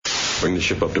Bring the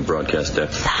ship up to broadcast deck.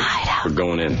 The Hideout. We're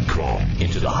going in. Come on,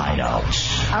 into the Hideout.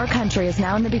 Our country is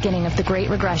now in the beginning of the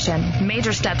Great Regression.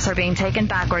 Major steps are being taken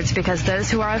backwards because those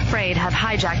who are afraid have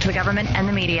hijacked the government and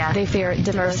the media. They fear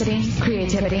diversity,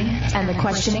 creativity, and the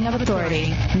questioning of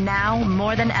authority. Now,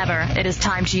 more than ever, it is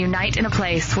time to unite in a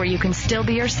place where you can still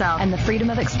be yourself and the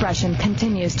freedom of expression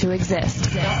continues to exist.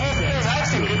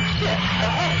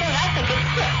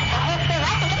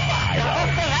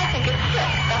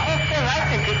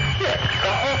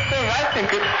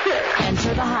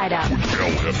 Enter the Hideout.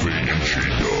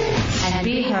 And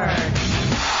be heard.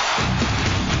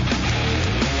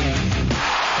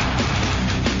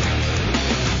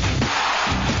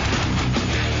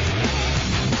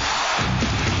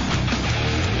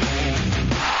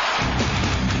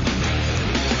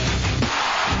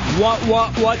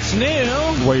 What's new?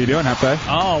 What are you doing, Hefe?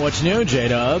 Oh, what's new,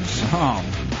 J-Dubs? Oh.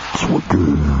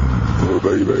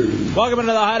 Welcome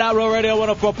into the Hideout, Real Radio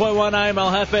 104.1. I am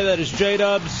El Jefe. That is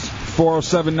J-Dubs.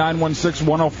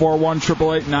 407-916-1041,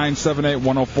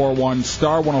 888-978-1041,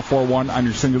 star 1041 on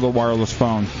your singular wireless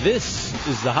phone. This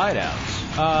is the Hideout.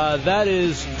 That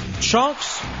is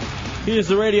Chunks. He is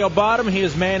the radio bottom. He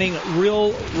is manning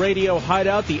Real Radio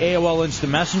Hideout, the AOL Instant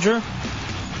Messenger.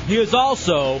 He is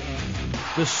also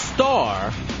the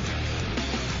star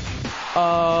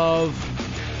of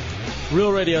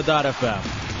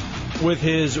RealRadio.fm with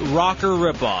his rocker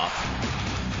ripoff.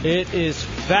 It is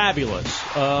fabulous.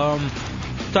 Talk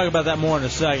about that more in a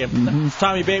second. Mm-hmm.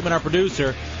 Tommy Bateman, our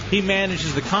producer, he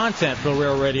manages the content for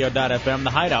RealRadio.fm,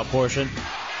 the Hideout portion.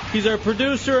 He's our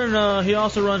producer, and he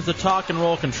also runs the talk and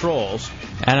roll controls.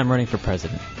 And I'm running for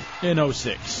president. In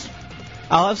 06.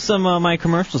 I'll have some of my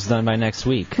commercials done by next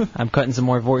week. I'm cutting some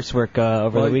more voice work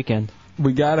over the weekend.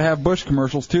 We got to have Bush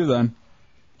commercials, too, then.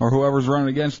 Or whoever's running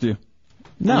against you.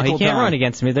 No, he can't run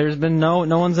against me. There's been no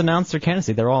one's announced their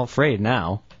candidacy. They're all afraid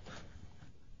now.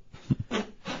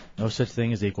 No such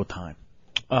thing as equal time.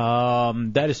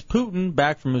 That is Putin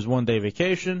back from his one-day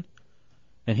vacation,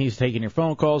 and he's taking your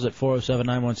phone calls at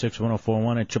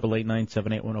 407-916-1041 at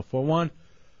 888-978-1041.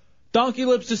 Donkey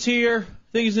Lips is here. I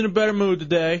think he's in a better mood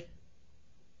today.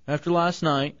 After last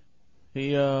night,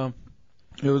 it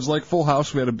was like Full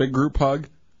House. We had a big group hug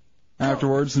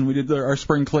afterwards, and we did our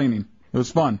spring cleaning. It was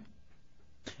fun.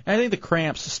 I think the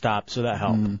cramps stopped, so that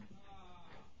helped. And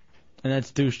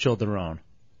that's douche Childerone.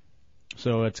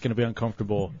 So it's going to be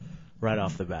uncomfortable right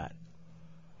off the bat.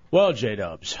 Well,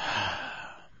 J-Dubs,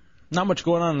 not much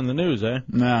going on in the news, eh?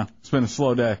 Nah, it's been a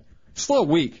slow day. Slow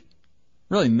week.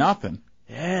 Really nothing.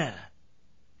 Yeah.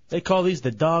 They call these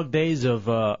the dog days of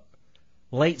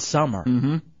late summer.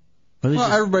 Mm-hmm.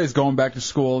 Well, everybody's going back to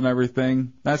school and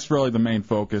everything. That's really the main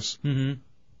focus. Mm-hmm.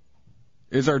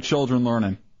 Is our children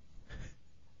learning?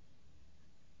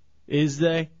 Is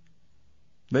they?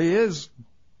 They is.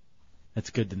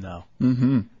 That's good to know.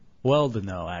 Mm-hmm. Well to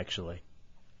know, actually.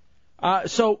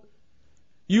 So,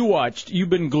 you've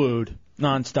been glued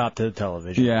nonstop to the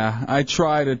television. Yeah, I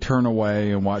try to turn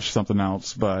away and watch something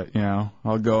else, but,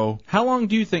 I'll go. How long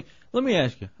do you think, let me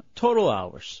ask you, total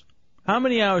hours. How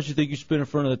many hours do you think you spend in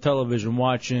front of the television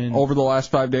watching? Over the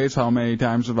last 5 days, how many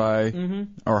times have I,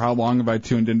 or how long have I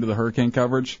tuned into the hurricane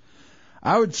coverage?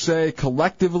 I would say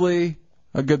collectively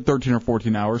a good 13 or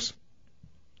 14 hours.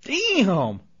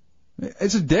 Damn!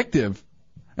 It's addictive.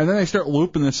 And then they start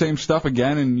looping the same stuff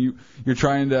again, and you're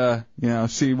trying to,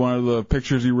 see one of the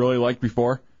pictures you really liked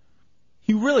before.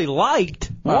 You really liked?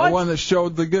 What? One that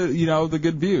showed the good, the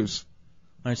good views.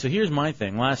 All right, so here's my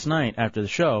thing. Last night after the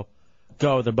show,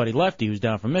 go with our buddy Lefty, who's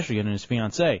down from Michigan, and his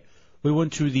fiancée. We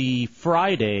went to the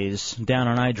Fridays down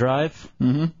on I Drive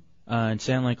in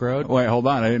Sand Lake Road. Wait, hold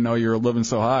on. I didn't know you were living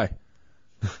so high.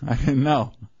 I didn't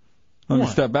know. Let me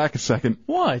step back a second.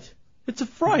 What? It's a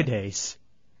Fridays.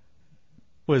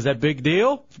 Was that big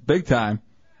deal? It's big time.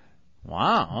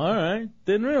 Wow, all right.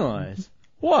 Didn't realize.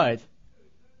 What?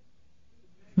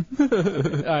 All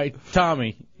right,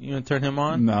 Tommy, you want to turn him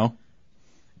on? No.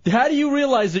 How do you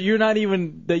realize that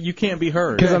that you can't be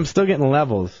heard? Because I'm still getting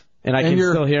levels, and I can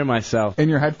still hear myself. In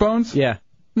your headphones? Yeah.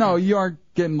 No, you aren't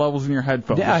getting levels in your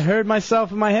headphones. Yeah, I heard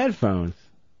myself in my headphones.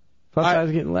 Plus I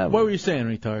was getting levels. What were you saying,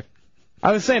 retard?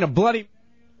 I was saying a bloody...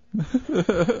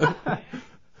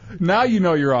 Now you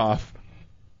know you're off.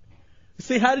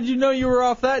 See, how did you know you were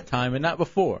off that time and not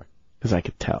before? Because I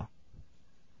could tell.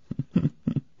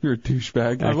 You're a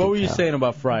douchebag. What were you saying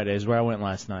about Fridays, where I went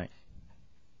last night?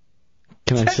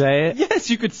 Can I say it? Yes,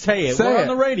 you could say it. Say We're it. on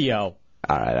the radio.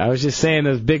 All right, I was just saying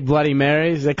those big Bloody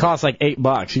Marys, they cost like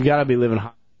 $8. You got to be living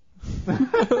high.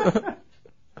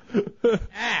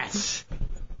 Ass.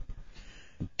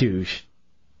 Douche.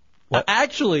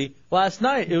 Actually, last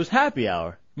night it was happy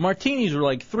hour. Martinis were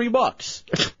like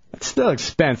 $3. It's still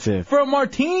expensive. For a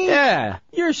martini? Yeah.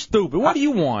 You're stupid. What do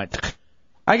you want?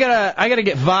 I gotta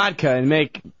get vodka and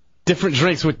make different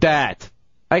drinks with that.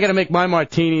 I gotta make my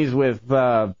martinis with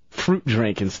fruit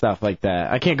drink and stuff like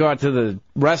that. I can't go out to the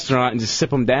restaurant and just sip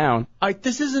them down.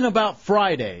 This isn't about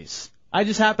Fridays. I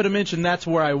just happened to mention that's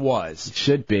where I was. It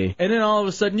should be. And then all of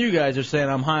a sudden you guys are saying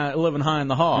I'm living high in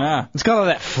the hog. Yeah. It's got all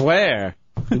that flair.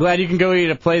 I'm glad you can go eat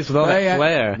at a place with all that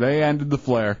flair. They ended the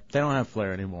flair. They don't have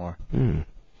flair anymore. And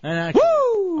actually,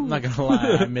 I'm not going to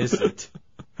lie, I miss it.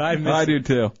 I do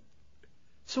too.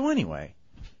 So anyway,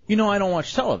 I don't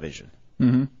watch television.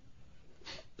 Mm-hmm.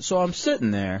 So I'm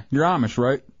sitting there. You're Amish,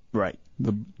 right? Right.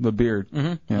 The beard.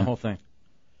 Mm-hmm. Yeah. The whole thing.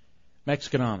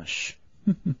 Mexican Amish.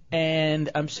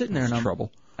 And I'm sitting there and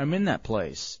I'm in that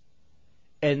place.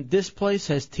 And this place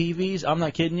has TVs, I'm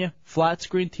not kidding you, flat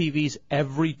screen TVs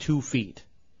every 2 feet.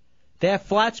 They have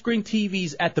flat screen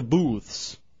TVs at the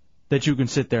booths that you can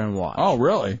sit there and watch. Oh,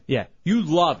 really? Yeah. You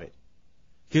love it.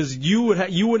 Because you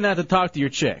wouldn't have to talk to your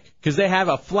chick. Because they have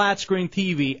a flat screen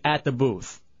TV at the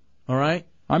booth. All right?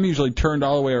 I'm usually turned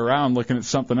all the way around looking at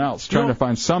something else, trying to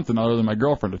find something other than my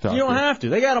girlfriend to talk to. You don't have to.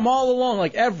 They got them all along,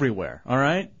 like everywhere. All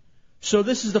right? So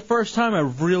this is the first time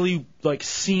I've really,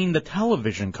 seen the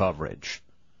television coverage.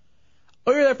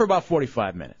 Oh, you're there for about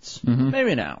 45 minutes.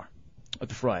 Maybe an hour. At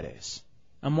the Fridays.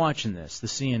 I'm watching the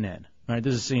CNN. All right,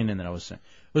 this is CNN that I was saying.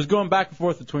 It was going back and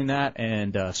forth between that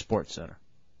and Sports Center.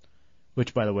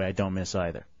 Which, by the way, I don't miss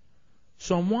either.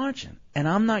 So I'm watching, and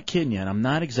I'm not kidding you, and I'm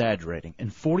not exaggerating. In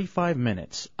 45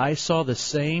 minutes, I saw the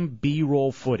same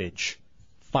B-roll footage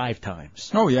 5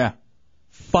 times. Oh, yeah.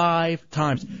 5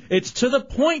 times. It's to the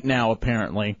point now,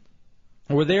 apparently,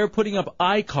 where they're putting up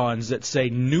icons that say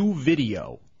new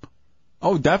video.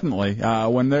 Oh, definitely.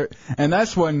 And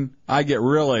that's when I get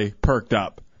really perked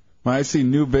up. When I see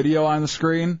new video on the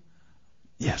screen,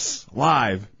 yes,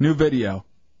 live, new video.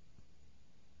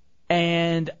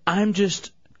 And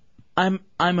I'm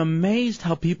amazed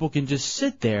how people can just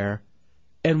sit there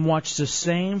and watch the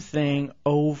same thing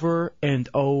over and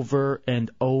over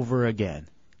and over again.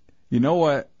 You know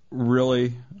what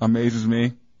really amazes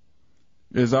me?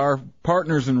 Is our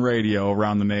partners in radio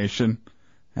around the nation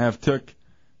have took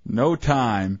no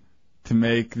time to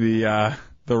make the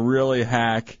really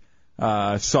hack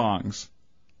songs.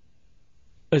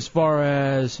 As far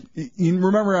as... You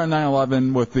remember on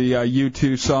 9/11 with the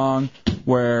U2 song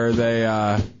where they,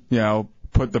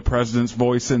 put the president's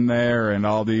voice in there and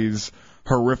all these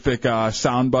horrific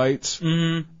sound bites?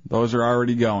 Mm-hmm. Those are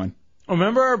already going.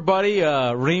 Remember our buddy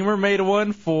Reamer made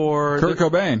one for... Kurt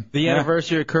Cobain. The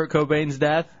anniversary of Kurt Cobain's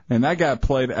death? And that got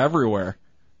played everywhere.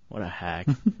 What a hack.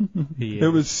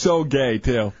 It was so gay,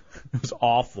 too. It was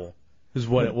awful, is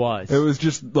what it was. It was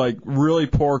just, really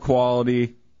poor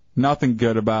quality. Nothing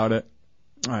good about it.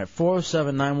 All right,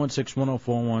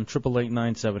 407-916-1041,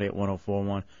 888-978-1041.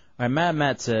 All right,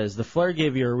 Matt says, the flare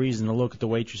gave you a reason to look at the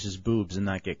waitress's boobs and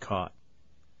not get caught.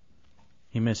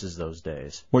 He misses those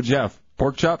days. What'd you have?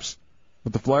 Pork chops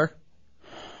with the flare?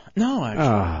 No,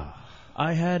 actually.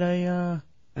 I had a...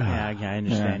 Yeah, I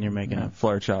understand. You're making a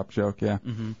flare chop joke, yeah.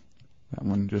 Mm-hmm. That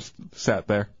one just sat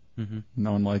there. Mm-hmm.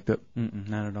 No one liked it.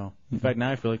 Not at all. In fact,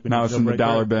 now I feel like we now need it's to in go the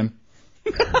dollar break bin.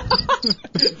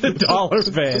 The dollar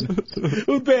bin.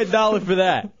 Who'd pay $1 for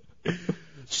that?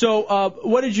 So,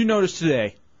 what did you notice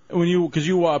today? Because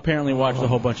you apparently watched a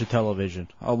whole bunch of television.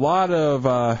 A lot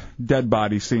of dead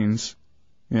body scenes.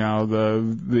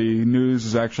 The news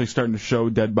is actually starting to show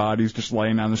dead bodies just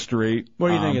laying on the street. What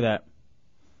do you think of that?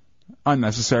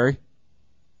 Unnecessary.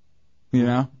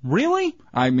 Really?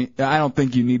 I mean, I don't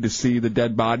think you need to see the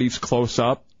dead bodies close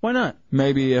up. Why not?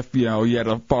 Maybe if, you had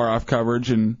a far-off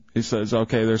coverage and it says,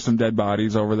 okay, there's some dead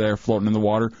bodies over there floating in the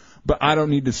water. But I don't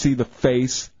need to see the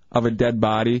face of a dead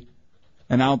body.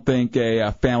 And I don't think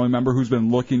a family member who's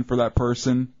been looking for that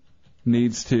person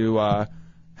needs to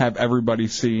have everybody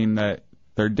seeing that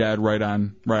they're dead right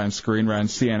on screen, right on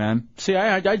CNN. See,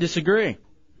 I disagree.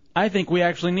 I think we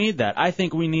actually need that. I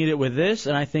think we need it with this,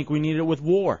 and I think we need it with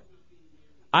war.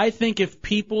 I think if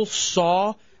people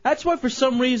saw... That's why, for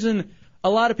some reason, a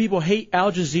lot of people hate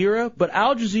Al Jazeera, but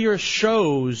Al Jazeera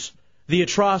shows the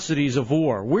atrocities of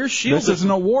war. We're shielded... This isn't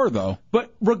a war, though.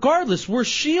 But regardless, we're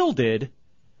shielded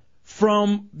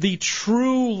from the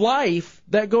true life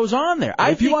that goes on there.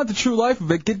 If you want the true life of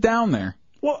it, get down there.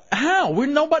 Well, how?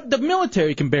 The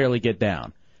military can barely get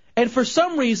down. And for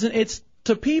some reason,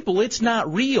 to people, it's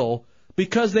not real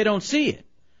because they don't see it.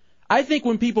 I think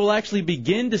when people actually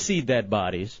begin to see dead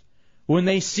bodies, when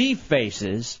they see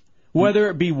faces, whether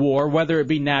it be war, whether it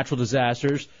be natural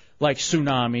disasters like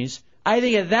tsunamis, I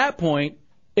think at that point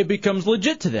it becomes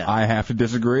legit to them. I have to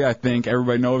disagree. I think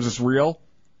everybody knows it's real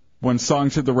when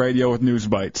songs hit the radio with news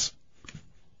bites.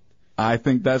 I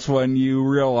think that's when you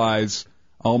realize,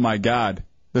 oh my God,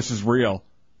 this is real.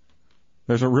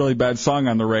 There's a really bad song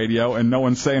on the radio and no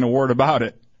one's saying a word about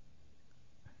it.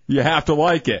 You have to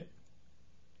like it.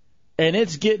 And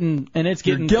it's getting You're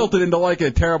guilted into liking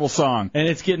a terrible song. And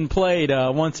it's getting played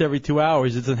once every 2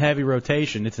 hours. It's in heavy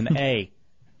rotation. It's an A.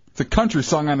 It's a country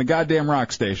song on the goddamn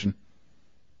rock station.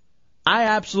 I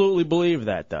absolutely believe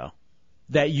that, though,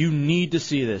 that you need to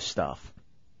see this stuff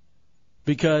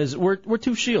because we're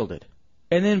too shielded,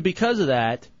 and then because of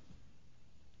that,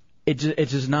 it's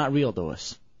just not real to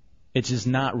us. It's just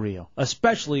not real,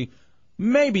 especially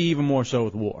maybe even more so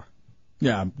with war.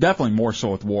 Yeah, definitely more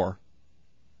so with war.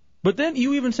 But then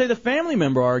you even say the family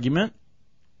member argument.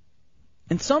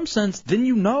 In some sense, then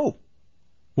you know.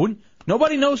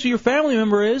 Nobody knows who your family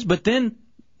member is, but then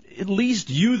at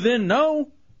least you then know.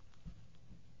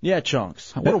 Yeah,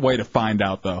 Chunks. What a way to find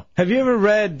out, though. Have you ever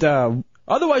read...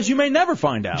 Otherwise, you may never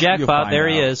find out. Jackpot, there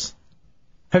he is.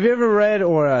 Have you ever read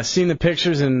or seen the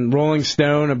pictures in Rolling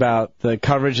Stone about the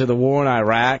coverage of the war in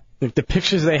Iraq? Like, the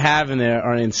pictures they have in there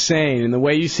are insane, and the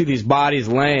way you see these bodies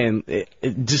laying, it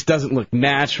just doesn't look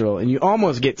natural, and you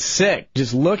almost get sick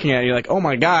just looking at it. You're like, oh,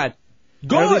 my God.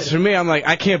 Good. Or at least for me, I'm like,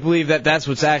 I can't believe that that's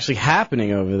what's actually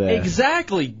happening over there.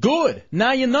 Exactly. Good.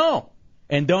 Now you know.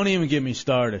 And don't even get me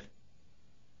started.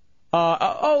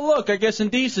 Oh, look, I guess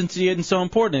indecency isn't so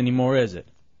important anymore, is it?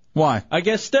 Why? I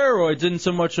guess steroids isn't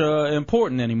so much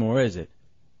important anymore, is it?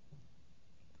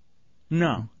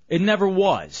 No, it never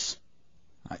was.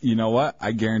 You know what?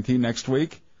 I guarantee next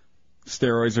week,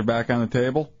 steroids are back on the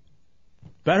table.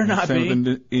 Better not be. Same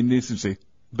with indecency.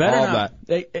 Better All not.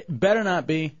 It better not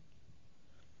be.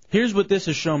 Here's what this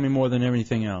has shown me more than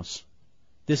everything else.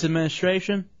 This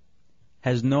administration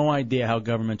has no idea how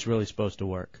government's really supposed to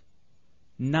work.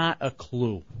 Not a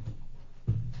clue.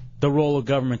 The role of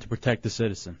government to protect the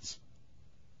citizens.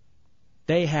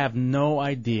 They have no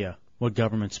idea what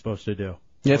government's supposed to do.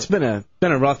 Yeah, it's been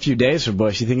a rough few days for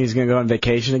Bush. You think he's going to go on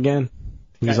vacation again?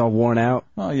 He's all worn out?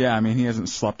 Oh, yeah. I mean, he hasn't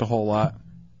slept a whole lot.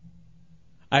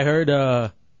 I heard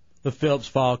the Phillips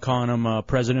file calling him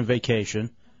President Vacation.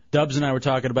 Dubs and I were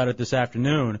talking about it this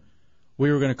afternoon.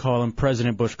 We were going to call him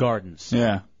President Bush Gardens.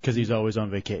 Yeah. Because he's always on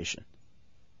vacation.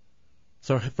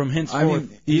 So from henceforth... I mean,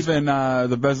 even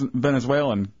the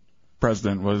Venezuelan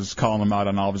president was calling him out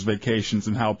on all of his vacations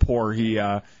and how poor he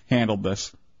handled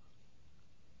this.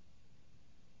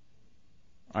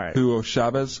 All right. Hugo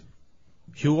Chavez?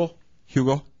 Hugo?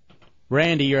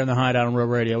 Randy, you're in the Hideout on Real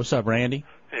Radio. What's up, Randy?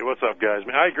 Hey, what's up, guys? I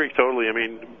mean, I agree totally. I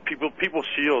mean, people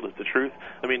shield the truth.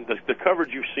 I mean, the coverage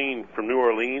you've seen from New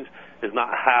Orleans is not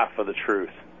half of the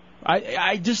truth.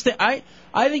 I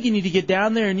think you need to get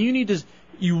down there and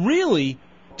you really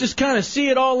just kind of see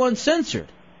it all uncensored.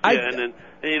 Yeah, and then,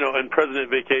 and President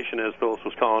Vacation, as Phyllis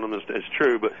was calling him, is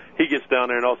true, but he gets down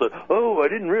there and also, I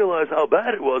didn't realize how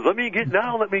bad it was. Let me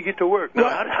get to work. Now,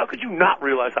 how could you not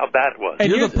realize how bad it was? And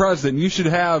you're the president. You should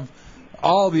have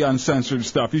all the uncensored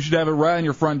stuff. You should have it right on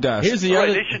your front desk. Here's the other...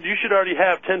 You should already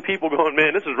have 10 people going,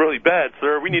 man, this is really bad,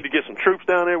 sir. We need to get some troops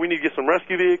down there. We need to get some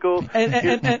rescue vehicles.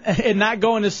 And not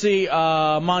going to see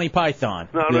Monty Python.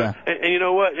 No. And you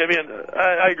know what? I mean,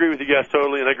 I agree with you guys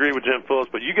totally, and I agree with Jim Phillips.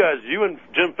 But you and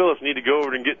Jim Phillips need to go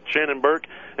over and get Shannon Burke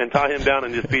and tie him down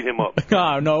and just beat him up.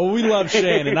 Oh, no, we love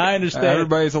Shannon. I understand.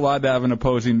 Everybody's allowed to have an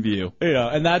opposing view. Yeah,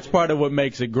 and that's part of what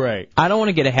makes it great. I don't want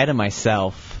to get ahead of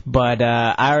myself, but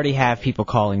I already have people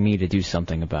calling me to do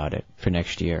something about it for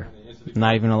next year. I'm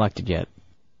not even elected yet.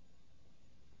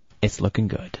 It's looking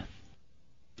good.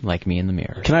 Like me in the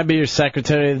mirror. Can I be your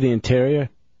Secretary of the Interior?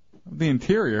 The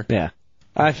Interior? Yeah.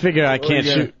 I figure I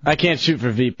can't shoot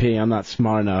for VP. I'm not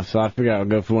smart enough, so I figure I'll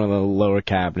go for one of the lower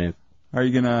cabinets. Are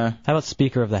you gonna? How about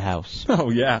Speaker of the House?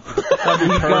 Oh yeah. That'd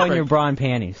be Go in your bra and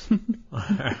panties. All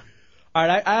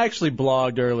right, I actually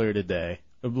blogged earlier today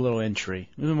a little entry.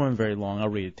 It wasn't very long. I'll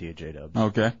read it to you, J-Dubs.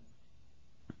 Okay.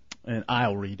 And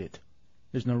I'll read it.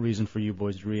 There's no reason for you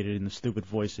boys to read it in the stupid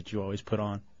voice that you always put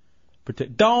on.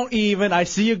 Don't even. I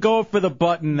see you going for the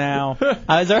button now.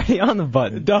 I was already on the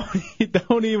button.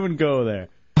 Don't even go there.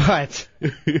 What?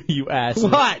 You ass.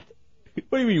 What?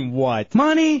 What do you mean what?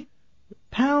 Money?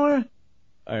 Power?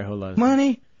 All right, hold on.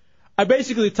 Money?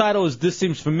 Basically, the title is This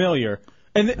Seems Familiar.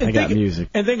 And I got music.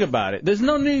 And think about it. There's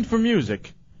no need for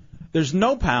music. There's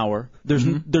no power. There's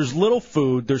little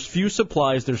food. There's few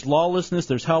supplies. There's lawlessness.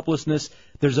 There's helplessness.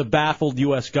 There's a baffled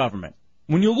U.S. government.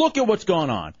 When you look at what's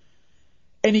going on,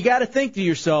 and you got to think to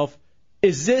yourself,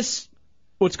 is this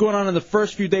what's going on in the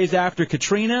first few days after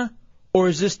Katrina, or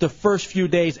is this the first few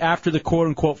days after the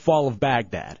quote-unquote fall of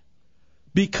Baghdad?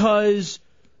 because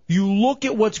you look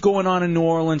at what's going on in New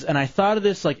Orleans, and I thought of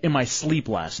this like in my sleep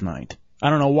last night. I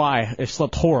don't know why. I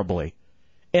slept horribly.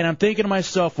 And I'm thinking to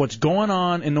myself, what's going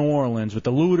on in New Orleans with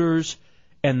the looters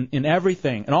and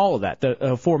everything and all of that,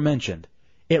 the aforementioned,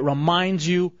 it reminds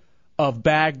you of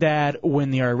Baghdad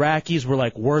when the Iraqis were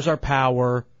like, where's our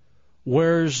power?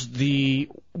 Where's the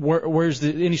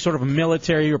any sort of a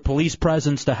military or police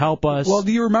presence to help us? Well,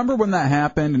 do you remember when that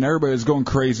happened and everybody was going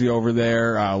crazy over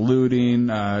there, looting,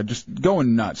 just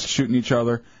going nuts, shooting each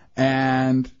other?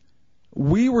 And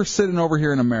we were sitting over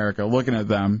here in America looking at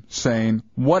them saying,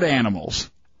 what animals?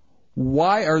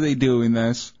 Why are they doing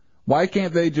this? Why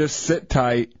can't they just sit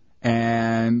tight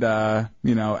and,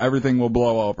 everything will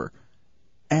blow over?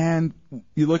 And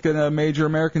you look at a major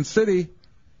American city,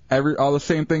 all the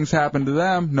same things happen to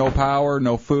them. No power,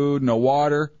 no food, no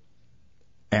water.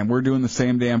 And we're doing the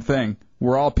same damn thing.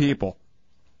 We're all people.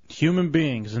 Human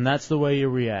beings, and that's the way you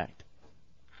react.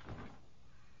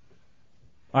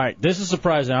 All right, this is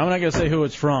surprising. I'm not going to say who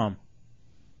it's from.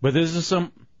 But this is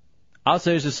I'll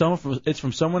say it's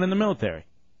from someone in the military.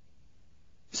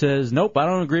 Says, nope, I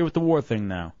don't agree with the war thing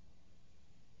now.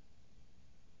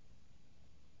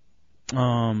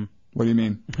 What do you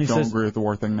mean? Don't agree with the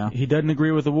war thing now? He doesn't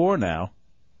agree with the war now.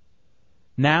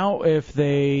 Now, if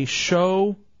they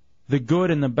show the good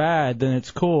and the bad, then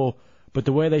it's cool. But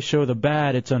the way they show the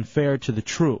bad, it's unfair to the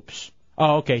troops.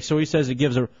 Oh, okay. So he says it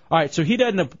gives a. All right. So he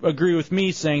doesn't agree with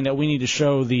me saying that we need to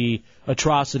show the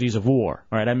atrocities of war.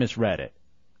 All right. I misread it.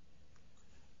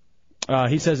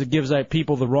 He says it gives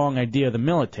people the wrong idea of the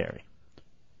military.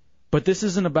 But this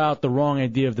isn't about the wrong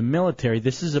idea of the military.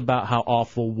 This is about how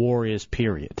awful war is,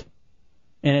 period.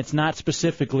 And it's not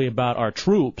specifically about our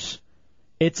troops.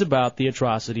 It's about the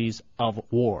atrocities of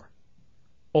war.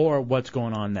 Or what's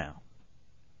going on now.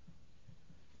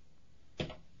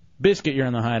 Biscuit, you're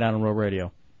in the Hideout on Real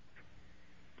Radio.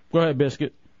 Go ahead,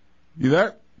 Biscuit. You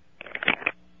there?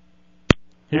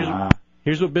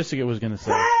 Here's what Biscuit was going to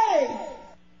say.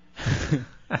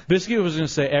 Biscuit was going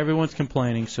to say, everyone's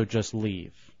complaining, so just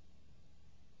leave.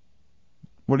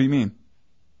 What do you mean?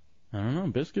 I don't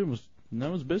know. That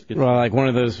was Biscuit. Well, like one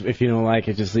of those, if you don't like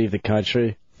it, just leave the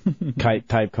country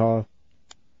type call.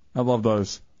 I love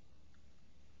those.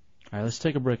 All right, let's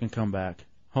take a break and come back.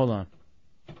 Hold on.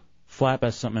 Flap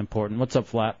has something important. What's up,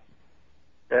 Flap?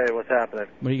 Hey, what's happening?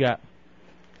 What do you got?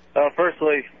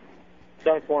 Firstly,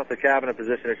 Sunk wants a cabinet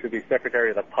position. It should be Secretary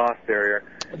of the Posterior.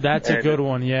 That's a good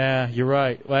one. Yeah, you're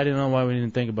right. Well, I didn't know why we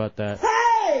didn't think about that.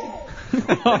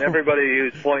 And everybody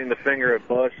who's pointing the finger at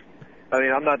Bush, I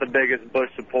mean, I'm not the biggest Bush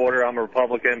supporter. I'm a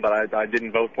Republican, but I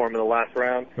didn't vote for him in the last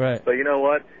round. Right. But you know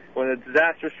what? When a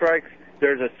disaster strikes,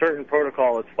 there's a certain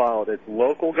protocol that's followed. It's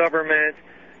local government,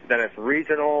 then it's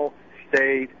regional,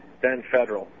 state, then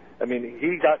federal. I mean,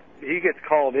 he gets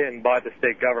called in by the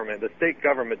state government. The state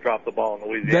government dropped the ball in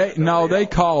Louisiana. They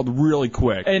called really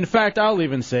quick. In fact, I'll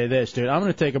even say this, dude. I'm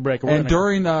going to take a break. And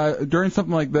during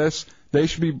something like this, they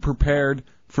should be prepared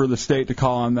for the state to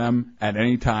call on them at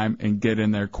any time and get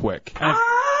in there quick.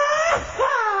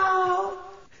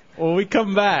 When we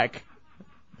come back.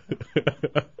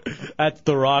 That's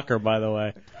the rocker, by the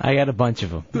way. I got a bunch of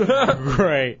them.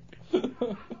 Great. Let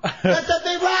the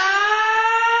big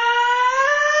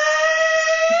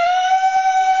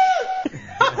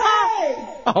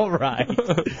All right.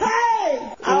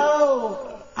 Hey!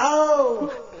 Oh!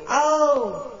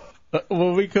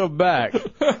 When we come back,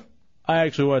 I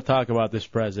actually want to talk about this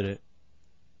president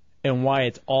and why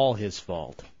it's all his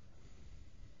fault.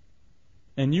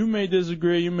 And you may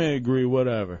disagree, you may agree,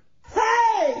 whatever.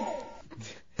 Hey!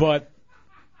 But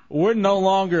we're no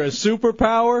longer a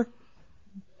superpower,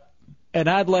 and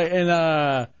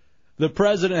the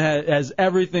president has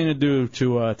everything to do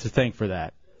to thank for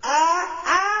that.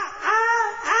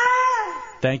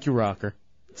 Thank you, Rocker.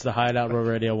 It's the Hideout Road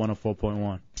Radio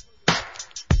 104.1.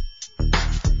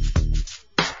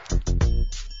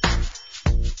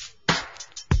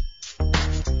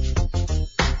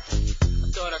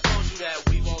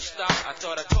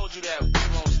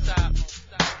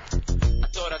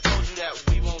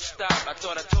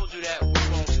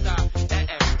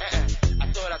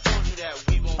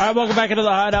 All right, welcome back into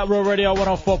the Hideout Road Radio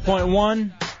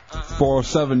 104.1.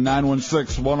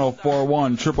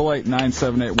 407-916-1041,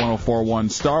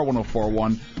 888-978-1041, star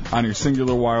 1041 on your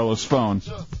singular wireless phone.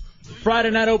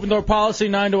 Friday night open door policy,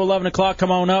 9 to 11 o'clock.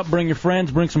 Come on up, bring your friends,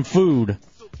 bring some food.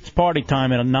 It's party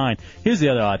time at 9. Here's the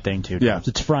other odd thing, too. Yeah.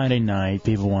 It's Friday night.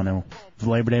 People want to, it's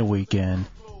Labor Day weekend.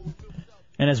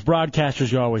 And as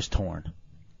broadcasters, you're always torn.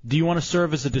 Do you want to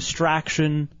serve as a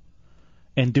distraction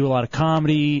and do a lot of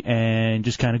comedy and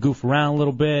just kind of goof around a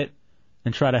little bit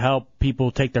and try to help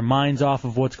people take their minds off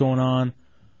of what's going on?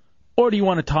 Or do you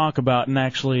want to talk about and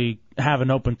actually have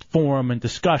an open forum and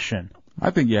discussion?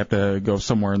 I think you have to go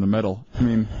somewhere in the middle. I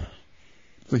mean,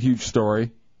 it's a huge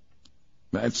story.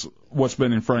 That's what's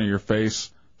been in front of your face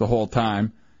the whole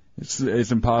time.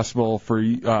 It's impossible for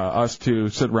us to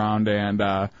sit around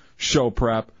and show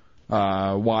prep,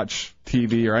 watch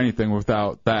TV or anything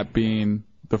without that being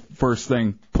the first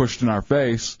thing pushed in our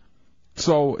face.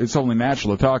 So it's only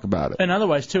natural to talk about it. And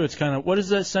otherwise, too, it's kind of, what is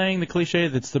that saying, the cliche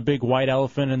that's the big white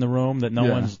elephant in the room that no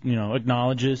one's,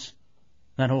 acknowledges?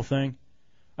 That whole thing?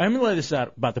 I'm going to lay this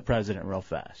out about the president real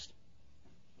fast.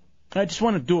 I just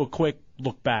want to do a quick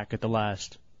look back at the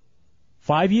last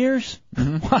 5 years?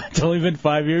 Mm-hmm. What? It's only been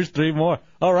 5 years? 3 more.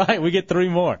 All right, we get 3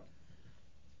 more.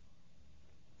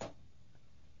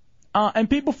 And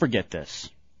people forget this.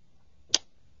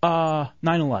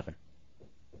 9/11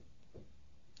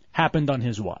 happened on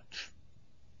his watch.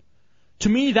 To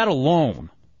me, that alone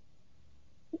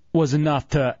was enough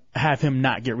to have him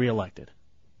not get reelected.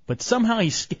 But somehow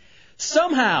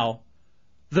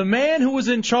the man who was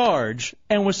in charge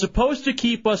and was supposed to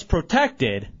keep us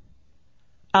protected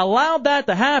allowed that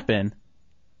to happen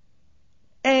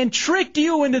and tricked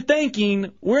you into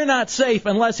thinking we're not safe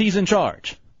unless he's in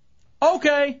charge.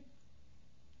 Okay.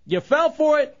 You fell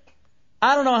for it.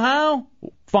 I don't know how.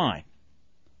 Fine.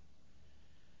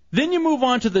 Then you move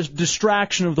on to the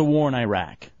distraction of the war in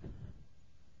Iraq,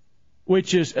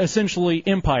 which is essentially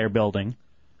empire building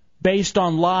based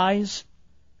on lies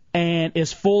and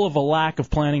is full of a lack of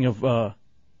planning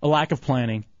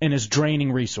and is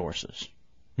draining resources.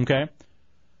 Okay?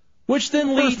 Which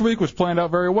then first week was planned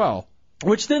out very well.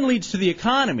 Which then leads to the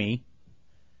economy,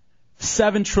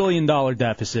 $7 trillion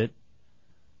deficit,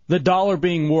 the dollar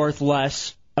being worth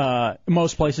less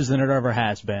most places than it ever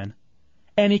has been,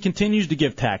 and he continues to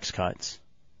give tax cuts.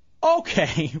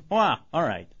 Okay, wow, all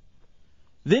right.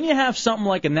 Then you have something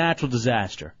like a natural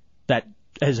disaster that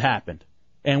has happened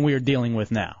and we are dealing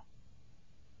with now.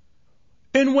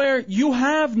 And where you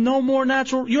have no more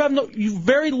you have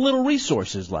very little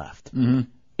resources left. Mm-hmm.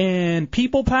 In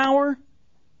people power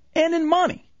and in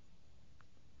money.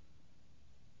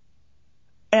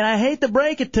 And I hate to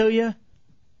break it to you,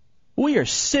 we are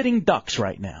sitting ducks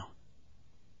right now.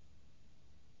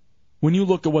 When you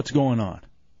look at what's going on,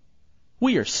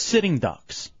 we are sitting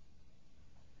ducks.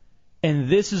 And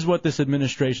this is what this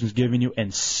administration is giving you,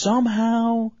 and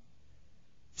somehow,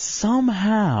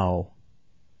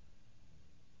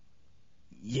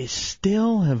 you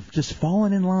still have just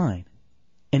fallen in line,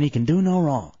 and he can do no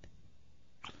wrong.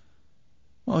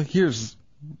 Well, here's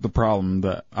the problem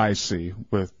that I see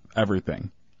with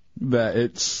everything, that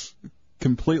it's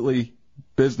completely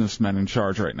businessmen in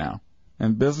charge right now.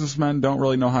 And businessmen don't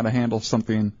really know how to handle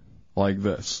something like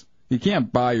this. You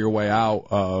can't buy your way out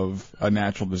of a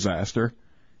natural disaster.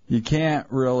 You can't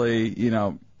really,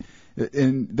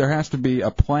 and there has to be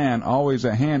a plan always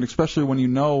at hand, especially when you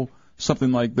know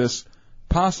something like this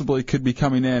possibly could be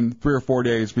coming in 3 or 4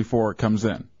 days before it comes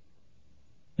in.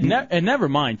 And never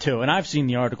mind, too, and I've seen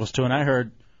the articles, too, and I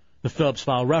heard the Phillips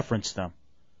file reference them,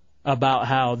 about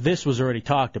how this was already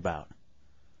talked about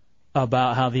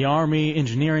how the Army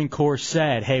Engineering Corps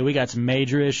said, hey, we got some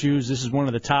major issues. This is one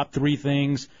of the top 3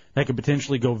 things that could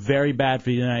potentially go very bad for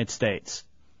the United States.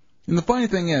 And the funny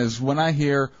thing is, when I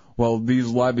hear, well, these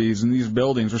levees and these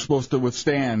buildings are supposed to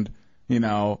withstand,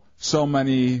 so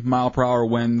many mile-per-hour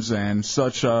winds and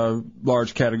such a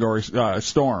large category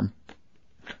storm,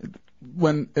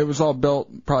 when it was all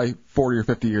built probably 40 or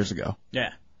 50 years ago.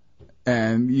 Yeah.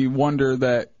 And you wonder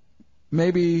that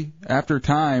maybe after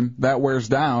time that wears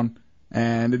down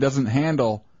and it doesn't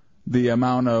handle the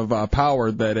amount of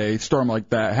power that a storm like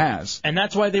that has. And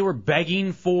that's why they were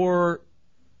begging for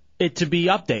it to be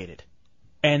updated.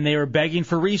 And they were begging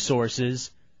for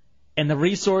resources, and the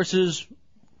resources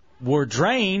were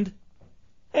drained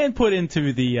and put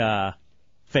into the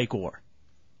fake war,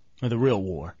 or the real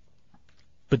war,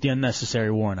 but the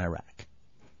unnecessary war in Iraq. I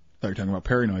thought you were talking about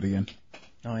paranoid again.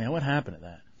 Oh, yeah, what happened to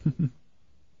that?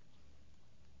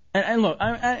 And look,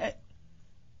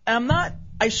 I'm not.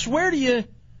 I swear to you,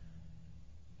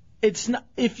 it's not.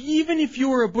 Even if you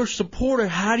were a Bush supporter,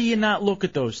 how do you not look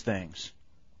at those things?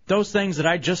 Those things that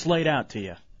I just laid out to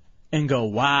you, and go,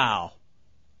 wow.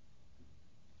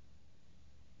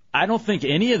 I don't think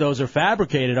any of those are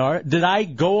fabricated, are it? Did I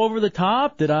go over the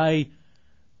top? Did I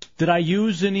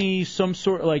use some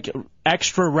sort of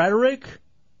extra rhetoric?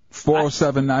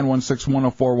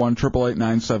 407-916-1041,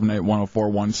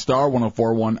 888-978-1041, star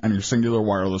 1041 on your singular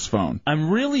wireless phone. I'm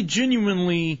really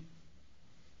genuinely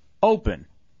open.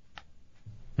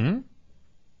 Come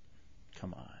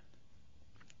on.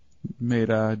 Made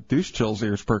Deuce Chill's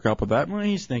ears perk up with that. Well,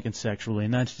 he's thinking sexually,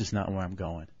 and that's just not where I'm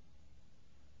going.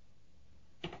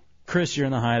 Chris, you're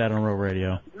in the Hideout on Real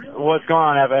Radio. What's going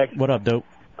on, Epic? What up, dope?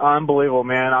 Unbelievable,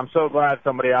 man. I'm so glad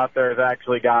somebody out there has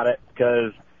actually got it,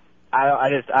 because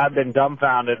I've been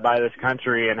dumbfounded by this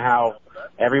country and how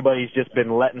everybody's just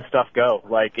been letting stuff go.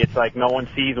 Like, it's like no one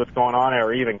sees what's going on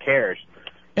or even cares.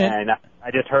 And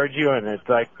I just heard you, and it's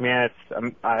like, man,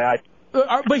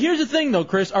 But here's the thing, though,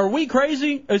 Chris. Are we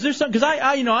crazy? Is there something? Because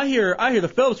I hear the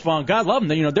Phillips phone. God love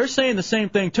them. They're saying the same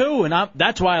thing too, and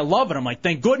that's why I love it. I'm like,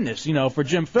 thank goodness, for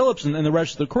Jim Phillips and the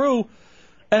rest of the crew.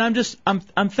 And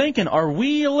I'm thinking, are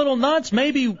we a little nuts?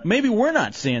 Maybe we're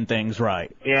not seeing things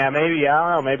right. Yeah, maybe.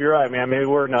 I don't know. Maybe you're right, man. Maybe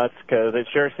we're nuts, because it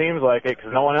sure seems like it,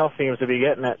 because no one else seems to be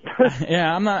getting it.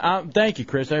 Yeah, I'm not. Thank you,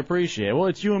 Chris. I appreciate it. Well,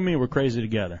 it's you and me. We're crazy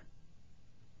together.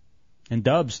 And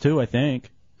Dubs too, I think.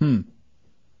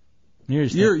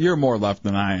 You're more left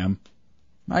than I am.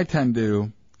 I tend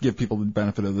to give people the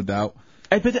benefit of the doubt.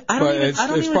 But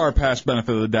it's far past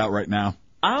benefit of the doubt right now.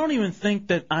 I don't even think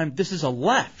that this is a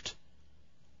left.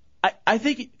 I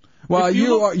think. Well,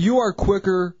 you are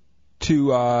quicker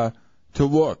to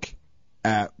look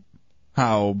at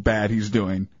how bad he's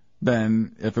doing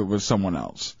than if it was someone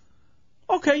else.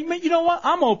 Okay, you know what?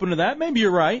 I'm open to that. Maybe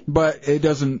you're right. But it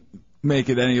doesn't make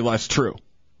it any less true.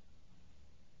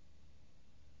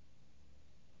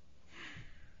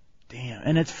 Damn,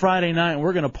 and it's Friday night, and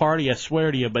we're going to party, I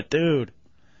swear to you, but dude.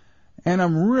 And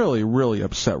I'm really, really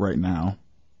upset right now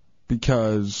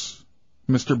because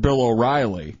Mr. Bill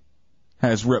O'Reilly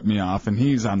has ripped me off, and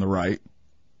he's on the right.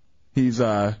 He's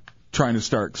trying to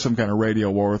start some kind of radio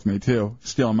war with me, too,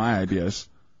 stealing my ideas.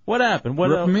 What happened?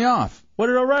 Ripping me off. What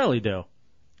did O'Reilly do?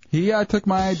 He took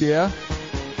my idea.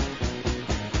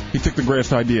 He took the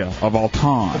greatest idea of all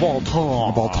time. Of all time.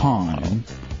 Of all time.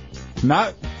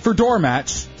 Not for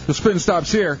doormats. The spin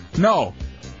stops here. No.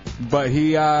 But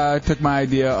he took my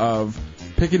idea of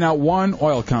picking out one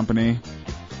oil company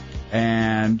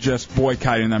and just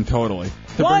boycotting them totally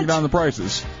to bring down the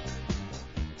prices.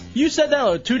 You said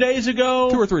that 2 days ago?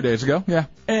 2 or 3 days ago, yeah.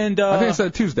 And I think I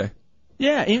said Tuesday.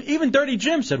 Yeah, even Dirty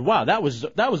Jim said, wow, that was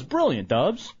brilliant,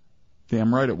 Dubs.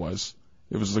 Damn right it was.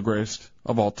 It was the greatest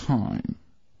of all time.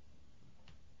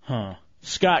 Huh.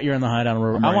 Scott, you're in the Hideout.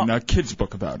 I'm writing a kid's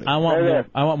book about it. I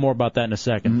want more about that in a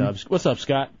second, Dubs. What's up,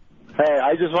 Scott? Hey,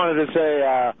 I just wanted to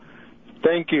say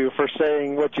thank you for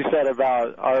saying what you said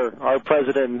about our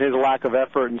president and his lack of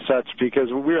effort and such, because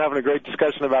we were having a great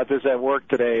discussion about this at work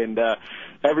today, and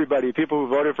people who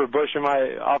voted for Bush in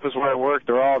my office where I work,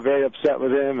 they're all very upset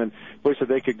with him and wish that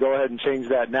they could go ahead and change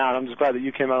that now. And I'm just glad that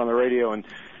you came out on the radio and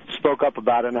spoke up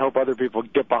about it, and I hope other people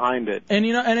get behind it. And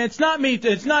and it's not me.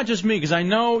 It's not just me, because I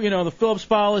know the Phillips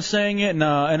file is saying it,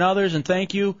 and others. And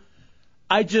thank you.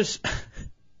 I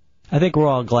think we're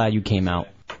all glad you came out.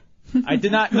 I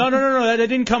did not. No. That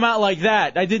didn't come out like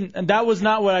that. I didn't. And that was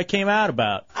not what I came out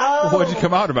about. What did you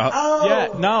come out about?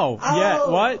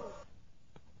 What?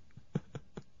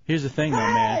 Here's the thing, though,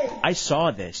 man. I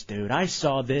saw this, dude. I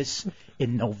saw this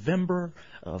in November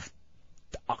of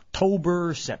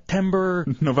October, September.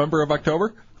 November of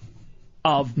October?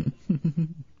 Of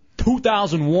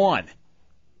 2001.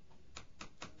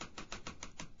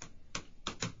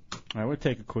 All right, we'll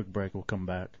take a quick break. We'll come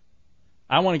back.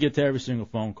 I want to get to every single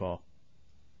phone call.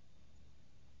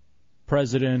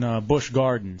 President Busch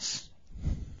Gardens.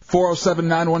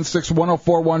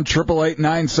 407-916-1041,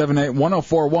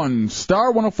 888-978-1041,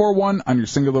 star 1041 on your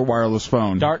singular wireless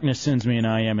phone. Darkness sends me an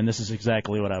IM, and this is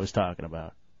exactly what I was talking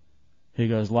about. He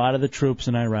goes, a lot of the troops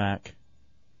in Iraq,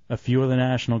 a few of the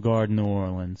National Guard in New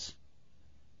Orleans.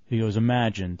 He goes,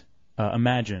 imagine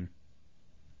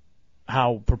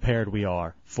how prepared we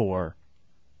are for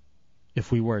if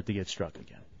we were to get struck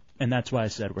again. And that's why I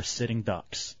said we're sitting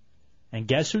ducks. And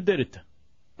guess who did it?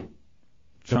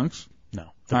 Chunks?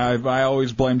 No. I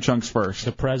always blame Chunks first.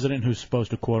 The president who's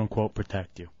supposed to quote-unquote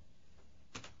protect you.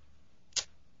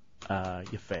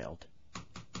 You failed.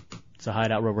 It's a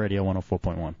Hideout Road Radio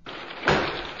 104.1.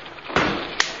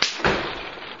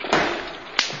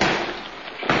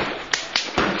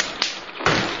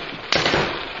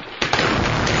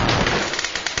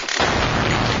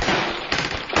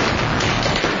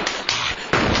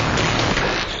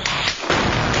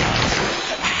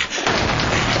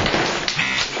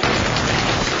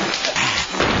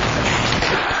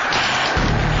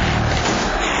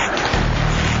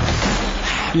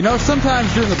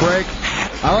 Sometimes during the break,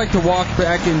 I like to walk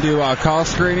back into call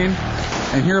screening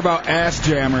and hear about ass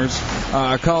jammers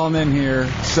calling in here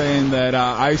saying that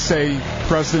I say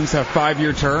presidents have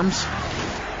 5-year terms.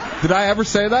 Did I ever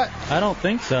say that? I don't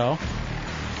think so.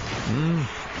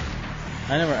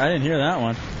 I didn't hear that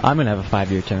one. I'm going to have a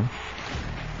 5-year term.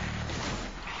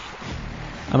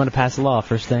 I'm going to pass a law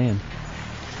first day in.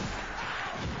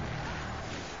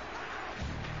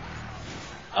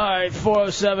 All right,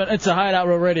 407. It's a Hideout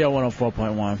Road Radio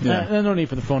 104.1. Yeah. There's no need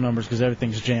for the phone numbers because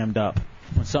everything's jammed up.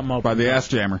 When something opens By the up. ass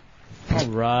jammer. All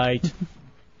right.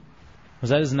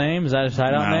 Was that his name? Is that his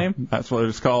hideout No, name? That's what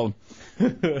it's called.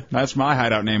 That's my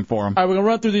hideout name for him. All right, we're going to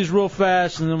run through these real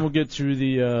fast, and then we'll get through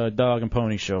the dog and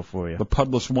pony show for you. The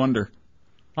Pudless Wonder.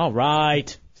 All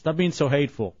right. Stop being so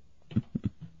hateful.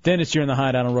 Dennis, you're in the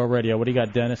Hideout on Road Radio. What do you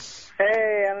got, Dennis?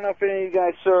 Hey, I don't know if any of you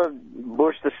guys saw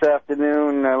Bush this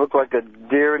afternoon. Looked like a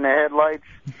deer in the headlights.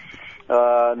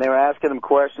 They were asking him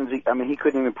questions. He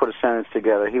couldn't even put a sentence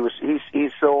together.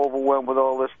 He's so overwhelmed with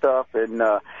all this stuff, and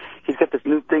he's got this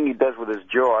new thing he does with his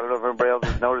jaw. I don't know if everybody else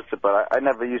has noticed it, but I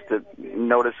never used to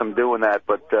notice him doing that.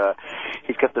 But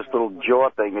he's got this little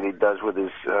jaw thing that he does with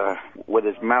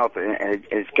his mouth, and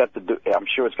it's got to do. I'm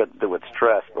sure it's got to do with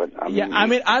stress. But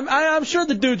I'm sure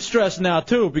the dude's stressed now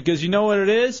too, because you know what it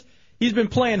is. He's been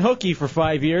playing hooky for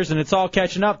 5 years, and it's all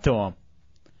catching up to him.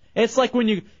 It's like when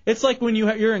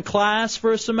you're in class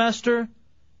for a semester,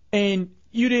 and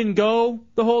you didn't go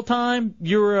the whole time.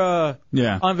 You're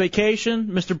on vacation,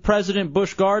 Mr. President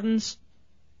Busch Gardens,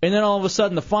 and then all of a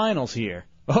sudden the finals here.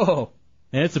 Oh,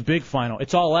 and it's a big final.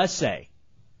 It's all essay,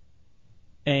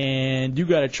 and you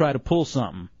got to try to pull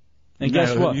something. And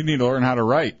guess what? You need to learn how to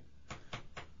write.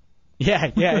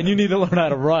 Yeah, and you need to learn how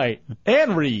to write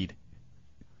and read.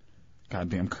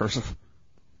 Goddamn cursive.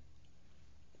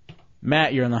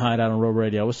 Matt, you're in the Hideout on Road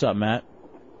Radio. What's up, Matt?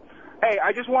 Hey,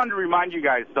 I just wanted to remind you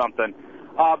guys something.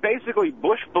 Basically,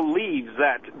 Bush believes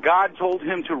that God told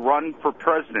him to run for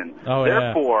president. Oh,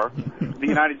 yeah. Therefore, the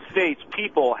United States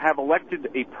people have elected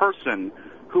a person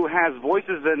who has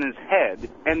voices in his head,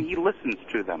 and he listens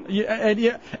to them.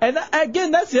 And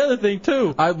again, that's the other thing,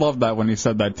 too. I love that when he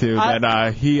said that, too,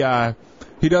 that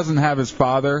he doesn't have his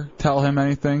father tell him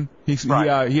anything.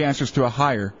 He answers to a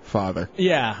higher father.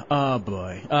 Yeah. Oh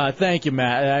boy. Thank you,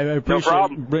 Matt. I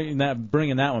appreciate you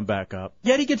bringing that one back up.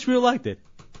 Yet he gets reelected.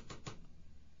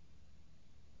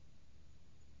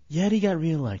 Yet he got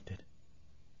reelected.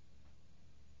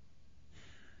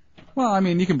 Well, I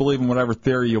mean, you can believe in whatever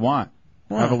theory you want.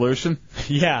 Well, Evolution.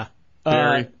 Yeah.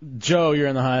 Joe, you're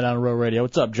in the Hideout on Road Radio.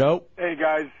 What's up, Joe? Hey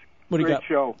guys. What do you Great got?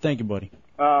 show. Thank you, buddy.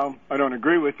 I don't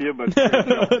agree with you, but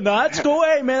no, that's cool.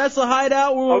 Hey, man, that's the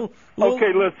Hideout.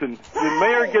 Okay, listen. The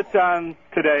mayor gets on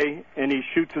today and he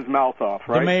shoots his mouth off,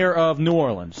 right? The mayor of New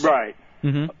Orleans. Right.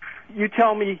 Mm-hmm. You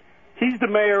tell me he's the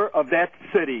mayor of that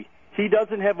city. He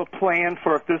doesn't have a plan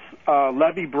for if this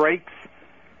levee breaks.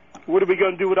 What are we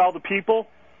going to do with all the people?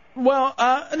 Well,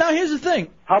 now here's the thing.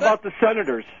 How about the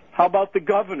senators? How about the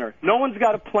governor? No one's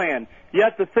got a plan.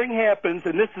 Yet the thing happens,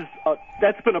 and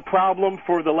that's been a problem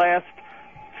for the last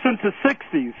since the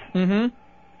 60s. Mm-hmm.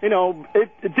 You know,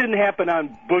 it didn't happen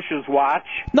on Bush's watch.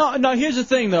 No, here's the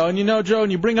thing, though, and you know, Joe,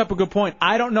 and you bring up a good point.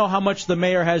 I don't know how much the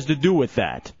mayor has to do with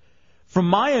that. From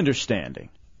my understanding,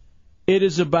 it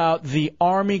is about the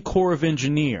Army Corps of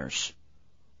Engineers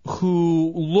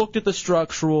who looked at the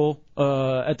structure,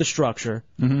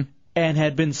 mm-hmm. and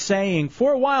had been saying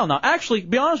for a while now, actually, to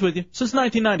be honest with you, since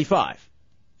 1995.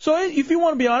 So if you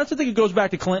want to be honest, I think it goes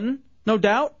back to Clinton, no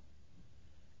doubt.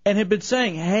 And had been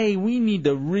saying, hey, we need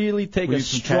to really take a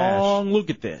strong look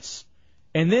at this.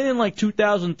 And then in like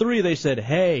 2003, they said,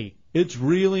 hey, it's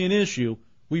really an issue.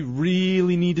 We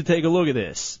really need to take a look at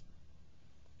this.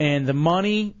 And the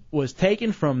money was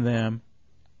taken from them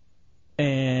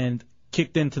and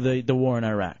kicked into the war in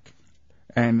Iraq.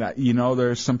 And,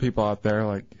 there's some people out there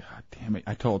like, God damn it,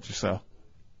 I told you so.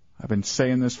 I've been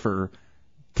saying this for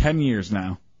 10 years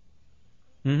now.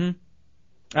 Mm-hmm.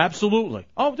 Absolutely.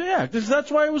 Oh, yeah, because that's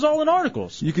why it was all in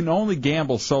articles. You can only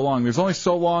gamble so long. There's only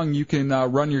so long you can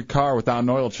run your car without an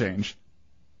oil change.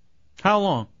 How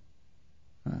long?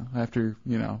 After,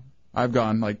 I've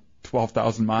gone like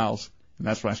 12,000 miles, and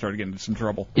that's when I started getting into some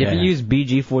trouble. If you use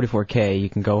BG44K, you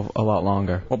can go a lot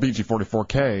longer. Well,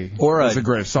 BG44K or is the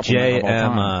greatest supplement of all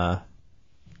time.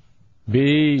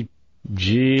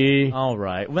 BG all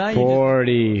right.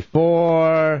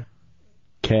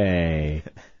 44K.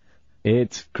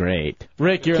 It's great.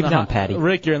 Rick, you're Keep in it on, Patty.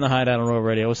 Rick, you're in the Hideout on Road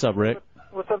Radio. What's up, Rick?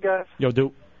 What's up, guys? Yo,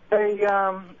 dude. Hey,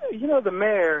 the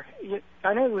mayor,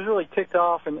 I know he was really ticked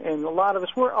off, and a lot of us,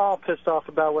 we're all pissed off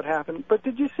about what happened. But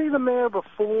did you see the mayor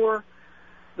before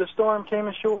the storm came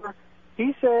ashore?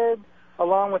 He said,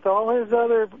 along with all his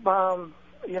other,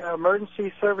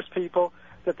 emergency service people,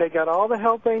 that they got all the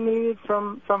help they needed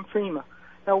from FEMA.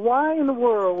 Now, why in the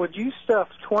world would you stuff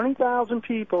 20,000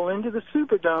 people into the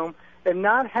Superdome and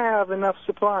not have enough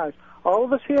supplies? All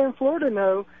of us here in Florida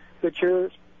know that you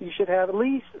should have at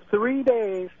least 3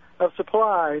 days of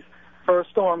supplies for a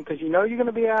storm because you know you're going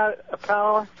to be out of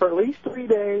power for at least 3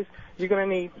 days. You're going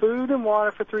to need food and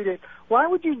water for 3 days. Why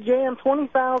would you jam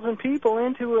 20,000 people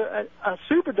into a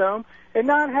Superdome and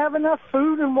not have enough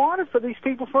food and water for these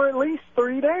people for at least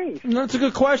 3 days? That's a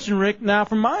good question, Rick. Now,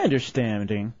 from my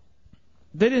understanding,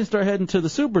 they didn't start heading to the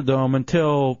Superdome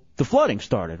until the flooding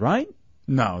started, right?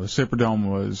 No, the Superdome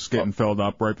was getting filled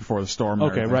up right before the storm.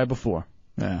 and Okay, everything. right before.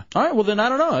 Yeah. All right, well, then I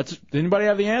don't know. Did anybody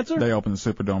have the answer? They opened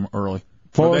the Superdome early.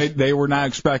 So they were not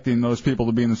expecting those people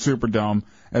to be in the Superdome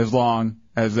as long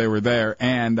as they were there,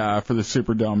 and for the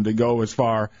Superdome to go as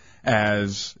far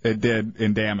as it did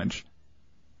in damage.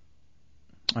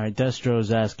 All right,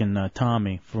 Destro's asking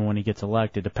Tommy for when he gets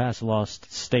elected to pass a law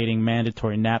stating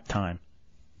mandatory nap time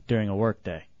during a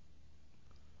workday.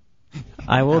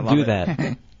 I will love do it.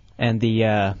 that. And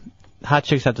the hot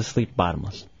chicks have to sleep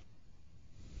bottomless.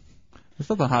 There's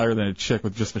nothing hotter than a chick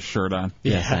with just a shirt on.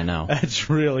 Yes, I know. That's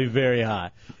really very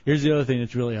hot. Here's the other thing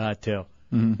that's really hot, too.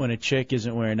 When a chick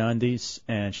isn't wearing undies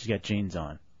and she's got jeans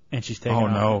on. And she's taking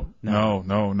off.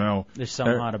 No. There's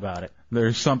something hot about it.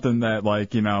 There's something that,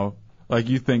 like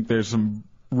you think there's some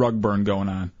rug burn going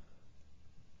on.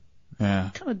 Yeah.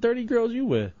 What kind of dirty girls you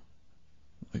with?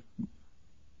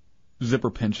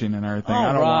 Zipper pinching and everything. All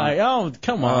I don't right. want Oh,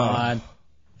 come on.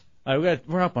 All right,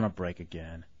 we're up on a break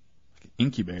again.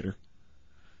 incubator.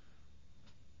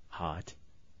 Hot.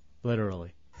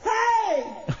 Literally. Hey!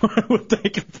 We'll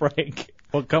take a break.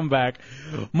 We'll come back.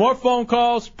 More phone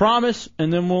calls, promise,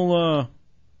 and then we'll,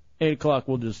 8 o'clock,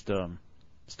 we'll just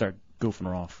start goofing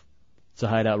her off. It's a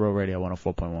Hideout Row Radio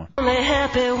 104.1. Only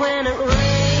happy when it rains.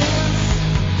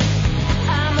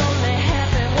 I'm only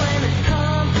happy when it's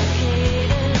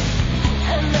complicated.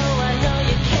 And though I know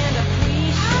you can't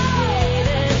appreciate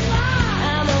it,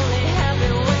 I'm only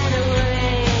happy when it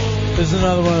rains. This is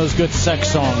another one of those good sex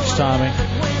songs, Tommy.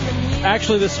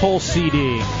 Actually, this whole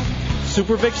CD.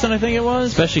 Super Vixen, I think it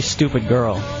was. Especially Stupid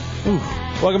Girl. Ooh.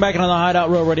 Welcome back into the Hideout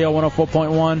Row Radio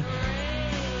 104.1.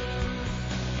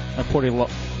 My poor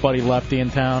buddy Lefty in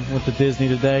town. Went to Disney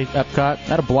today, Epcot.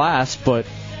 Had a blast, but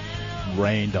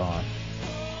rained on.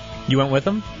 You went with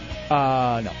him?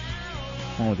 No.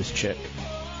 Went with this chick.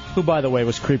 Who, by the way,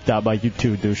 was creeped out by you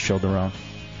two, douche Childerone.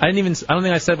 I don't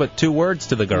think I said but 2 words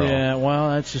to the girl. Yeah,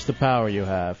 well, that's just the power you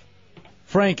have.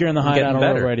 Frank, you're in the I'm getting Hideout on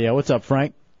Row better. Radio. What's up,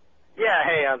 Frank? Yeah,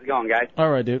 hey, how's it going, guys? All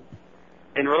right, dude.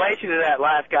 In relation to that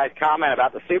last guy's comment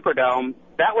about the Superdome,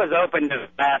 that was open to the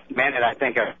last minute, I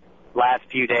think, of last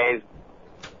few days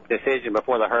decision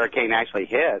before the hurricane actually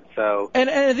hit. So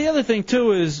And the other thing,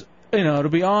 too, is, to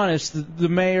be honest, the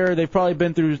mayor, they've probably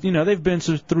been through, they've been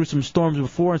through some storms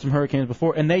before and some hurricanes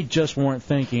before, and they just weren't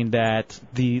thinking that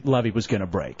the levee was going to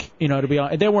break. To be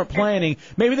honest, they weren't planning.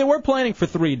 Maybe they were planning for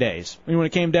 3 days. When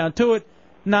it came down to it,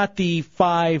 not the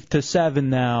 5 to 7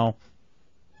 now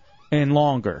and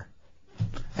longer.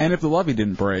 And if the levee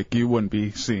didn't break, you wouldn't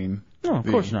be seeing No, of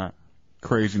course not.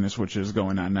 craziness which is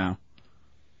going on now.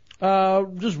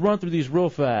 Just run through these real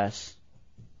fast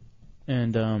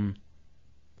and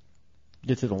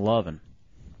get to the loving.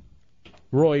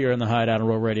 Roy, you're in the Hideout on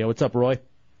Row Radio. What's up, Roy?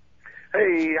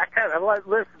 Hey, I like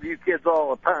listen to you kids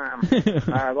all the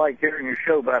time. I like hearing your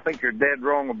show, but I think you're dead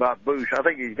wrong about Bush. I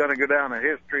think he's going to go down in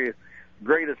history as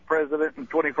greatest president in the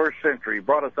 21st century. He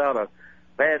brought us out of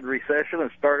bad recession and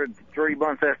started 3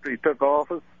 months after he took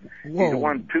office. Whoa. He's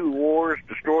won 2 wars,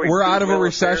 destroyed. We're 2 out of a militaries.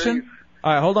 recession?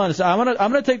 All right, hold on. I'm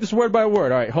gonna take this word by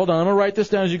word. All right, hold on. I'm gonna write this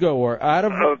down as you go. War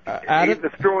He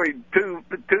destroyed two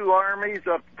armies,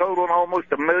 totaling almost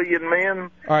 1 million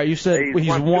men. All right, you said he's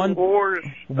won 2 wars.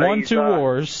 Won 2 He's,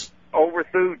 wars.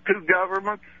 Overthrew 2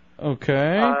 governments.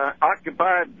 Okay.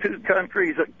 Occupied 2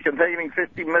 countries containing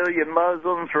 50 million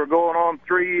Muslims for going on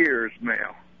 3 years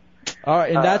now. All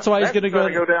right, and that's why he's going gonna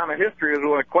to go down in history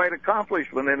as quite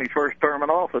accomplishment in his first term in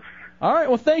office. All right,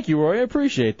 well, thank you, Roy. I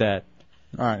appreciate that.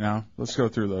 All right, now let's go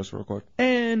through those real quick.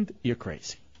 And you're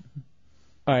crazy.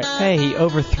 All right. Hey, he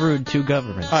overthrew 2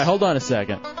 governments. All right, hold on a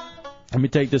second. Let me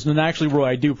take this. And actually, Roy,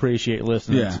 I do appreciate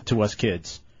listening to us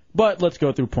kids. But let's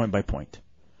go through point by point.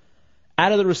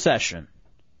 Out of the recession.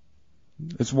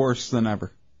 It's worse than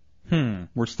ever.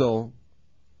 We're still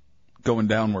going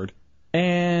downward.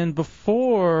 And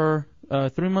before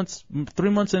 3 months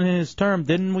in his term,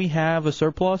 didn't we have a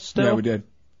surplus still? Yeah, we did.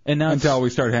 And now until we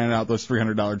started handing out those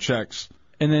 $300 checks.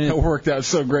 And then it worked out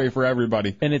so great for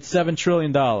everybody. And it's $7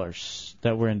 trillion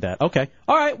that we're in debt. Okay.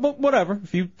 All right. Well, whatever.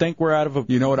 If you think we're out of a...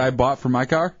 You know what I bought for my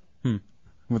car?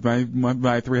 With my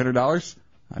 $300?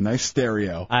 A nice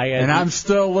stereo. And I'm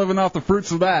still living off the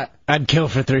fruits of that. I'd kill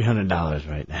for $300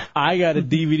 right now. I got a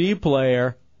DVD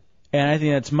player, and I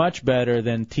think that's much better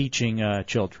than teaching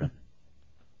children.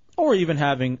 or even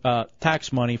having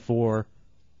tax money for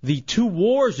the 2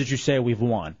 wars that you say we've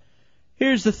won.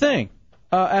 Here's the thing.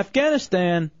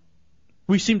 Afghanistan,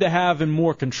 we seem to have in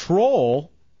more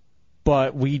control,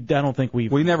 but I don't think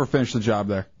we never finished the job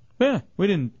there. Yeah, we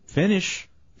didn't finish.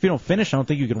 If you don't finish, I don't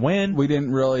think you can win. We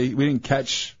didn't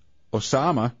catch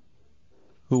Osama,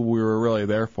 who we were really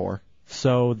there for.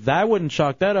 So that wouldn't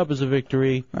chalk that up as a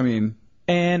victory. I mean,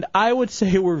 and I would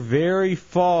say we're very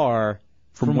far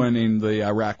from winning the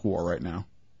Iraq war right now.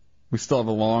 We still have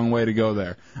a long way to go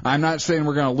there. I'm not saying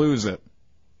we're going to lose it.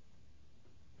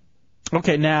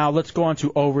 Okay, now let's go on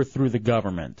to overthrew the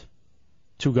government.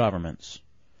 2 governments.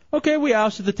 Okay, we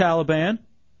ousted the Taliban,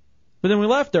 but then we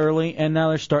left early, and now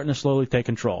they're starting to slowly take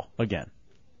control again.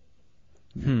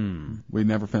 We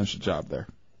never finished the job there.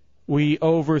 We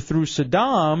overthrew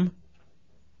Saddam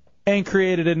and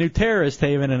created a new terrorist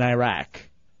haven in Iraq.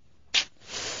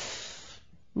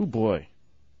 Oh, boy.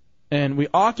 And we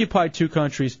occupied 2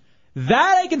 countries.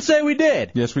 That I can say we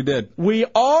did. Yes, we did. We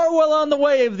are well on the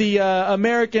way of the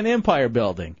American empire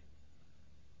building.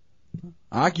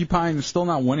 Occupying is still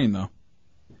not winning, though.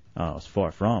 Oh, it's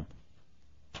far from.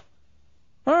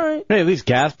 All right. Hey, at least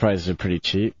gas prices are pretty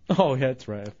cheap. Oh, yeah, that's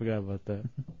right. I forgot about that.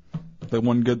 The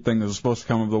one good thing that was supposed to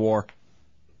come of the war.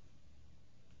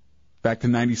 Back to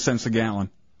 90 cents a gallon.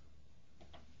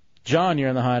 John, you're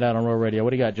in the Hideout on Row Radio.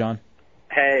 What do you got, John?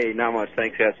 Hey, not much.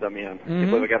 Thanks for having me on. I can't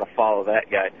believe I got to follow that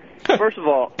guy. First of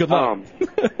all, good luck.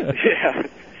 Yeah,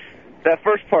 that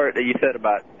first part that you said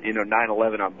about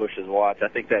 9/11 on Bush's watch, I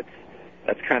think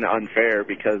that's kind of unfair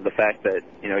because the fact that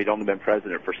he'd only been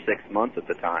president for 6 months at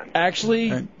the time.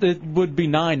 Actually, it would be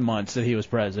 9 months that he was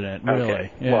president. Really?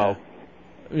 Okay. Yeah. Well,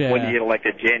 yeah. when did you get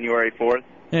elected? January 4th.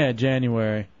 Yeah,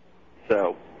 January.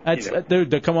 So. That's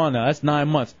dude. Come on now. That's 9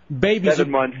 months. Babies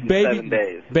 7 months and 7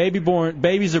 days.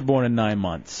 Babies are born in 9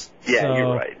 months. Yeah, So,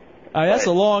 you're right. That's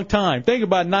a long time. Think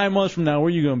about 9 months from now. Where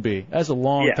you going to be? That's a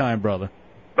long time, brother.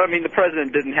 But I mean, the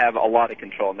president didn't have a lot of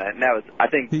control in that, and that was, I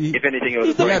think, if anything, it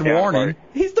was a had breakdown warning. part.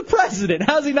 He's the president.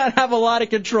 How does he not have a lot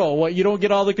of control? What? You don't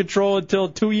get all the control until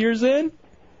 2 years in?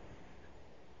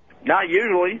 Not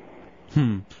usually.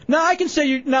 Now I can say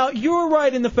you're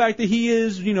right in the fact that he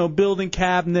is, building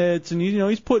cabinets and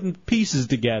he's putting pieces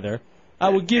together. I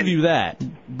will give you that.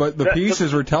 But the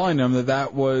pieces were telling him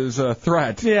that was a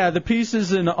threat. Yeah, the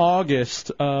pieces in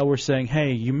August were saying,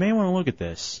 "Hey, you may want to look at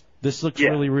this. This looks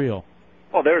really real."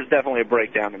 Well, there was definitely a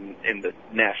breakdown in the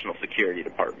National Security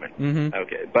Department. Mhm.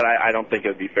 Okay, but I don't think it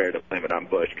would be fair to blame it on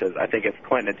Bush because I think if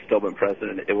Clinton had still been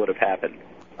president, it would have happened.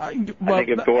 I think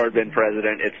if Gore had been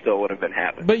president, it still would have been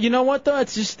happening. But you know what though?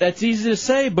 That's easy to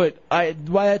say, but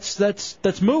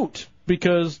that's moot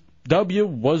because W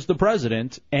was the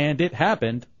president and it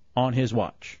happened on his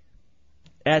watch.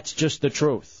 That's just the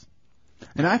truth.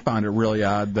 And I found it really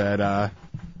odd that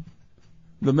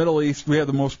the Middle East, we have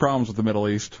the most problems with the Middle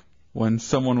East when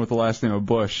someone with the last name of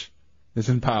Bush is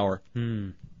in power.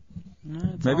 Maybe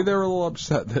they were a little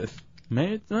upset that.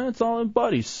 Maybe it's all in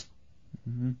buddies.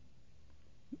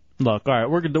 Look, all right,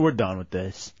 we're done with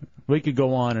this. We could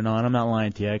go on and on. I'm not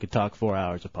lying to you. I could talk 4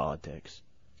 hours of politics.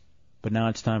 But now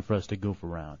it's time for us to goof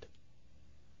around.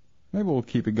 Maybe we'll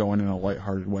keep it going in a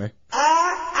lighthearted way.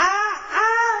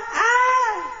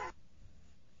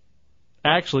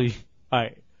 Actually,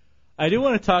 I do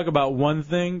want to talk about one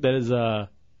thing that is a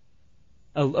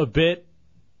bit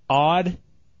odd,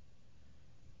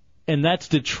 and that's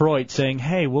Detroit saying,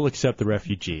 "Hey, we'll accept the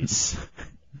refugees."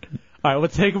 All right, we'll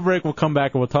take a break. We'll come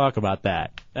back and we'll talk about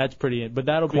that. That's pretty. But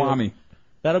that'll be Kwame.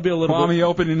 That'll be a little. Kwame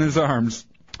opening his arms.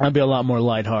 That'll be a lot more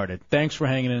lighthearted. Thanks for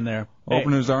hanging in there.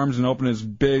 Open his arms and open his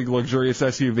big, luxurious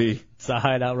SUV. It's the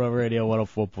Hideout Row Radio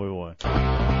 104.1.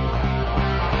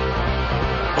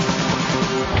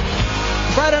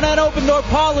 Friday night open door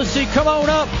policy. Come on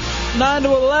up. 9 to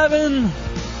 11.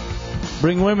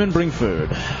 Bring women, bring food.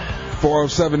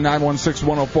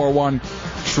 407-916-1041.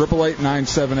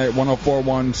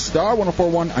 888-978-1041. Star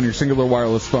 1041 on your singular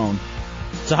wireless phone.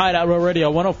 It's a Hideout Row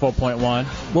Radio 104.1.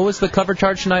 What was the cover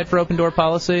charge tonight for open door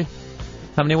policy?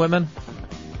 How many women?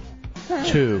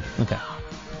 2. Okay.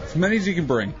 As many as you can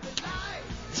bring.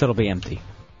 So it'll be empty.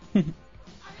 And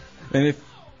if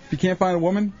you can't find a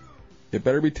woman, it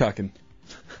better be tucking.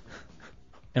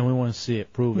 And we want to see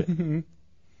it. Prove it.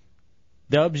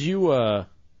 Dubs, you're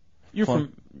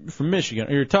from Michigan.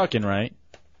 Or you're tucking, right?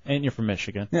 And you're from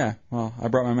Michigan. Yeah. Well, I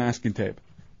brought my masking tape.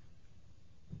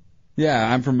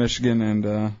 Yeah, I'm from Michigan,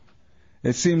 and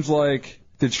it seems like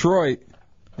Detroit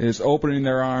is opening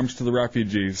their arms to the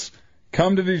refugees.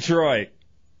 Come to Detroit,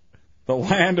 the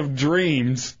land of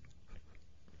dreams.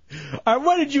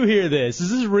 Where did you hear this?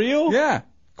 Is this real? Yeah.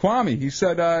 Kwame, he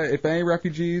said if any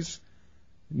refugees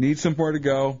need somewhere to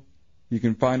go, you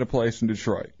can find a place in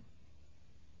Detroit.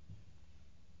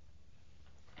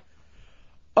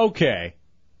 Okay.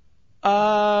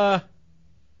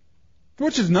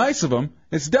 Which is nice of him.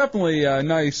 It's definitely a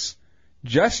nice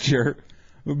gesture,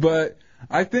 but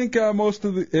I think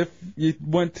if you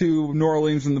went to New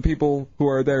Orleans and the people who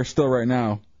are there still right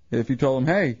now, if you told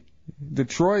them, hey,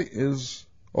 Detroit is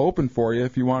open for you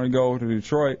if you want to go to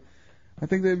Detroit, I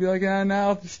think they'd be like,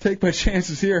 now just take my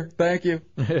chances here. Thank you.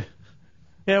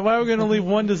 Yeah, why are we going to leave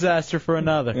one disaster for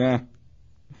another? Yeah.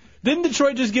 Didn't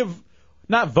Detroit just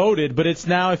not voted, but it's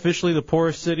now officially the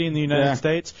poorest city in the United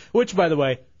States? Which, by the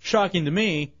way, shocking to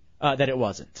me that it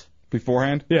wasn't.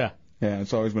 Beforehand? Yeah. Yeah,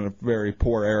 it's always been a very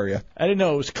poor area. I didn't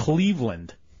know it was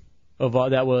Cleveland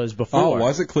that was before. Oh,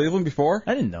 was it Cleveland before?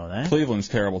 I didn't know that. Cleveland's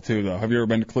terrible, too, though. Have you ever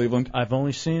been to Cleveland? I've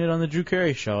only seen it on the Drew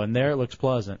Carey show, and there it looks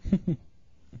pleasant.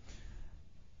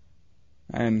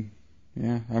 And,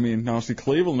 honestly,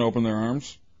 Cleveland opened their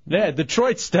arms. Yeah,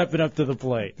 Detroit's stepping up to the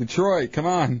plate. Detroit, come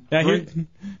on. Now,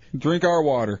 Drink our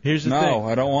water. Here's the no, thing.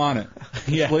 I don't want it.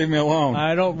 Yeah. Just leave me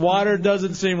alone. Water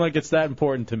doesn't seem like it's that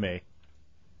important to me.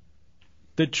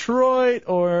 Detroit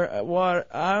or water,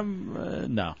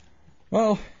 no.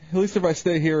 Well, at least if I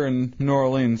stay here in New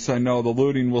Orleans, I know the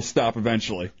looting will stop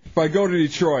eventually. If I go to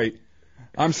Detroit,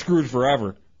 I'm screwed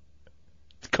forever.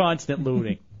 It's constant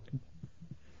looting.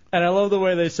 And I love the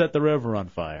way they set the river on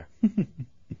fire.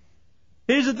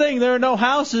 Here's the thing, there are no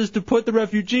houses to put the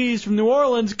refugees from New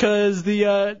Orleans because the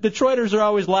Detroiters are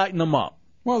always lighting them up.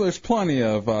 Well, there's plenty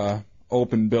of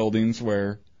open buildings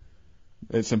where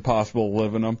it's impossible to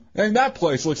live in them. And that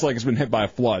place looks like it's been hit by a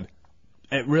flood.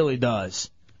 It really does.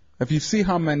 If you see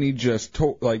how many just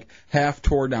half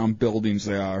tore down buildings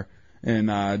there are in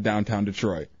downtown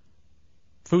Detroit.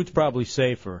 Food's probably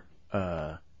safer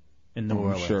in New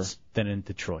Orleans sure. than in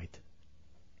Detroit.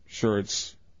 Sure,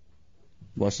 it's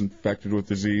less infected with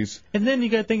disease. And then you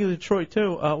got to think of Detroit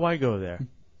too. Why go there?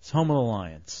 It's home of the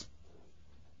Lions.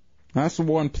 That's the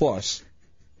one plus.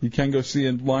 You can go see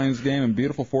a Lions game in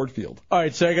beautiful Ford Field. All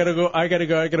right, so I gotta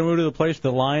move to the place with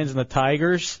the Lions and the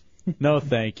Tigers. No,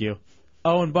 thank you.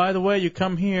 Oh, and by the way, you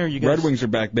come here, you Red Wings are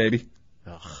back, baby.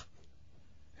 Ugh.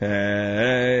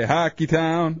 Hey, Hockey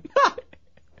Town.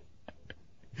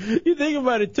 You think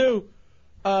about it too.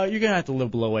 You're gonna have to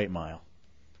live below 8 Mile.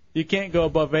 You can't go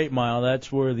above 8 Mile.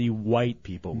 That's where the white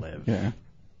people live. Yeah.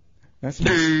 That's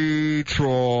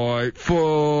Detroit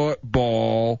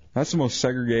football. That's the most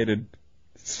segregated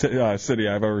city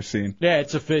I've ever seen. Yeah,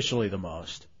 it's officially the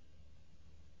most.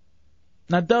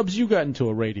 Now, Dubs, you got into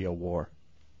a radio war.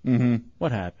 Mm-hmm.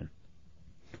 What happened?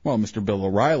 Well, Mr. Bill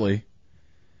O'Reilly,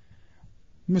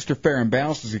 Mr. Fair and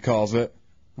Balanced, as he calls it,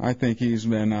 I think he's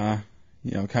been,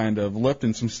 kind of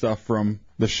lifting some stuff from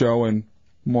the show and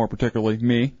more particularly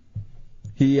me.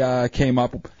 He came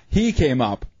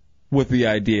up with the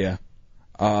idea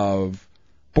of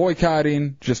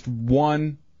boycotting just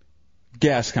one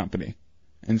gas company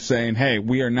and saying, hey,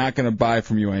 we are not going to buy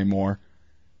from you anymore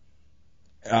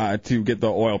to get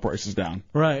the oil prices down.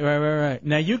 Right.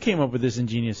 Now, you came up with this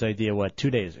ingenious idea,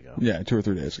 2 days ago? Yeah, 2 or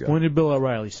 3 days ago. When did Bill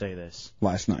O'Reilly say this?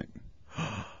 Last night.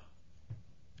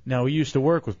 Now, we used to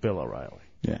work with Bill O'Reilly.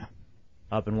 Yeah.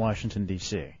 Up in Washington,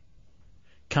 D.C.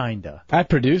 Kinda. I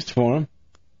produced for him.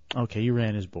 Okay, you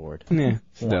ran his board. Yeah,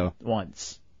 still.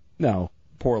 Once. No.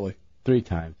 Poorly. 3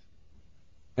 times.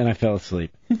 And I fell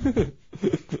asleep.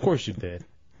 Of course you did.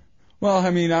 Well,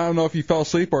 I don't know if you fell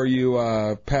asleep or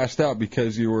you passed out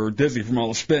because you were dizzy from all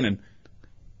the spinning.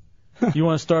 You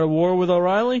want to start a war with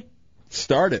O'Reilly?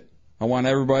 Start it. I want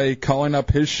everybody calling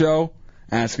up his show,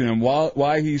 asking him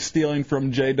why he's stealing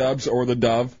from J-Dubs or the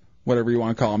Dove, whatever you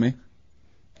want to call me.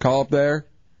 Call up there,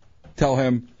 tell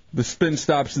him the spin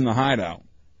stops in the Hideout.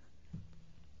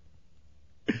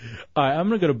 All right, I'm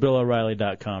going to go to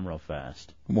BillO'Reilly.com real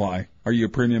fast. Why? Are you a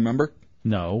premium member?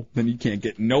 No. Then you can't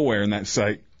get nowhere in that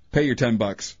site. Pay your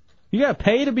 $10. You got to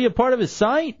pay to be a part of his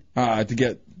site? To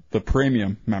get the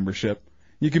premium membership.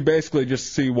 You can basically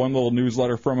just see one little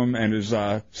newsletter from him and his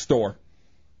store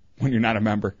when you're not a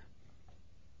member.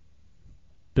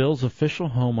 Bill's official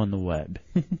home on the web.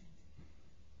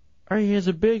 All right, he has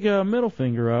a big middle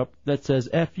finger up that says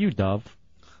F you, Dove.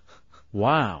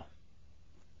 Wow.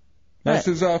 That's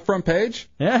his front page?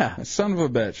 Yeah. Son of a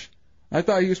bitch. I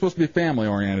thought he was supposed to be family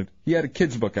oriented. He had a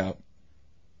kid's book out.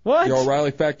 What? The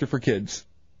O'Reilly Factor for Kids.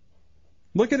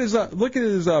 Look at his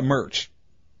merch.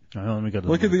 All right, let me go to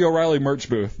Look at the O'Reilly merch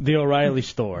booth. The O'Reilly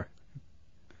store.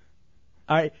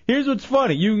 All right, here's what's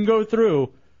funny. You can go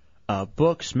through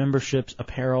books, memberships,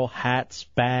 apparel, hats,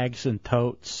 bags, and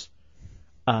totes.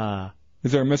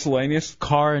 Is there a miscellaneous?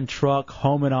 Car and truck,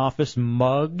 home and office,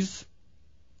 mugs.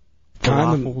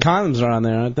 Condoms are on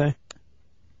there, aren't they?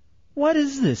 What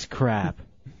is this crap?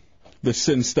 The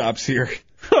sin stops here.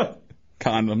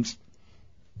 Condoms.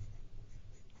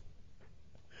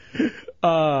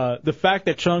 The fact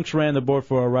that Chunks ran the board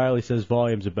for O'Reilly says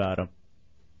volumes about him.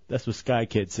 That's what Sky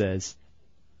Kid says.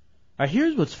 All right,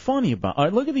 here's what's funny about. All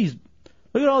right, look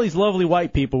at all these lovely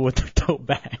white people with their tote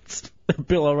bags, their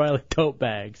Bill O'Reilly tote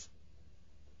bags.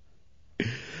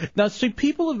 Now, see,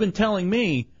 people have been telling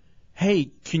me,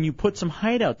 "Hey, can you put some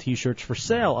Hideout T-shirts for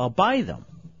sale? I'll buy them."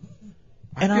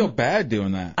 I feel bad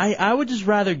doing that. I would just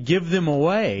rather give them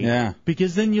away. Yeah.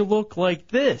 Because then you look like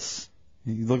this.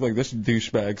 You look like this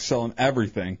douchebag selling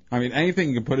everything. I mean, anything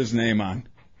you can put his name on.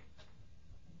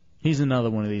 He's another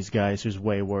one of these guys who's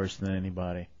way worse than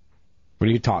anybody. What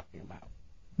are you talking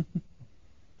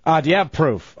about? Do you have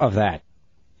proof of that?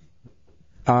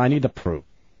 I need the proof.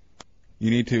 You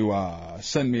need to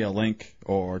send me a link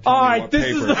or tell All me right, what this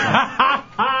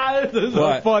paper. is the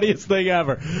What? funniest thing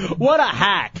ever. What a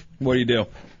hack. What do you do?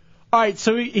 All right,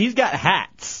 so he's got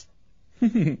hats.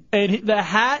 And the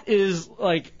hat is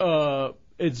like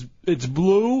it's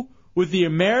blue with the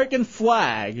American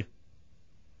flag,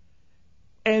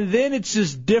 and then it's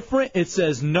just different. It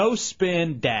says "No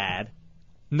spin, Dad,"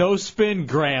 "No spin,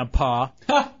 Grandpa,"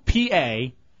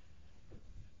 P.A.,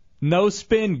 "No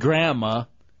spin, Grandma."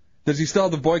 Does he still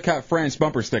have the Boycott France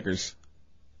bumper stickers?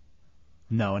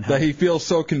 No, and that he feels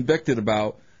so convicted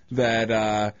about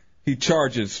that he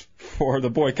charges for the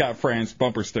Boycott France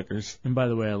bumper stickers. And by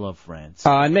the way, I love France.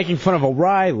 And making fun of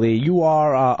O'Reilly, you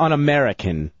are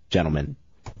un-American, gentlemen.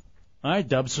 All right,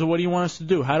 Dubs, so what do you want us to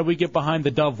do? How do we get behind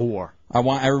the Dove War? I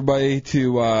want everybody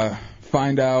to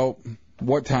find out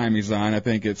what time he's on. I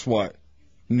think it's,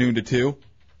 noon to 2?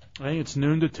 I think it's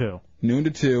noon to 2. Noon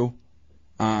to 2.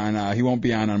 He won't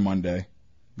be on Monday.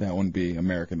 That wouldn't be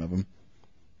American of him.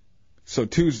 So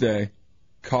Tuesday,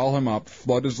 call him up,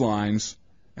 flood his lines,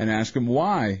 and ask him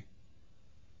why.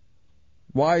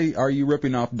 Why are you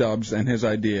ripping off Dubs and his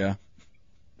idea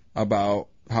about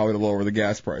how to lower the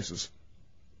gas prices?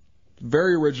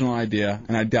 Very original idea,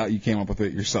 and I doubt you came up with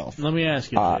it yourself. Let me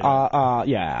ask you.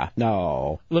 Yeah,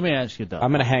 no. Let me ask you, Dubs.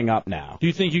 I'm going to hang up now. Do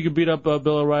you think you could beat up Bill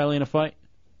O'Reilly in a fight?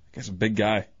 He's a big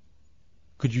guy.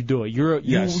 Could you do it?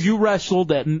 Yes. You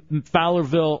wrestled at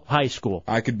Fowlerville High School.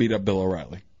 I could beat up Bill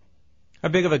O'Reilly. How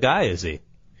big of a guy is he?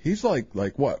 He's like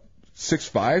what?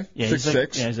 6'5"? Yeah,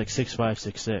 6'6"? He's like 6'5",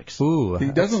 6'6". Ooh.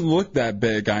 He doesn't look that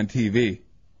big on TV.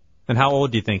 And how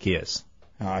old do you think he is?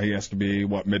 He has to be,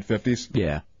 mid-50s?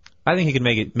 Yeah. I think he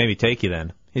could maybe take you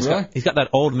then. He's Really? got that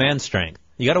old man strength.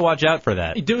 You got to watch out for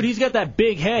that. Dude, he's got that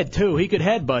big head, too. He could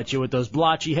headbutt you with those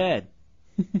blotchy head.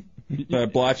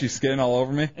 That blotchy skin all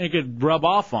over me? It could rub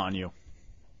off on you.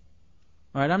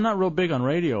 All right, I'm not real big on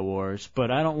radio wars,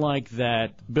 but I don't like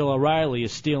that Bill O'Reilly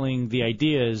is stealing the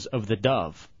ideas of the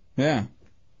Dove. Yeah.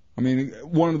 I mean,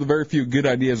 one of the very few good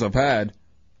ideas I've had,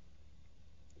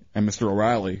 and Mr.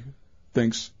 O'Reilly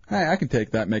thinks, hey, I can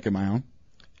take that, make it my own.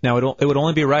 Now, it would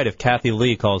only be right if Kathy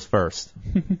Lee calls first.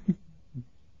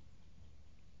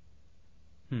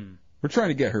 We're trying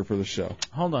to get her for the show.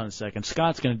 Hold on a second.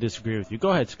 Scott's going to disagree with you. Go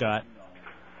ahead, Scott.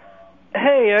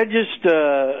 Hey, I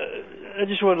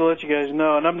just wanted to let you guys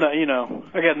know, and I'm not,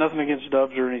 I got nothing against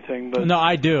Dubs or anything, but No,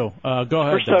 I do. Go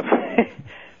ahead.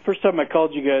 first time I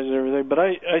called you guys and everything, but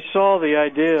I saw the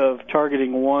idea of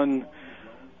targeting one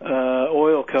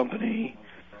oil company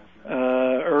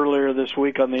earlier this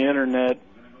week on the internet.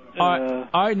 All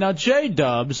right, now,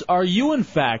 J-Dubs, are you, in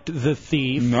fact, the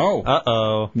thief? No.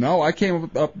 Uh-oh. No, I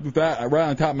came up with that right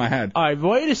on top of my head. All right,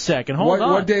 wait a second. Hold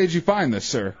on. What day did you find this,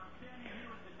 sir?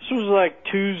 This was like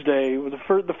Tuesday,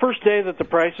 the first day that the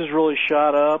prices really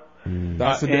shot up.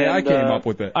 That's the day I came up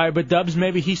with it. All right, but Dubs,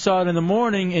 maybe he saw it in the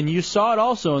morning, and you saw it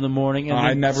also in the morning. And I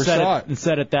then never said saw it. And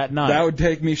said it that night. That would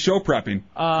take me show prepping,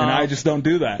 and I just don't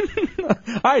do that.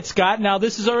 All right, Scott, now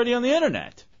this is already on the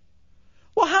internet.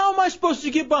 Well, how am I supposed to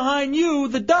get behind you,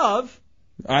 the Dove?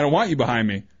 I don't want you behind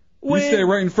me. When- You stay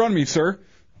right in front of me, sir.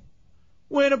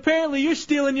 When apparently you're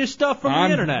stealing your stuff from the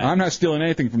internet. I'm not stealing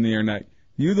anything from the internet.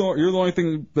 You're the only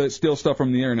thing that steals stuff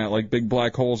from the internet, like big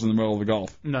black holes in the middle of the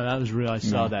Gulf. No, that was real. I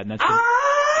saw that, and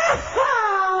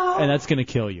that's gonna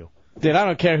kill you. Dude, I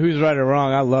don't care who's right or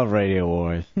wrong. I love Radio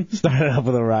Wars. Started up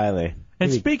with O'Reilly.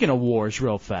 And speaking of wars,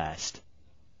 real fast,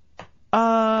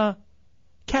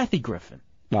 Kathy Griffin.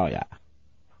 Oh, yeah.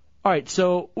 All right,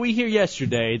 so we hear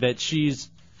yesterday that she's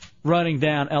running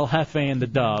down El Jefe and the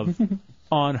Dove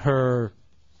on her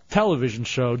television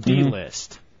show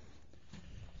D-List.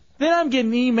 Then I'm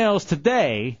getting emails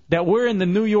today that we're in the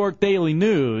New York Daily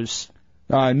News.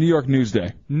 New York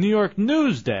Newsday. New York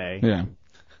Newsday. Yeah.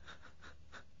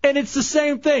 And it's the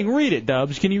same thing. Read it,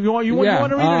 Dubs. Can you want to read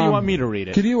it, or you want me to read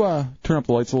it? Could you turn up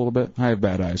the lights a little bit? I have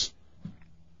bad eyes.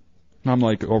 I'm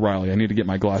like O'Reilly. I need to get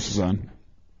my glasses on.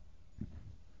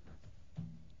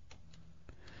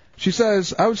 She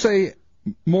says, I would say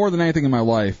more than anything in my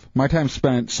life, my time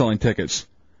spent selling tickets.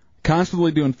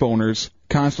 Constantly doing phoners,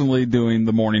 constantly doing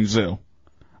the morning zoo.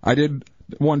 I did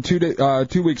one 2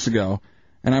 weeks ago,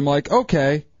 and I'm like,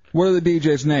 okay, what are the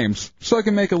DJs' names? So I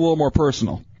can make it a little more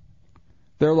personal.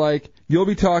 They're like, you'll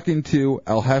be talking to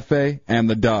El Jefe and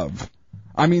the Dove.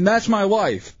 I mean, that's my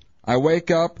life. I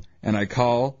wake up and I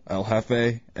call El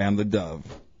Jefe and the Dove.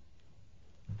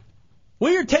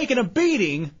 We are taking a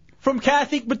beating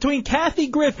between Kathy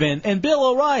Griffin and Bill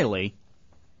O'Reilly.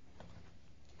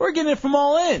 We're getting it from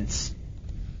all ends.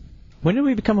 When did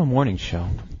we become a morning show?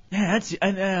 Yeah, that's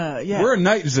yeah. We're a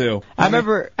night zoo. I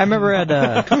remember at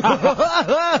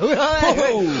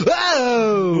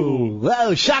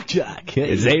Whoa, shock.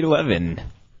 It's 8:11.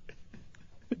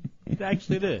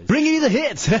 Actually, it is. Bring you the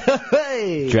hits.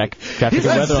 Hey. Traffic and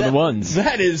weather on the ones.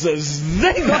 That is a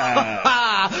zinger.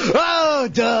 Oh,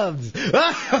 Dubs.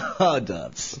 Oh,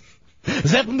 Dubs.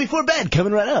 Zeppelin Before Bed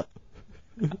coming right up.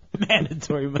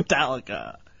 Mandatory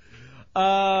Metallica.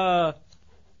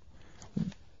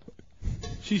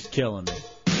 She's killing me.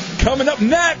 Coming up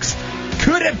next,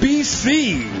 could it be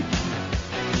C?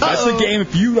 That's the game.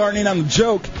 If you aren't in on the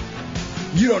joke,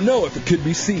 you don't know if it could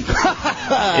be C.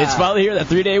 It's finally here, the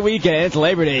 3-day weekend. It's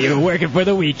Labor Day. You're working for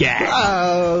the weekend.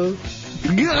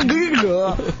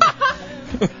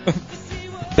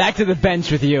 Back to the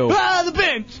bench with you. The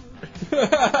bench.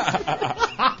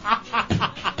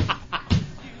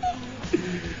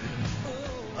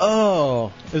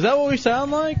 Oh, is that what we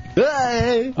sound like?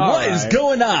 Hey. What is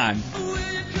going on?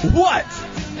 What?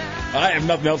 I have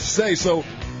nothing else to say, so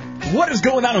what is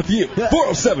going on with you?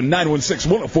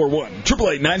 407-916-1041,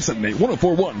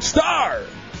 888-978-1041, star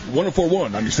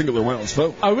 1041 on your singular wireless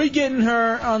phone. Are we getting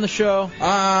her on the show?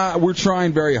 We're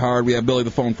trying very hard. We have Billy the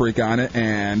Phone Freak on it,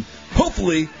 and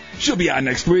hopefully she'll be on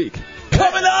next week.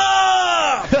 Coming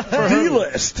up!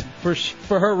 D-list.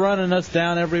 For her running us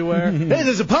down everywhere. Hey,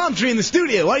 there's a palm tree in the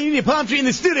studio. Why do you need a palm tree in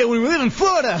the studio when we live in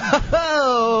Florida?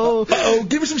 Uh-oh,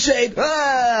 give her some shade.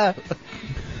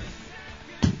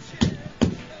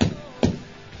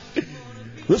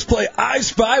 Let's play I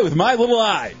Spy with My Little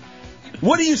Eye.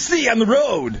 What do you see on the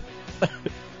road?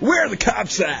 Where are the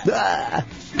cops at?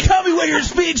 Tell me where your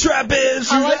speed trap is.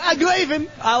 I'm waving.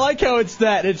 I like how it's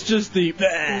that. It's just the...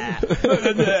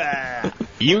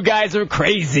 You guys are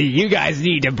crazy. You guys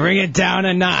need to bring it down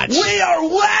a notch. We are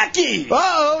wacky.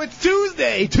 Oh, it's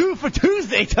Tuesday. 2 for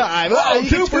Tuesday time. Oh,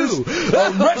 2 for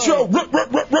retro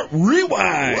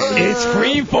rewind. It's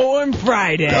Freeform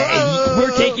Friday.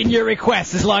 We're taking your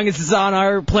requests as long as it's on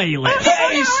our playlist.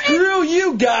 Hey, screw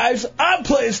you guys. I'm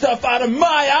playing stuff out of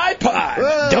my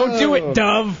iPod. Don't do it,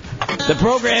 Dove. The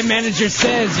program manager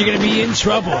says you're going to be in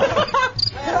trouble.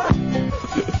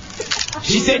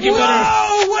 She said you better...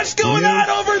 Whoa, what's going on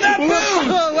over that booth?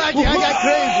 Oh, Wacky,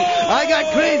 I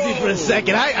got crazy for a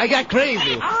second. I got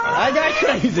crazy. All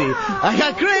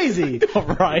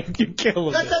right, you're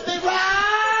killing me.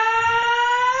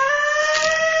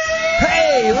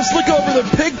 Hey, let's look over the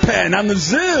pig pen on the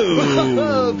zoo.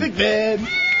 Oh, pig pen.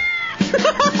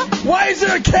 Why is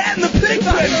there a cat in the pig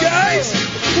pen, guys?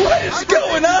 What is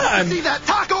going on? See that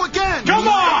taco again. Come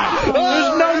on!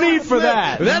 There's no need for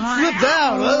that. That slipped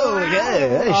out. Oh,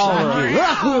 yeah.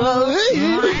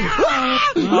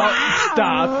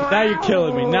 Stop. Now you're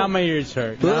killing me. Now my ears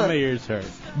hurt.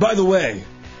 By the way,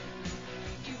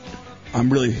 I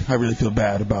really feel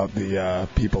bad about the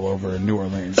people over in New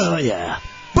Orleans. Oh, yeah.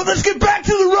 But let's get back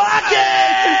to the Rockets!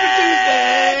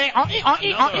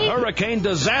 Another hurricane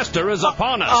disaster is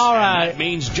upon us. All right. And that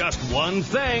means just one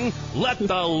thing. Let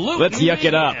the loot Let's yuck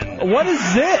it up. What is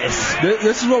this?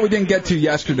 This is what we didn't get to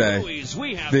yesterday.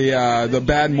 The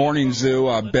Bad Morning Zoo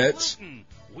bits.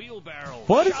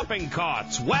 What? Shopping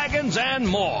carts, wagons, and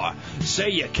more.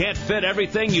 Say you can't fit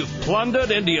everything you've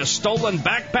plundered into your stolen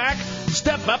backpack?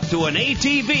 Step up to an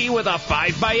ATV with a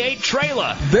 5x8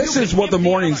 trailer. This is what the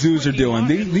morning zoos are doing.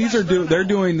 They're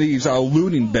doing these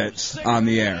looting bits on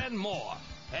the air.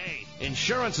 Hey,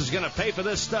 insurance is going to pay for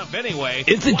this stuff anyway.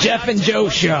 It's the Jeff and Joe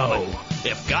show.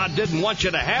 If God didn't want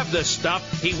you to have this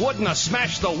stuff, he wouldn't have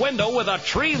smashed the window with a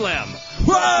tree limb. Whoa!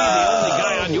 Be the only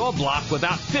guy on your block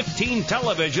without 15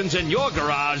 televisions in your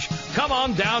garage. Come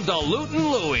on down to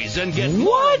Luton Louie's and get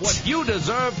more of what you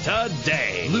deserve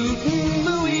today. Luton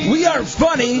Louie's. We aren't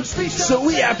funny, so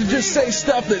we have to just say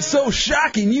stuff that's so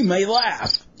shocking you may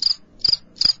laugh.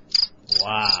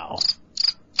 Wow.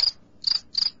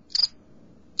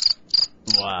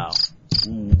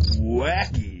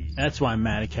 Wacky. That's why I'm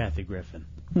mad at Kathy Griffin.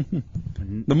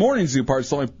 The morning zoo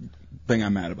part's the only thing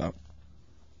I'm mad about.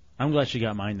 I'm glad she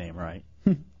got my name right.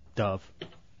 Dove.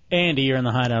 Andy, you're in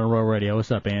the Hideout on Roll Radio. What's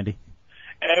up, Andy?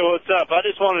 Hey, what's up? I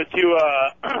just wanted to,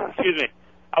 excuse me,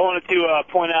 I wanted to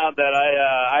point out that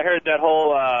I heard that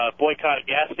whole boycott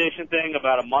gas station thing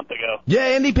about a month ago. Yeah,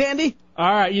 Andy Pandy?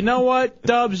 All right, you know what,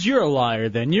 Dubs? You're a liar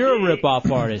then. You're a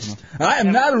rip-off artist. I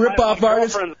am not a rip-off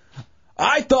artist.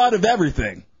 I thought of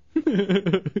everything.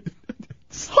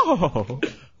 Oh,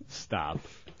 stop.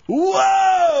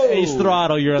 Whoa! Hey,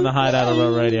 Throttle, you're on the Hideout on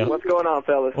Roll Radio. What's going on,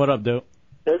 fellas? What up, dude?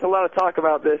 There's a lot of talk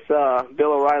about this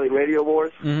Bill O'Reilly radio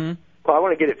wars. Mm-hmm. Well, I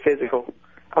want to get it physical.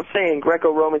 I'm saying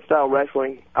Greco-Roman style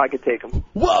wrestling, I could take them.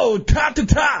 Whoa, top to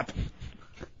top.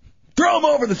 Throw him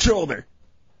over the shoulder.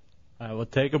 All right, we'll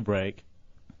take a break.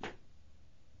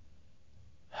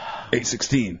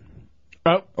 8:16.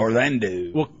 Oh.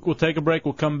 Orlando. We'll take a break.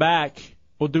 We'll come back.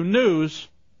 We'll do news.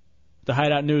 The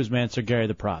Hideout Newsman, Sir Gary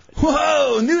the Prophet.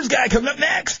 Whoa, news guy coming up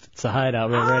next. It's the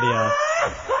Hideout Roll Radio.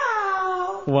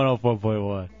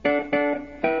 104.1.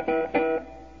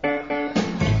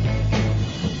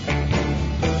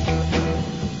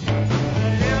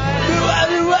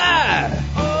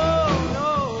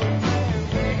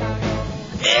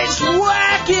 It's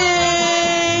wacky!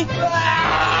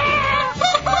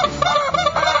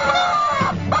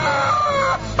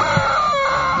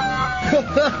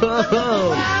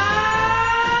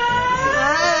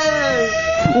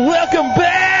 Welcome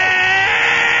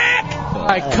back! All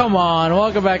right, come on.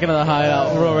 Welcome back into the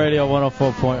Hideout. Roll Radio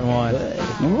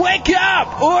 104.1. Wake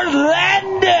up,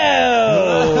 Orlando!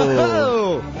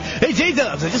 Hey,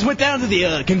 J-Dubs, I just went down to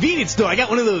the convenience store. I got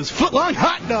one of those foot-long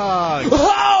hot dogs.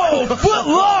 Oh,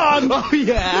 foot-long? Oh,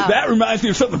 yeah. That reminds me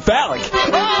of something phallic.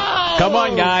 Oh! Come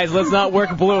on, guys. Let's not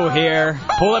work blue here.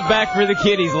 Pull it back for the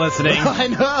kiddies listening. I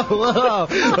know. Whoa.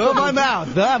 Oh, my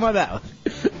mouth. My mouth.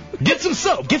 Get some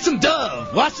soap. Get some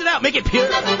Dove. Wash it out. Make it pure.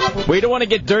 We don't want to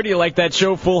get dirty like that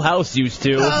show Full House used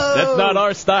to. Oh. That's not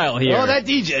our style here. Oh, that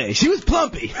DJ. She was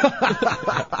plumpy.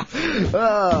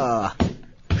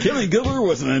 Kelly Gilbert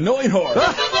was an annoying whore.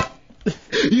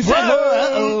 You said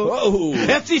whoa. Whoa.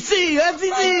 FCC,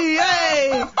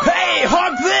 hey! Hey,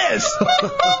 honk this!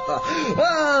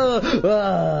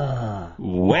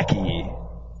 Wacky.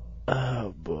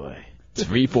 Oh, boy. It's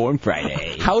Reform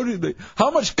Friday. How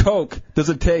much coke does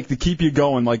it take to keep you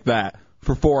going like that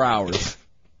for 4 hours?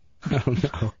 I don't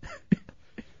know.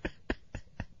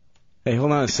 Hey,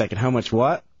 hold on a second. How much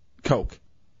what? Coke.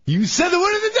 You said the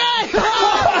word of the day!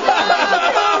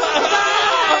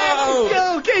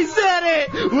 Coke, he said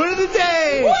it! Word of the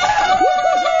day!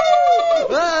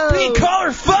 Beat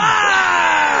caller 5!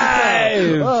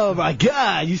 Oh, my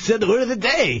God. You said the word of the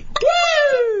day.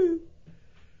 Woo!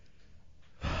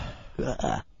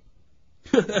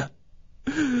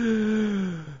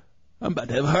 I'm about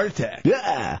to have a heart attack.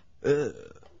 Yeah.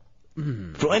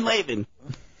 Freud Laban.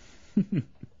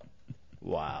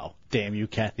 Wow. Damn you,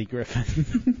 Kathy Griffin.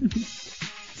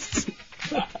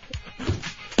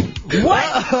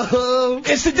 What?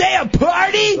 It's the day of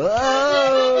party?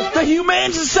 The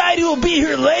Humane Society will be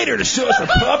here later to show us a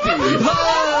puppy.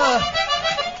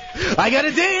 I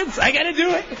gotta dance. I gotta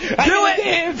do it. Do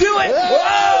it.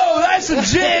 Whoa, that's a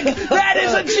jig. That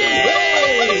is a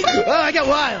jig. Oh, I got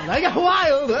wild.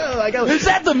 Is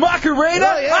that the Macarena?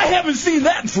 Oh, yeah. I haven't seen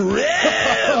that forever.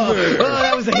 Oh,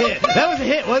 that was a hit. That was a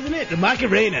hit, wasn't it? The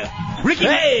Macarena.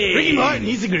 Ricky Martin,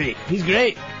 he's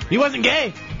great. He wasn't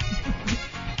gay.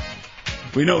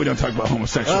 We know we don't talk about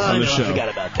homosexuals on this show. I forgot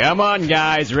about that. Come on,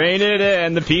 guys. Rein it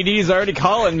in. The PD's already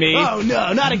calling me. Oh,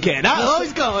 no, not again.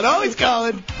 Always calling.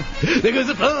 There goes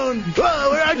the phone. Whoa,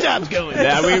 where are our jobs going?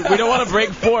 Yeah, we don't want to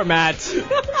break format.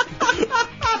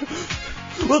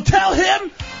 Well, tell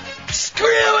him, screw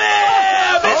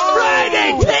him! It's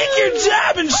Friday! Take your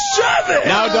job and shove it!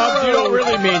 Now, Dubs, you don't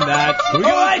really mean that. Oh,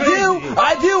 I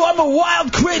do. I'm a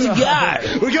wild, crazy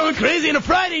guy. We're going crazy on a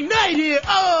Friday night here.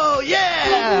 Oh,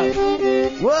 yeah.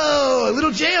 Whoa, a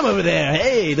little jam over there.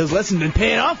 Hey, those lessons been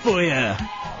paying off for you. All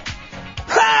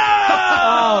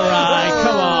right,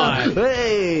 come on.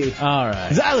 Hey. All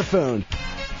right. Xylophone.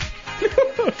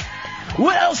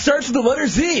 What else starts with the letter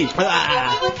Z?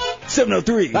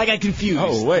 703. I got confused.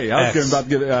 Oh, wait. I was about to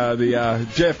get the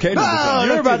JFK number. Oh,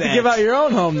 You're about to give out your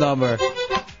own home number.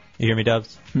 You hear me,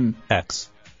 Dubs? X.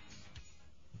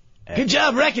 Good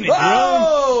job wrecking it,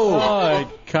 Oh! All right,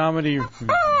 comedy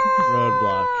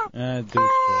roadblock. Douche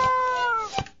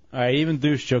joke. All right, even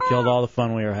douche joke killed all the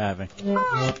fun we were having.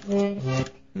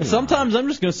 Sometimes I'm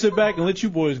just going to sit back and let you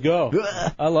boys go.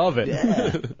 I love it.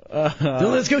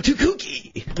 Don't let's go too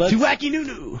kooky. Too wacky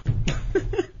noo-noo.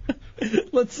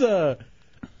 Let's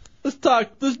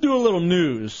Let's do a little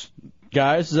news.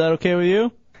 Guys, is that okay with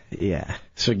you? Yeah.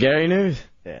 Sir Gary news?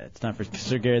 Yeah, it's time for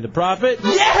Sir Gary the Prophet.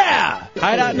 Yeah!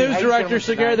 Hideout News Director,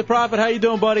 Sir Gary the Prophet. How you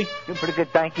doing, buddy? Doing pretty good,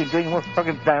 thank you. Doing more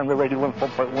fucking down the radio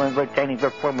 1.1, entertaining,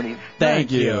 very informative.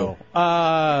 Thank you.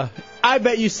 I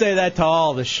bet you say that to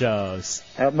all the shows.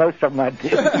 Most of them I do.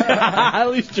 At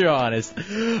least you're honest.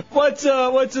 What's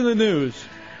in the news?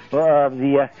 Well,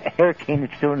 the hurricane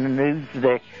that's doing the news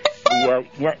today. The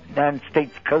United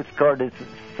States Coast Guard is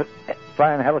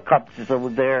flying helicopters over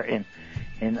there in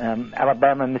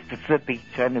Alabama and Mississippi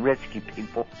trying to rescue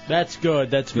people. That's good.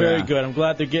 That's very good. I'm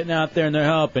glad they're getting out there and they're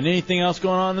helping. Anything else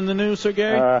going on in the news, Sir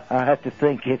Gary? I have to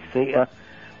think. It's the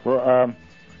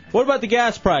what about the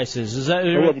gas prices? Is that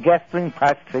the gasoline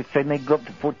prices? They say they go up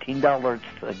to $14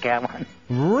 a gallon.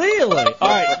 Really? All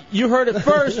right, you heard it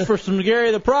first for Sir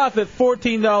Gary the Prophet.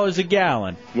 $14 a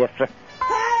gallon. Yes, sir.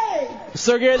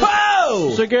 Sir Gary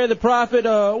the Prophet.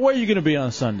 Where are you going to be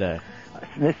on Sunday?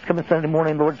 This coming Sunday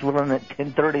morning, Lord's willing, at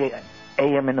 10:30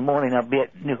 a.m. in the morning, I'll be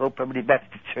at New Hope Remedy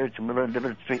Baptist Church in Middle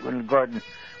Delivered Street, Winter Garden.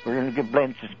 We're going to give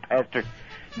Blanche's pastor.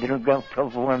 Then we're going to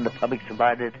one of the public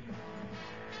invited.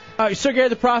 All right, Sir Gary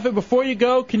the Prophet, before you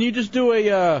go, can you just do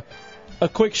a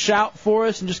quick shout for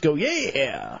us and just go,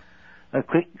 yeah? A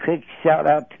quick shout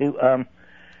out to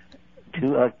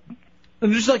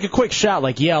just like a quick shout,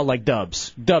 like yell, like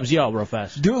Dubs. Dubs, yell real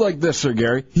fast. Do it like this, Sir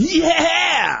Gary.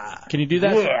 Yeah! Can you do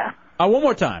that? Yeah. One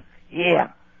more time.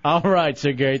 Yeah. All right,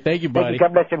 Sir Gary. Thank you, buddy. Thank you.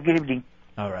 God bless you. Have a good evening.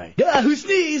 All right. Yeah, who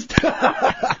sneezed? Oh,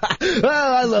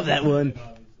 I love that one.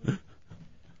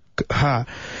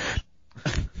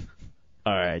 All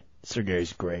right. Sir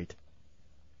Gary's great.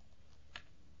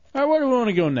 All right, where do we want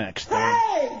to go next?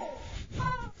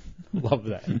 Love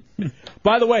that.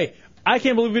 By the way, I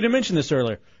can't believe we didn't mention this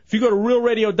earlier. If you go to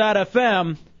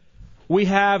realradio.fm, we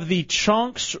have the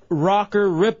Chunks Rocker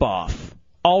ripoff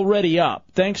already up.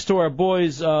 Thanks to our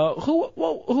boys. Who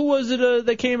was it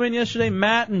that came in yesterday?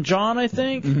 Matt and John, I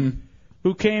think. Mm-hmm.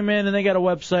 Who came in and they got a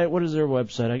website. What is their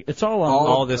website? It's all on.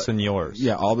 All This and Yours.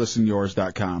 Yeah,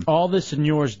 allthisandyours.com.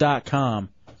 Allthisandyours.com.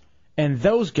 And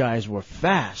those guys were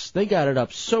fast. They got it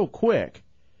up so quick.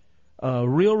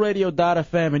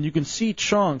 Realradio.fm, and you can see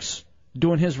Chunks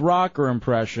doing his rocker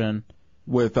impression.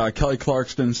 With Kelly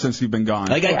Clarkson, Since You've Been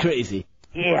Gone. I got crazy.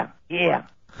 Yeah. Yeah.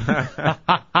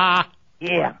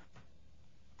 Yeah.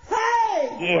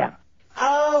 Yeah.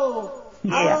 Oh.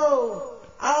 Yeah.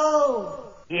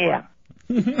 Oh. Yeah.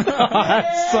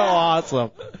 That's so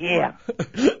awesome. Yeah.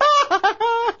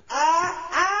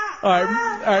 All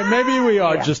right, maybe we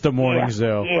are just a morning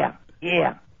zoo. Yeah.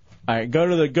 Yeah. All right, go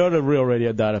to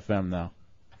realradio.fm now.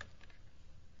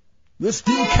 Let's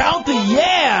still count the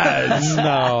yeahs.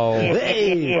 No.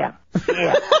 Yeah.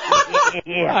 Yeah.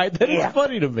 All right, that is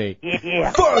funny to me.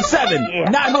 Yeah.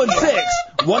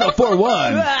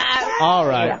 407-916-1041. All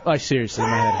right. Like, seriously,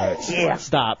 my head hurts. Yeah.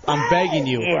 Stop. I'm begging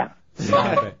you. Yeah.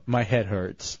 Stop it. My head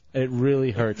hurts. It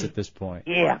really hurts at this point.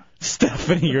 Yeah.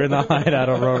 Stephanie, you're in the Hideout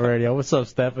on Road Radio. What's up,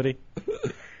 Stephanie?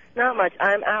 Not much.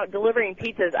 I'm out delivering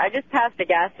pizzas. I just passed a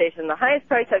gas station. The highest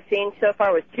price I've seen so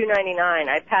far was $2.99.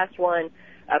 I passed one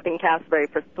up in Castleberry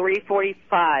for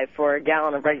 $3.45 for a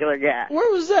gallon of regular gas.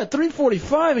 Where was that?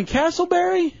 $3.45 in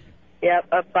Castleberry? Yep,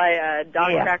 up by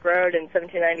Dog Track Road in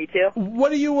 1792.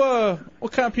 What are you?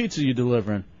 What kind of pizza are you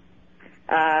delivering?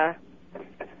 Can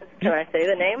I say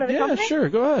the name of the company? Yeah, sure.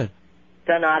 Go ahead.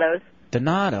 Donato's.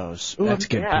 Donato's. Ooh, That's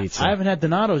good pizza. I haven't had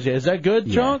Donato's yet. Is that good,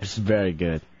 Yeah, Chunks? it's very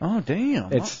good. Oh,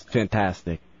 damn. It's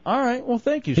fantastic. All right. Well,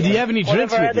 thank you. Do you have any One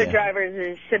drinks of our with other you?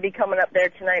 drivers should be coming up there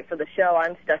tonight for the show.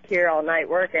 I'm stuck here all night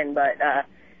working, but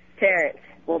Terrence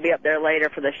will be up there later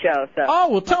for the show. So. Oh,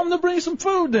 well, tell him to bring some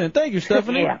food then. Thank you,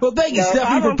 Stephanie. Yeah. Well, thank you, No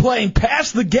Stephanie, problem. for playing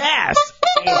Pass the Gas.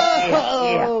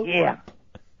 Yeah.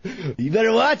 You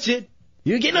better watch it.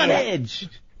 You're getting on edge.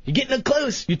 You're getting up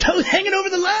close. Your toes hanging over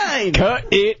the line. Cut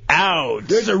it out.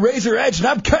 There's a razor edge, and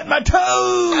I'm cutting my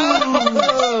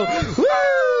toes.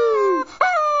 Woo!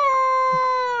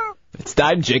 It's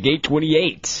time check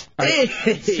 828.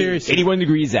 Seriously. 81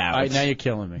 degrees out. All right, now you're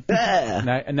killing me.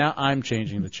 Now I'm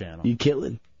changing the channel. You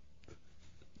killing?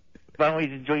 I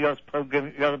always enjoy y'all's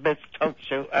program. Y'all the best talk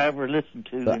show I ever listened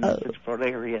to in the Pittsburgh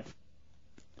area.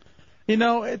 You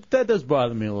know, that does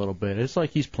bother me a little bit. It's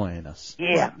like he's playing us.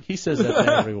 Yeah. He says that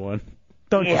to everyone.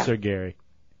 Don't you, Sir Gary?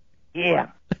 Yeah.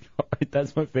 All right,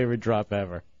 that's my favorite drop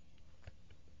ever.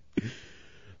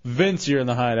 Vince, you're in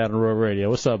the Hideout on Road Radio.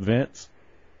 What's up, Vince?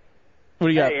 What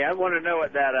do you got? Hey, I want to know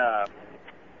what that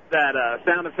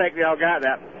sound effect y'all got,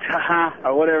 that ha-ha,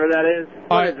 or whatever that is.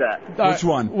 What is that? Which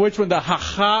one? Which one? The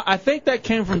ha-ha? I think that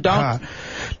came from Donkey.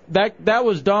 That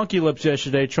was Donkey Lips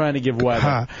yesterday trying to give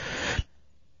weather.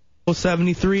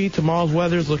 73. Tomorrow's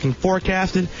weather is looking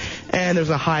forecasted, and there's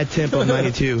a high temp of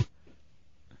 92.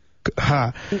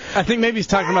 I think maybe he's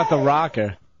talking about the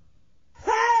rocker.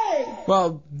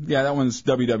 Well, yeah, that one's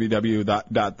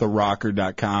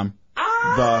www.therocker.com.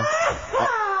 The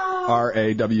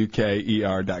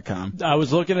RAWKER.com. I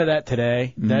was looking at that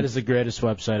today. That is the greatest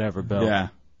website ever built. Yeah.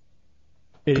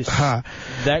 It is.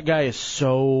 That guy is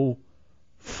so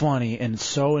funny and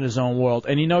so in his own world.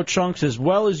 And you know, Chunks, as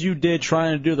well as you did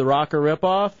trying to do the rocker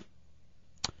ripoff,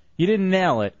 you didn't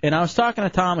nail it. And I was talking to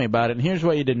Tommy about it, and here's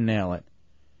why you didn't nail it.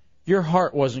 Your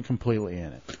heart wasn't completely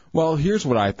in it. Well, here's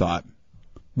what I thought.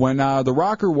 When the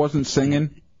rocker wasn't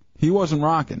singing, he wasn't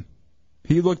rocking.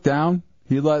 He looked down.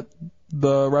 He let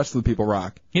the rest of the people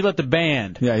rock. He let the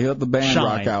band. Yeah, he let the band shine.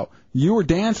 rock out. You were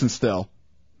dancing still.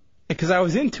 Because I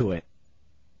was into it.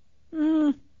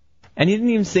 And he didn't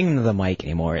even sing into the mic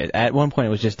anymore. At one point, it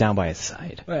was just down by his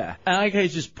side. Yeah. I like how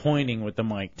he's just pointing with the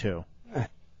mic, too.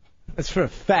 That's for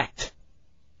effect.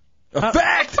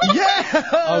 Effect?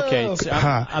 Yeah! Okay, so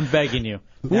I'm begging you.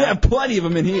 We have plenty of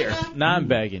them in here. Now I'm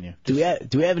begging you. Do we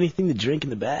have anything to drink in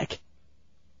the back?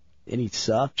 Any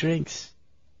soft drinks?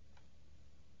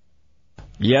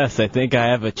 Yes, I think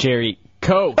I have a cherry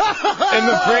Coke in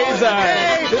the freezer.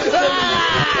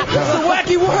 That's a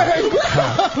wacky word!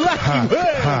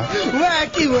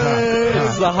 Wacky word!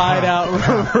 It's the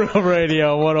Hideout Real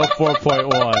Radio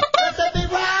 104.1.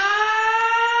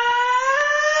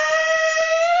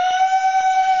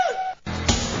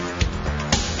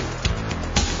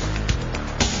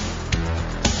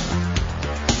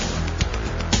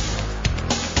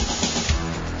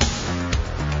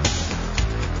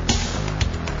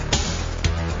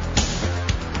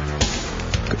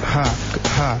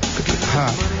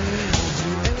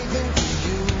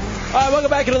 All right, welcome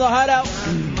back into the Hideout.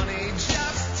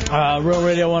 Real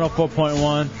Radio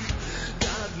 104.1.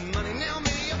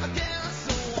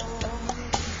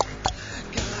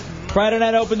 Friday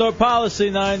night open door policy,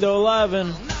 9 to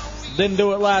 11. Didn't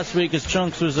do it last week as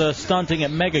Chunks was stunting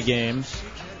at Mega Games.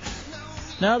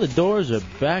 Now the doors are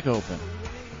back open.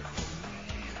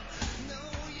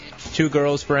 2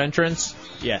 girls for entrance?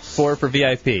 Yes. 4 for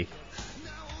VIP.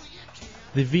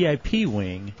 The VIP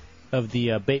wing of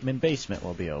the Bateman basement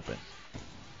will be open.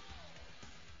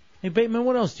 Hey Bateman,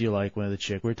 what else do you like with the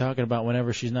chick? We were talking about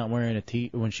whenever she's not wearing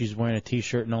when she's wearing a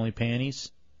t-shirt and only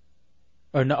panties.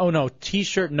 Or no,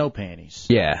 t-shirt, no panties.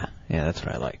 Yeah, that's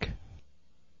what I like.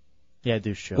 Yeah,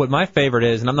 do show. What my favorite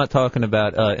is, and I'm not talking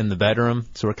about in the bedroom,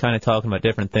 so we're kind of talking about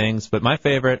different things, but my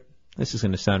favorite, this is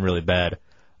going to sound really bad,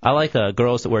 I like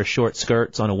girls that wear short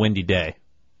skirts on a windy day.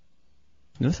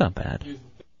 That's not bad.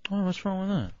 Oh, what's wrong with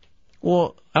that?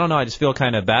 Well, I don't know, I just feel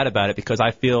kind of bad about it because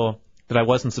I feel that I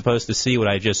wasn't supposed to see what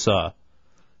I just saw.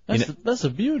 That's the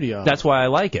beauty of it. That's why I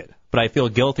like it, but I feel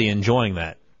guilty enjoying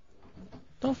that.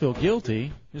 Don't feel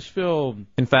guilty. Just feel...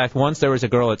 In fact, once there was a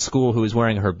girl at school who was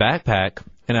wearing her backpack,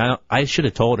 and I should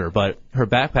have told her, but her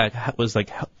backpack was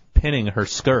like pinning her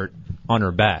skirt on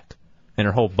her back, and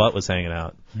her whole butt was hanging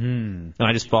out. And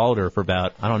I just followed her for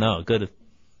about, I don't know, a good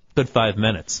 5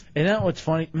 minutes. And you know what's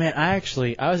funny? Man, I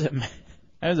was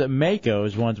at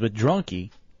Mako's once with Drunky,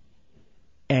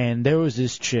 and there was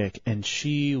this chick, and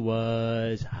she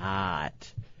was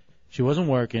hot. She wasn't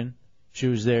working. She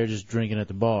was there just drinking at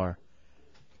the bar.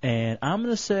 And I'm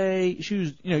going to say she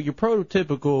was, your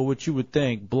prototypical, what you would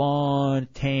think,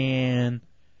 blonde, tan,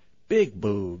 big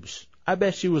boobs. I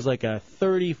bet she was like a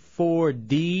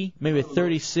 34D, maybe a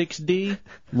 36D.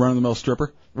 Run-of-the-mill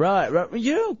stripper? Right.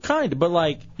 Kind of, but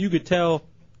like, you could tell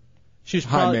she's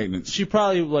high maintenance. She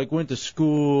probably like went to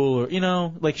school or,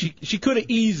 like she could have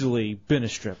easily been a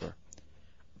stripper.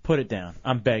 Put it down.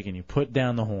 I'm begging you. Put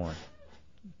down the horn.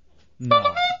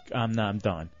 No, I'm not. I'm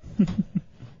done.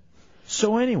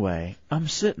 So anyway, I'm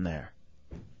sitting there,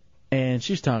 and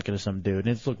she's talking to some dude,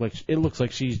 and it looks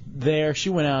like she's there. She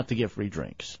went out to get free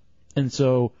drinks, and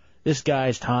so this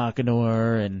guy's talking to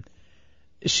her, and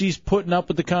she's putting up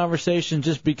with the conversation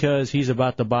just because he's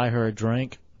about to buy her a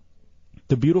drink.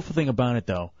 The beautiful thing about it,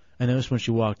 though, I noticed when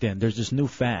she walked in, there's this new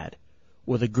fad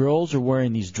where the girls are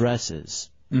wearing these dresses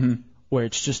where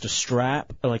it's just a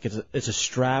strap, like it's a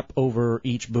strap over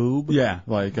each boob. Yeah,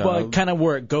 like... But kind of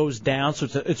where it goes down, so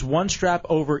it's one strap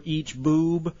over each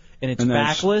boob, and it's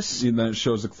backless. And then it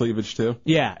shows the cleavage, too?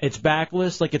 Yeah, it's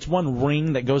backless, like it's one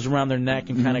ring that goes around their neck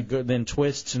and kind of then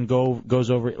twists and goes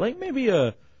over it, like maybe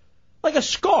a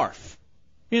scarf,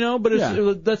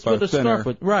 but that's what a scarf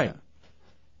would, right. Yeah.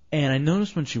 And I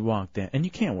noticed when she walked in, and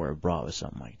you can't wear a bra with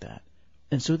something like that,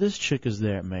 and so this chick is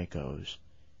there at Mako's,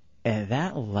 and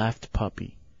that left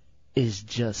puppy is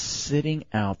just sitting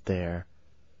out there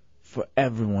for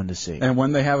everyone to see. And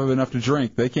when they have enough to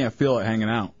drink, they can't feel it hanging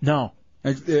out. No.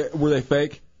 Were they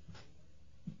fake?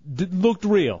 Looked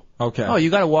real. Okay. Oh, you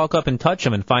got to walk up and touch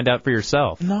them and find out for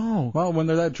yourself. No. Well, when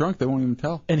they're that drunk, they won't even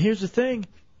tell. And here's the thing.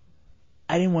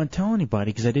 I didn't want to tell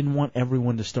anybody because I didn't want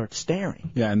everyone to start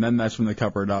staring. Yeah, and then that's when they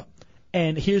cover it up.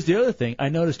 And here's the other thing. I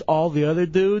noticed all the other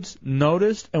dudes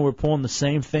noticed and were pulling the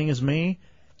same thing as me.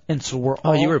 And so we're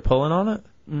all... Oh, you were pulling on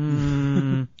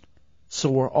it? So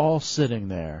we're all sitting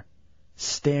there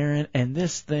staring, and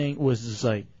this thing was just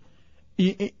like...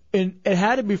 And it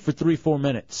had to be for 3-4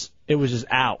 minutes. It was just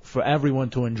out for everyone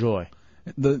to enjoy.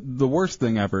 The worst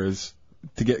thing ever is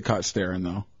to get caught staring,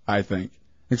 though, I think.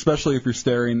 Especially if you're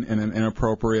staring in an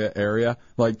inappropriate area.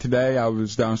 Like today, I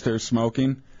was downstairs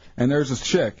smoking, and there's this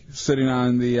chick sitting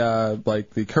on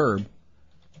the curb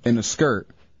in a skirt.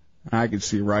 I could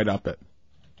see right up it.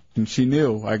 And she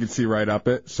knew I could see right up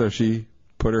it, so she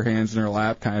put her hands in her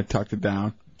lap, kind of tucked it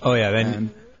down. Oh, yeah. Then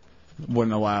and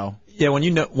wouldn't allow. Yeah,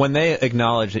 when they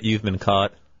acknowledge that you've been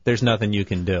caught, there's nothing you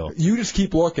can do. You just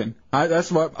keep looking.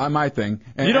 That's my thing.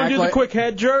 And you don't do the quick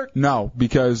head jerk? No,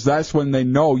 because that's when they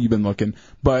know you've been looking.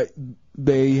 But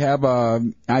they have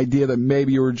an idea that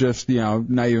maybe you were just,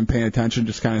 not even paying attention,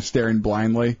 just kind of staring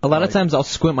blindly. A lot of times I'll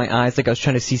squint my eyes like I was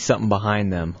trying to see something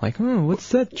behind them. Like, what's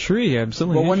that tree? I'm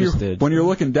suddenly interested. When you're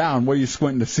looking down, what are you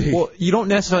squinting to see? Well, you don't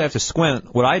necessarily have to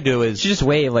squint. What I do is... You just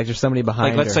wave like there's somebody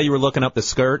behind Like, let's her. say you were looking up the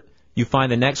skirt. You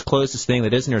find the next closest thing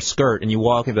that isn't her skirt, and you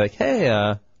walk and be like,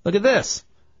 hey, look at this.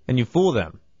 And you fool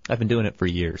them. I've been doing it for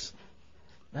years.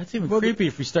 That's even creepy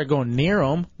if you start going near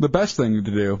them. The best thing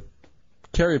to do,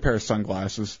 carry a pair of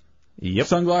sunglasses. Yep.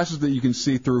 Sunglasses that you can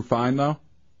see through fine, though.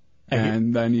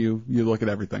 And then you look at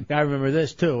everything. I remember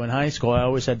this, too. In high school, I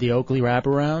always had the Oakley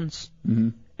wraparounds.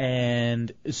 Mm-hmm.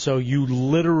 And so you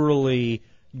literally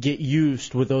get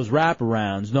used with those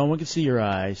wraparounds. No one can see your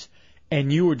eyes.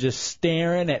 And you were just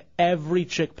staring at every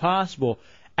chick possible.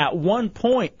 At one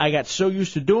point, I got so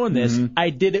used to doing this,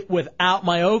 I did it without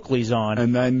my Oakleys on.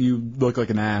 And then you look like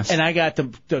an ass. And I got the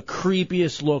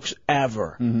creepiest looks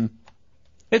ever. Mm-hmm.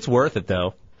 It's worth it,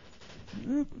 though.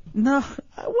 No,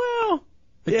 well,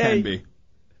 it can be.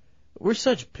 We're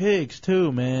such pigs,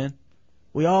 too, man.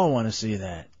 We all want to see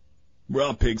that. We're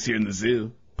all pigs here in the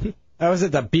zoo. I was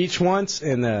at the beach once,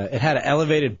 and it had an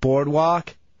elevated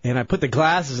boardwalk, and I put the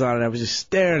glasses on, and I was just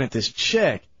staring at this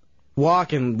chick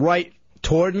walking right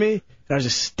toward me, and I was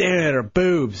just staring at her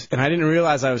boobs, and I didn't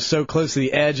realize I was so close to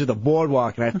the edge of the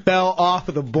boardwalk, and I fell off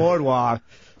of the boardwalk.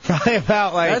 Probably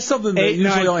about That's something that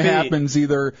usually only happens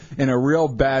either in a real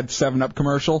bad 7-Up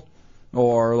commercial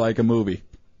or like a movie.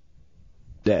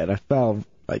 Yeah, I fell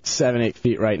like 7-8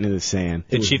 feet right into the sand.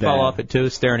 Did she fall off it too,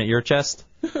 staring at your chest?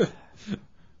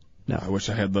 No, I wish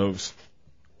I had those.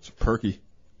 It's perky.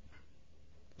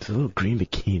 It's a little green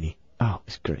bikini. Oh,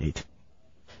 it's great.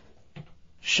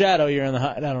 Shadow, you're in the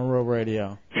Hideout on Road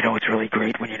Radio. You know what's really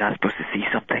great when you're not supposed to see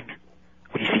something?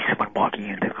 When you see someone walking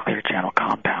into the Clear Channel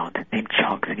compound named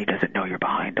Chunks and he doesn't know you're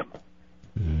behind him.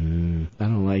 I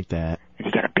don't like that. And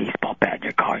you got a baseball bat in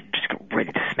your car and you're just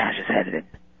ready to smash his head in.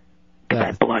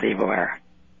 Got blood everywhere.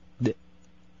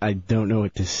 I don't know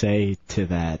what to say to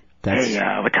that. Hey,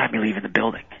 what time you leaving the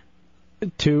building?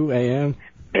 2 a.m.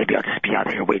 Maybe I'll just be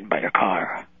out here waiting by your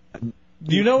car.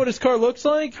 Do you know what his car looks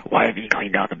like? Why haven't you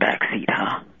cleaned out the back seat,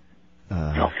 huh?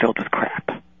 It's all filled with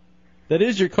crap. That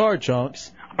is your car,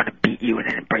 Chunks. I'm going to beat you and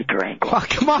then break your ankle. Oh,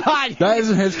 come on! That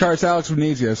isn't his car, it's Alex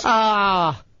Venezia's.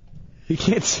 You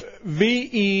can't...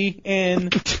 V-E-N...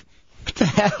 What the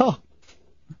hell?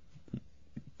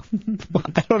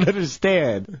 I don't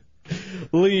understand.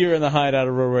 Lee, you're in the Hideout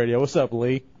of Road Radio. What's up,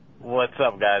 Lee? What's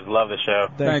up, guys? Love the show.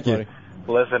 Thank you.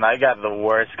 Listen, I got the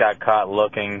worst got caught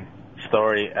looking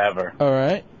story ever. All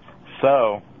right.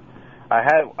 So, I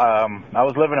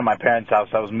was living in my parents' house.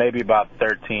 I was maybe about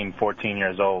 13, 14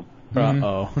 years old.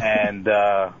 Uh-oh. And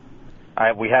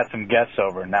we had some guests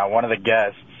over. Now, one of the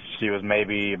guests, she was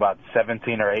maybe about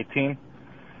 17 or 18.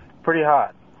 Pretty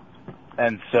hot.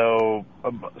 And so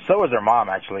was her mom,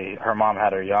 actually. Her mom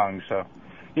had her young, so...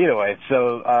 Either way,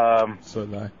 so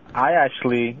did I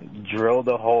actually drilled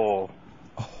a hole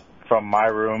from my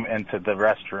room into the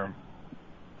restroom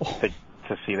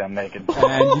to see them naked.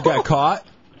 And you got caught?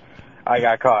 I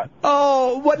got caught.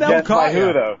 Oh, what now? Guess by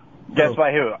who, though? Guess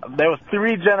by who? There was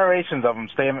 3 generations of them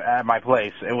staying at my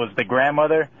place. It was the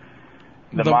grandmother,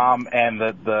 the mom, and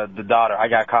the daughter. I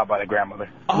got caught by the grandmother.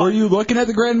 Were you looking at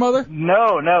the grandmother?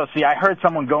 No. See, I heard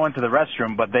someone go into the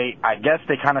restroom, but I guess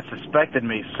they kind of suspected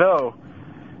me, so...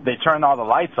 They turned all the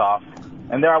lights off,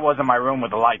 and there I was in my room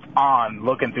with the lights on,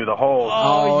 looking through the hole.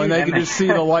 Oh, and they could just see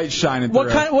the light shining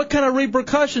through. What kind of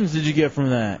repercussions did you get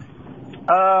from that?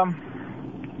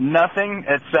 Nothing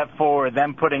except for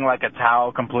them putting like a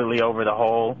towel completely over the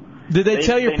hole. Did they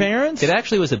tell your parents? It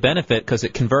actually was a benefit because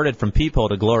it converted from peephole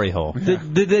to glory hole.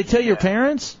 Did they tell your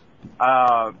parents?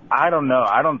 I don't know.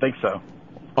 I don't think so.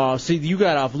 Oh, see, you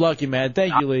got off lucky, man.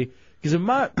 Thank you, Lee. Because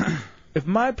if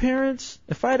my parents,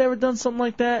 if I had ever done something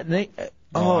like that, and they,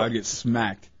 I'd get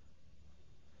smacked.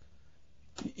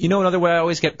 You know another way I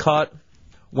always get caught?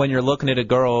 When you're looking at a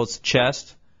girl's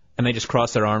chest and they just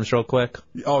cross their arms real quick.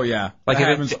 Oh, yeah. Like that if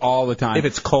happens all the time. If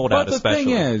it's cold out, But the especially.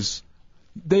 thing is,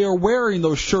 they are wearing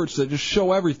those shirts that just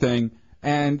show everything,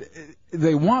 and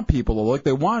they want people to look.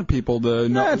 They want people to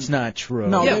know. That's not true.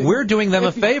 No, Yeah, we're doing them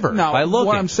a favor by looking.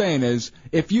 What I'm saying is,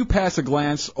 if you pass a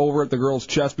glance over at the girl's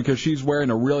chest because she's wearing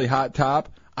a really hot top,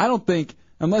 I don't think,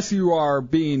 unless you are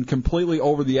being completely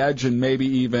over the edge and maybe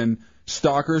even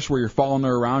stalkers where you're following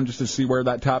her around just to see where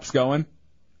that top's going,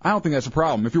 I don't think that's a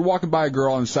problem. If you're walking by a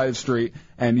girl on the side of the street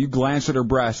and you glance at her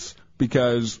breasts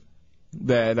because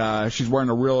that she's wearing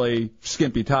a really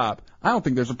skimpy top, I don't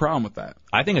think there's a problem with that.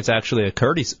 I think it's actually a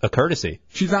courtesy.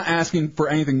 She's not asking for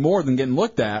anything more than getting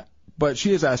looked at, but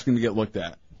she is asking to get looked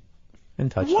at.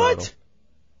 And touch. What? Little.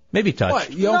 Maybe touch.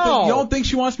 What? You don't think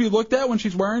she wants to be looked at when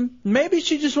she's wearing? Maybe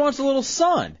she just wants a little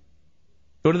sun.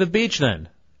 Go to the beach then.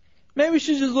 Maybe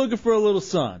she's just looking for a little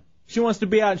sun. She wants to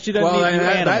be out and she doesn't need new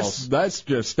animals. That's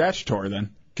just statutory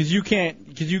then. Because you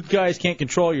guys can't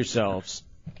control yourselves.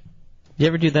 You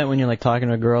ever do that when you're like talking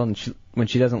to a girl and when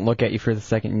she doesn't look at you for the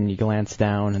second and you glance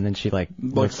down and then she like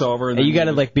looks over? And you got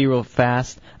to like be real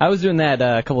fast. I was doing that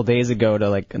a couple days ago to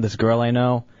like this girl I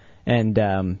know,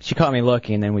 and she caught me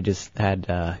looking, and then we just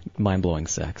had mind-blowing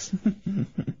sex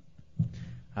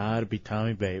It'd be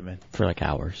Tommy Bateman. for like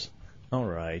hours. All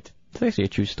right. It's actually a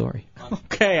true story.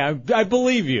 Okay, I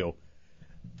believe you.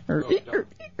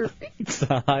 It's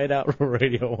the Hideout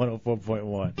Radio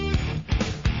 104.1.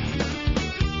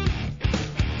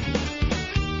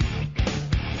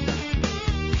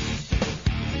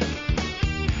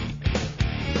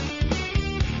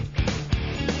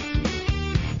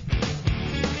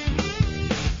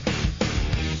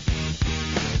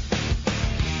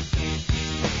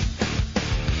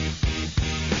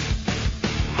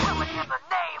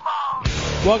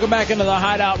 Welcome back into the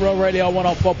Hideout Row Radio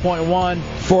 104.1.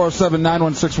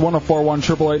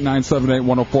 407-916-1041,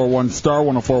 888-978-1041, star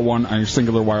 1041 on your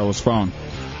singular wireless phone.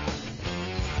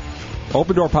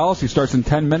 Open door policy starts in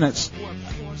 10 minutes.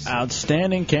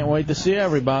 Outstanding. Can't wait to see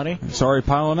everybody. It's already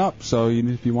piling up, so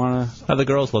if you want to... How the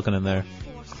girls looking in there?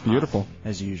 Beautiful.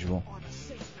 As usual.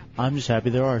 I'm just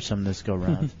happy there are some this go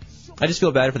round. I just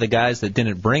feel bad for the guys that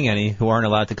didn't bring any who aren't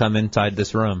allowed to come inside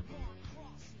this room.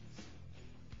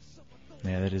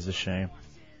 Yeah, that is a shame.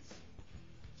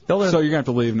 So you're going to have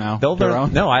to leave now.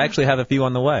 No, I actually have a few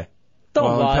on the way.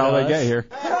 Don't lie until to they us. get here.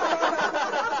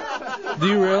 Do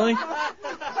you really?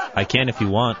 I can if you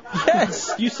want.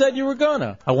 Yes, you said you were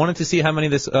gonna. I wanted to see how many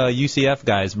this UCF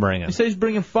guy's bringing. He said he's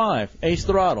bringing 5. Ace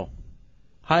Throttle.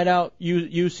 Hideout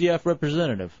UCF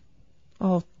representative.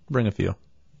 I'll bring a few.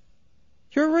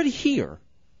 You're already here.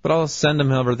 But I'll send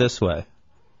them over this way.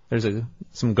 There's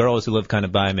some girls who live kind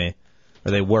of by me,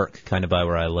 or they work kind of by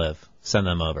where I live. Send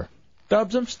them over.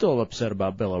 Dubs, I'm still upset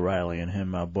about Bill O'Reilly and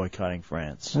him boycotting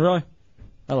France. Really?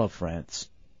 I love France.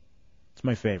 It's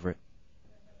my favorite.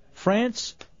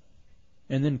 France,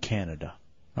 and then Canada.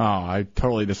 Oh, I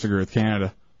totally disagree with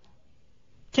Canada.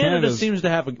 Canada seems to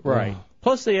have a... Right.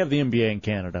 Plus, they have the NBA in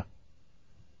Canada.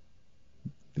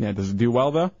 Yeah, does it do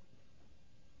well, though?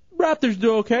 Raptors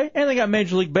do okay, and they got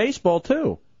Major League Baseball,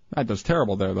 too. That does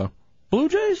terrible there, though. Blue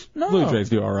Jays? No. Blue Jays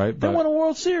do all right. They But... won a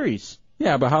World Series.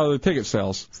 Yeah, but how are the ticket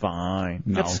sales? Fine.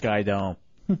 No. That's Sky Dome.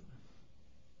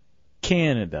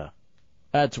 Canada.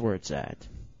 That's where it's at.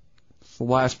 It's the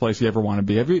last place you ever want to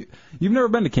be. You've never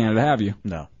been to Canada, have you?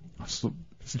 No. It's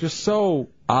just so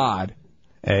odd.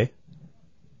 Eh?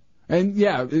 And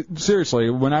yeah,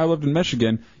 seriously, when I lived in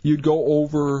Michigan, you'd go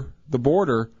over the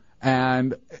border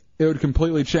and it would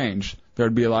completely change.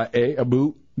 There'd be like a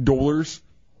boot, dollars.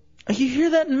 You hear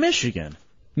that in Michigan?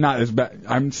 Not as bad.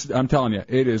 I'm telling you,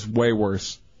 it is way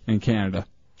worse in Canada.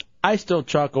 I still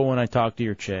chuckle when I talk to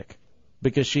your chick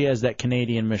because she has that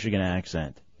Canadian Michigan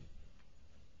accent.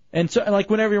 And so, like,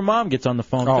 whenever your mom gets on the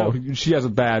phone, Oh, too. she has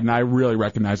it bad, and I really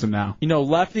recognize it now. You know,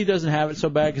 Lefty doesn't have it so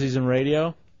bad because he's in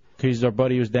radio, because our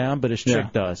buddy was down, but his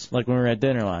chick does. Like when we were at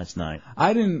dinner last night.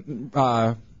 I didn't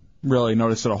really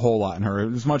notice it a whole lot in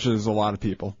her, as much as a lot of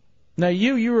people. Now,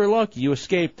 you were lucky. You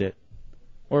escaped it.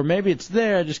 Or maybe it's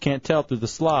there, I just can't tell through the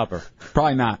slobber.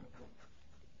 Probably not.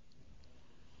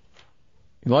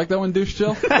 You like that one, douche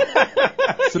chill?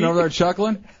 Sitting over there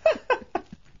chuckling?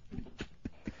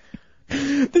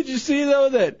 Did you see, though,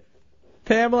 that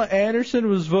Pamela Anderson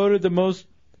was voted the most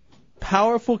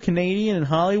powerful Canadian in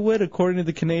Hollywood, according to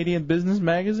the Canadian Business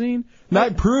Magazine.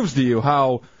 That proves to you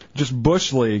how just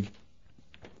Bush League,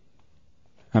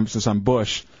 emphasis on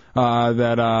Bush,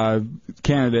 that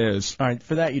Canada is. All right,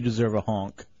 for that you deserve a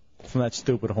honk from that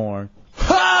stupid horn.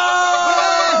 But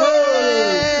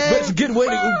it's a good way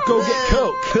to go get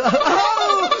Coke. All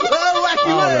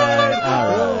right.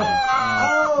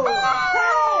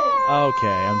 Okay,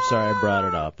 I'm sorry I brought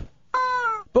it up.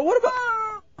 But what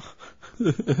about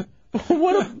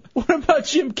what about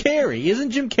Jim Carrey?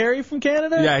 Isn't Jim Carrey from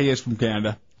Canada? Yeah, he is from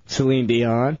Canada. Celine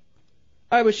Dion.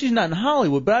 All right, but she's not in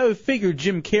Hollywood. But I would figure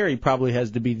Jim Carrey probably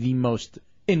has to be the most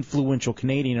influential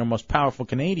Canadian or most powerful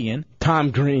Canadian.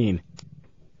 Tom Green.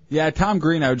 Yeah, Tom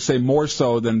Green, I would say more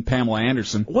so than Pamela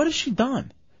Anderson. What has she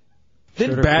done?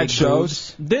 Bad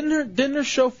shows. Didn't her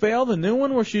show fail? The new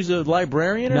one where she's a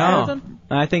librarian or No. something?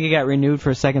 I think it got renewed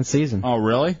for a second season. Oh,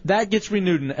 really? That gets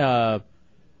renewed and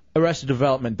Arrested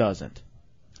Development doesn't.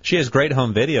 She has great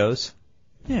home videos.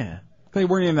 Yeah. They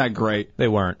weren't even that great. They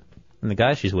weren't. And the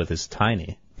guy she's with is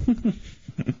tiny.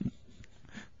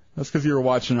 That's because you were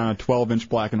watching on a 12-inch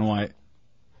black and white.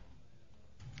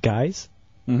 Guys?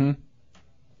 Mm-hmm.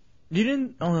 You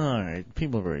didn't? Oh, all right.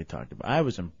 People have already talked about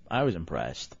it. I was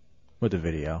impressed with the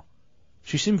video.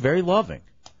 She seemed very loving.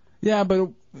 Yeah, but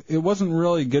it wasn't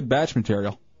really good batch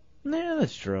material. Yeah,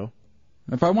 that's true.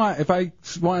 If I want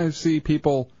to see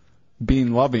people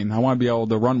being loving, I want to be able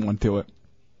to run one to it.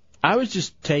 I was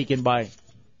just taken by.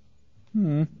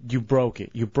 You broke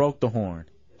it. You broke the horn.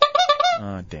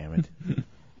 Oh, damn it.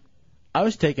 I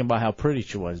was taken by how pretty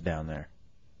she was down there.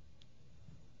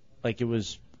 Like it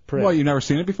was pretty. Well, you've never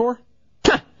seen it before?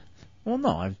 Well,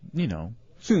 no, I've seen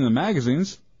it in the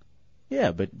magazines.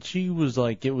 Yeah, but she was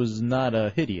like, it was not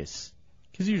hideous.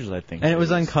 Because usually I think. And it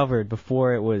was uncovered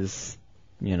before it was,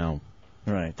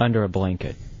 right under a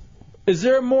blanket. Is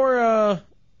there a more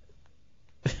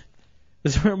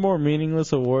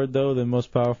meaningless award though than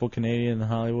most powerful Canadian in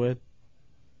Hollywood?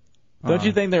 Don't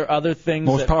you think there are other things?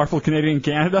 Most powerful Canadian in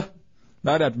Canada?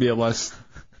 That'd have to be a less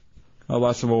of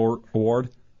a award.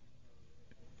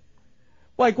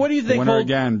 Like, what do you think? Winner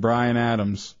again, Brian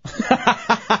Adams.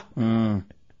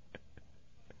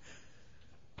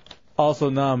 Also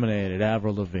nominated,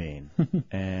 Avril Lavigne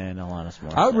and Alanis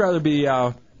Morissette. I would rather be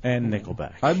and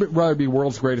Nickelback. I'd rather be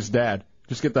World's Greatest Dad.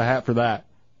 Just get the hat for that.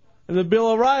 The Bill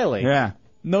O'Reilly. Yeah.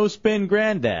 No spin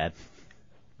granddad.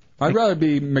 I'd rather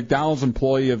be McDonald's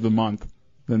Employee of the Month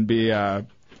than be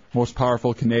most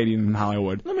powerful Canadian in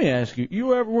Hollywood. Let me ask you: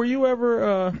 were you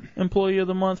ever Employee of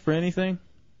the Month for anything?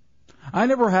 I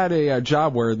never had a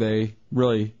job where they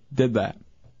really did that.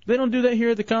 They don't do that here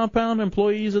at the compound.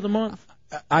 Employees of the Month.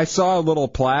 I saw a little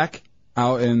plaque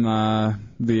out in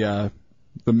the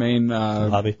main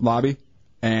lobby,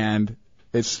 and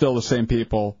it's still the same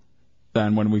people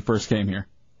than when we first came here.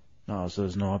 Oh, so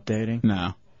there's no updating?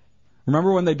 No.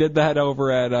 Remember when they did that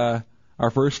over at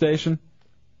our first station?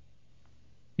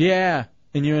 Yeah,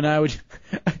 and you and I would.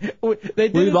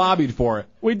 We lobbied for it.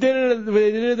 We did it.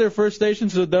 They did it at their first station,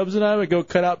 so Dubs and I would go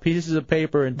cut out pieces of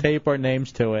paper and tape our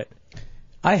names to it.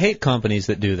 I hate companies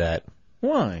that do that.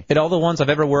 Why? At all the ones I've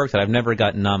ever worked at, I've never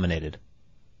gotten nominated.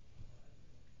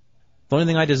 The only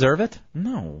thing I deserve it?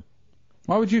 No.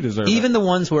 Why would you deserve it? Even the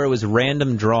ones where it was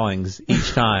random drawings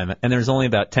each time, and there's only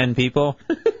about 10 people,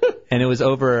 and it was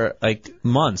over,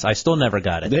 months. I still never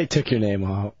got it. They took your name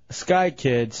out. Sky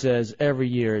Kid says every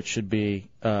year it should be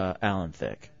Alan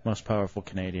Thicke, most powerful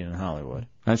Canadian in Hollywood.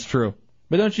 That's true.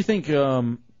 But don't you think,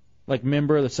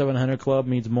 member of the 700 Club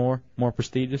means more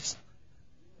prestigious?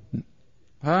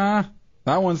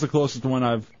 That one's the closest one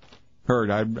I've heard.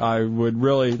 I would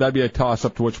really, that'd be a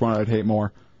toss-up to which one I'd hate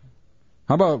more.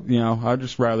 How about, I'd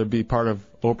just rather be part of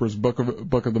Oprah's Book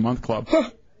of the Month Club.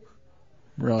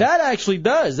 Really? That actually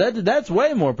does. That's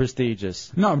way more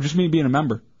prestigious. No, just me being a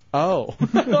member. Oh.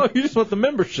 No, you just want the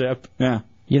membership. Yeah.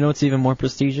 You know what's even more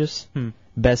prestigious?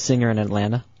 Best singer in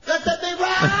Atlanta.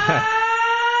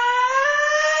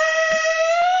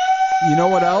 You know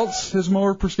what else is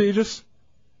more prestigious?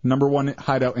 Number one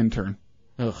Hideout intern.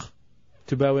 Ugh.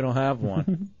 Too bad we don't have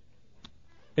one.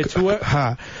 It's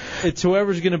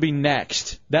whoever's going to be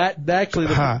next.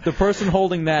 The person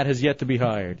holding that has yet to be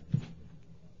hired.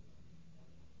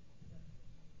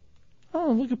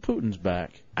 Oh, look at Putin's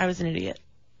back. I was an idiot.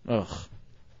 Ugh.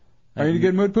 Are you in a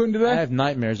good mood, Putin, today? I have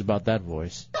nightmares about that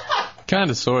voice.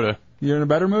 Kind of, sort of. You're in a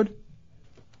better mood?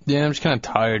 Yeah, I'm just kind of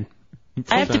tired.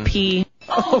 I have to pee.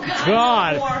 Oh,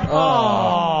 God.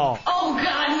 Oh. Oh,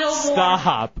 God, no more.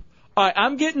 Stop. All right,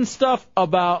 I'm getting stuff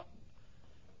about...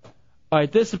 All right,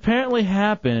 this apparently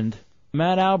happened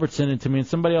Matt Albert sent it to me, and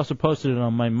somebody also posted it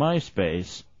on my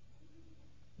MySpace.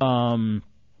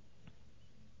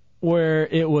 Where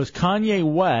it was Kanye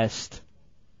West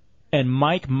and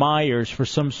Mike Myers for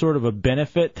some sort of a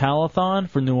benefit telethon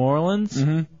for New Orleans.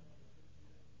 Mm-hmm.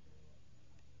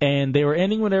 And they were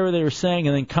ending whatever they were saying,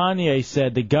 and then Kanye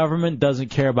said the government doesn't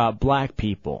care about black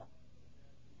people.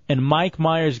 And Mike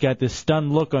Myers got this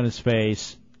stunned look on his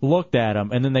face, looked at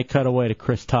him, and then they cut away to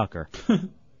Chris Tucker.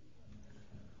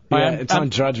 It's on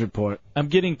Drudge Report. I'm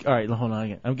getting all right. Hold on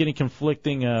again. I'm getting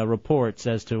conflicting reports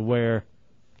as to where.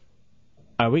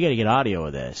 All right, we got to get audio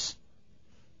of this.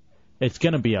 It's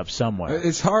going to be up somewhere.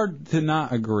 It's hard to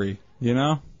not agree, you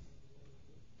know?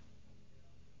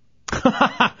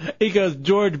 He goes,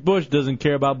 George Bush doesn't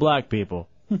care about black people.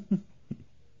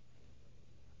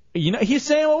 You know, he's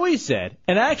saying what we said.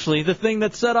 And actually, the thing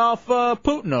that set off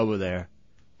Putin over there.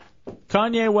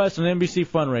 Kanye West on NBC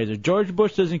fundraiser. George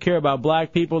Bush doesn't care about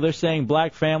black people. They're saying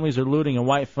black families are looting and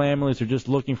white families are just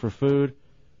looking for food.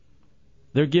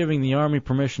 They're giving the army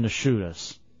permission to shoot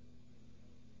us.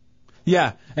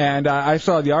 Yeah, and I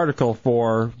saw the article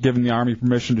for giving the army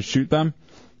permission to shoot them,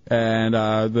 and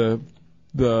the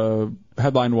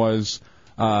headline was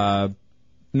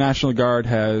National Guard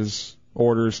has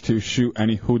orders to shoot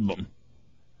any hoodlum.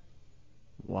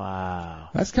 Wow.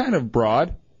 That's kind of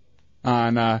broad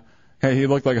on, hey, he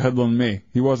looked like a hoodlum to me.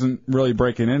 He wasn't really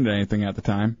breaking into anything at the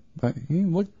time, but he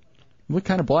looked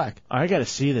kind of black. I got to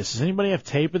see this. Does anybody have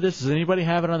tape of this? Does anybody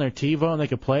have it on their TiVo and they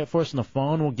could play it for us on the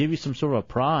phone? We'll give you some sort of a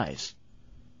prize.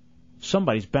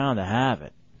 Somebody's bound to have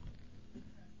it.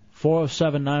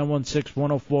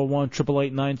 407-916-1041,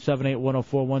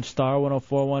 888-978-1041, star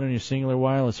 1041 on your singular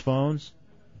wireless phones.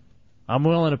 I'm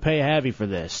willing to pay heavy for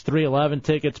this. 311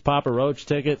 tickets, Papa Roach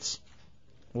tickets,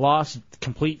 Lost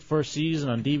complete first season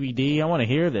on DVD. I want to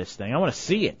hear this thing. I want to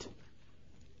see it.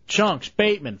 Chunks,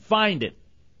 Bateman, find it.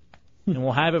 And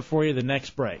we'll have it for you the next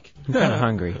break. I'm kind of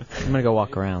hungry. I'm going to go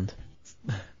walk around.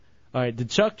 All right, did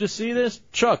Chuck just see this?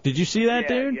 Chuck, did you see that,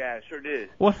 dude? Yeah, I sure did.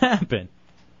 What happened?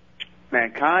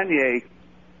 Man, Kanye,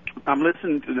 I'm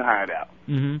listening to the Hideout.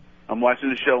 Mm-hmm. I'm watching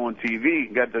the show on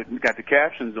TV. Got the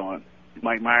captions on.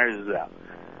 Mike Myers is out.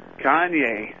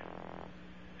 Kanye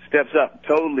steps up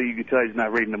totally. You can tell he's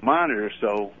not reading the monitor,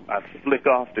 so I flick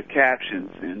off the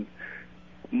captions, and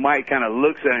Mike kind of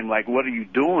looks at him like, what are you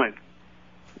doing?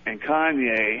 And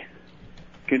Kanye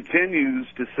continues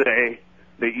to say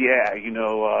that, yeah, you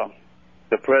know,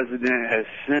 the president has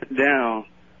sent down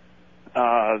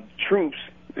troops,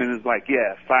 and it's like,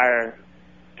 yeah, fire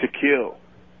to kill.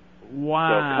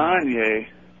 Wow.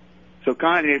 So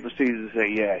Kanye proceeds to say,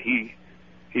 yeah, he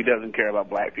doesn't care about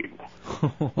black people.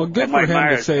 Well, good and for Mike him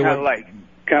Myers to say kind of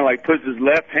like puts his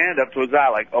left hand up to his eye,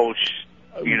 like, oh,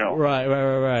 you know.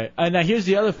 Right. And now here's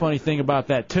the other funny thing about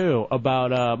that too,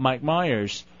 about Mike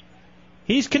Myers.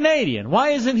 He's Canadian. Why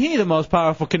isn't he the most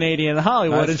powerful Canadian in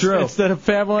Hollywood That's true. instead of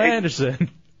Pamela Anderson?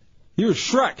 He was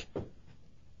Shrek.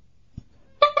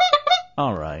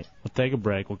 All right, we'll take a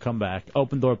break. We'll come back.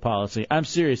 Open door policy. I'm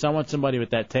serious. I want somebody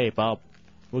with that tape. We'll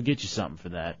get you something for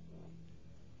that.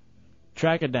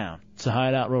 Track it down. It's a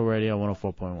Hideout Row Radio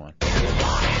 104.1.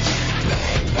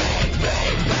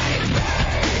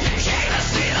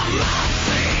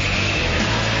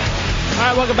 All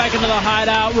right, welcome back into the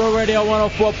Hideout Row Radio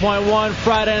 104.1.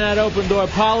 Friday night open door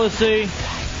policy.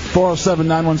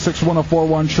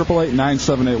 407-916-1041,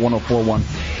 888-978-1041.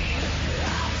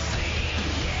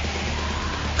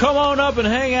 Come on up and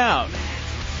hang out.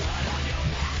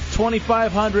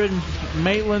 2500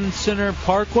 Maitland Center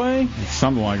Parkway.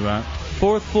 Something like that.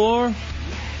 4th floor.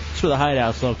 That's where the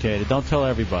Hideout's located. Don't tell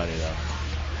everybody, though.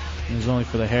 It's only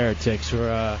for the heretics. Who are,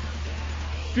 a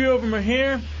few of them are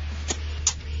here.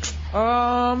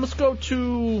 Let's go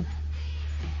to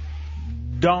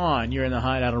Don. You're in the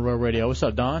Hideout on Road Radio. What's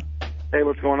up, Don? Hey,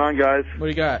 what's going on, guys? What do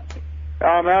you got?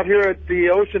 I'm out here at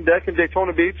the Ocean Deck in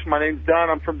Daytona Beach. My name's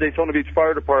Don. I'm from Daytona Beach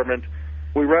Fire Department.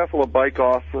 We raffle a bike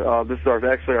off. This is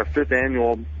actually our 5th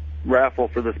annual raffle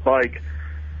for this bike.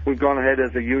 We've gone ahead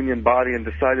as a union body and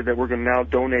decided that we're going to now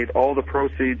donate all the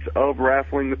proceeds of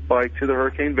raffling this bike to the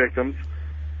hurricane victims.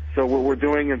 So what we're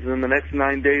doing is in the next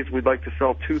 9 days, we'd like to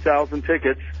sell 2,000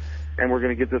 tickets, and we're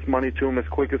going to get this money to them as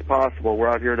quick as possible. We're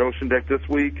out here at Ocean Deck this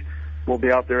week. We'll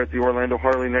be out there at the Orlando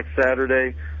Harley next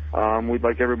Saturday. We'd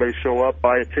like everybody to show up,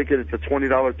 buy a ticket. It's a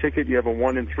 $20 ticket. You have a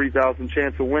 1 in 3,000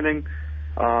 chance of winning.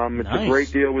 It's Nice. a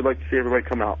great deal. We'd like to see everybody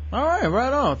come out. All right,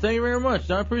 right on. Thank you very much.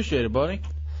 I appreciate it, buddy.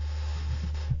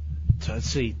 So let's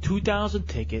see, 2,000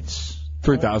 tickets.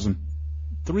 3,000.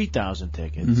 3,000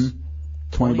 tickets.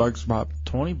 Mm-hmm. $20 pop.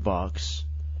 $20.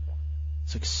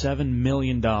 It's like $7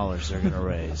 million they're going to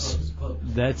raise.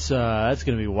 That's going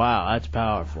to be wow. That's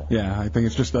powerful. Yeah, I think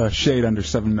it's just a shade under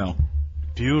 $7 million.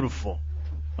 Beautiful.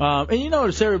 And you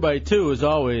notice everybody, too, is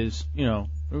always,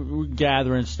 we're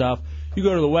gathering stuff. You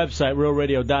go to the website,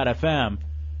 realradio.fm,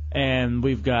 and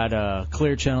we've got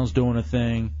Clear Channels doing a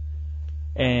thing.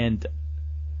 And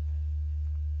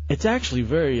it's actually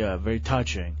very, very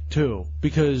touching, too,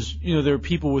 because, there are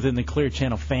people within the Clear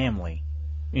Channel family,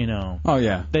 Oh,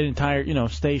 yeah. that entire,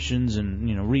 stations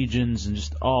and, regions and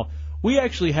just all. We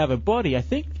actually have a buddy, I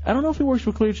don't know if he works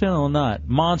for Clear Channel or not,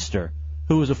 Monster,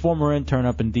 who was a former intern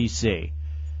up in D.C.,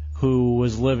 who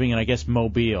was living in, I guess,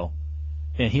 Mobile,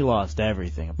 and he lost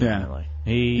everything, apparently.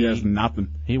 Yeah. He has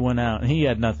nothing. He went out, and he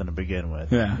had nothing to begin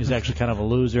with. Yeah. He's actually kind of a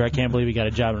loser. I can't believe he got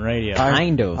a job in radio.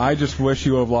 I just wish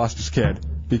he would have lost his kid,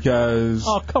 because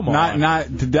Oh, come on. not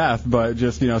to death, but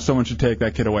just, someone should take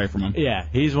that kid away from him. Yeah,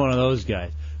 he's one of those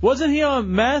guys. Wasn't he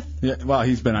on meth? Yeah, well,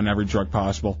 he's been on every drug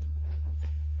possible.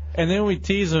 And then we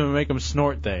tease him and make him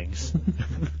snort things.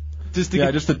 just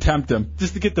to tempt him.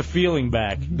 Just to get the feeling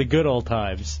back, the good old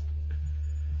times.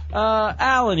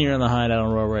 Alan, you're in the Hideout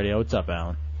on Rural Radio. What's up,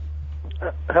 Alan?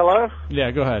 Hello?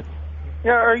 Yeah, go ahead.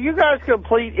 Yeah, are you guys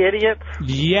complete idiots?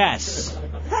 Yes.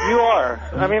 You are.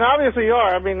 I mean, obviously you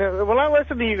are. I mean, when I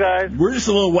listen to you guys... We're just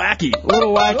a little wacky. A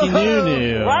little wacky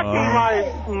new.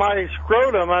 Wacky my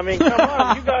scrotum. I mean, come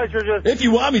on. You guys are just... If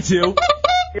you want me to.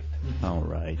 All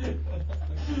right.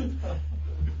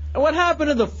 What happened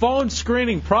to the phone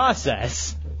screening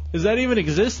process? Does that even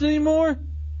exist anymore?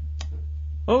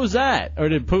 What was that? Or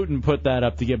did Putin put that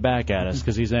up to get back at us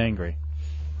because he's angry?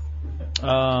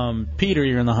 Peter,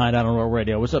 you're in the Hideout on Rural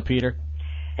Radio. What's up, Peter?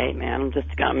 Hey, man, I'm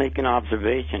just going to make an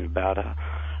observation about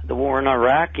the war in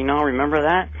Iraq. Remember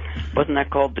that? Wasn't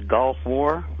that called the Gulf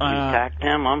War? We attacked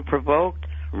them unprovoked,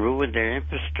 ruined their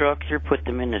infrastructure, put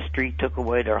them in the street, took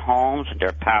away their homes,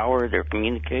 their power, their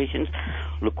communications.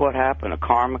 Look what happened, a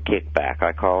karma kickback,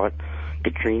 I call it.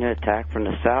 Katrina attack from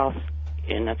the south,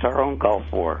 and that's our own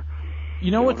Gulf War. You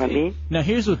know what I mean? Now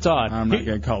here's what's odd. I'm not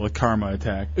going to call it a karma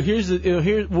attack. Those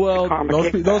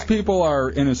people are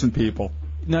innocent people.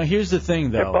 Now here's the thing,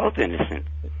 though. They're both innocent.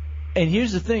 And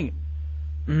here's the thing.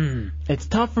 It's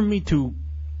tough for me to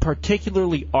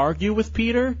particularly argue with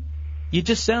Peter. You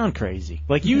just sound crazy.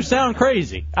 Like, you sound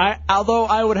crazy. Although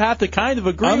I would have to kind of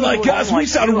agree Unlike with us, we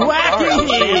sound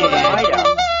wacky.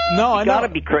 No, I know. You gotta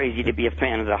be crazy to be a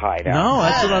fan of the Hideout. No,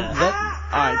 that's what I'm...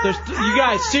 all right, you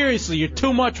guys, seriously, you're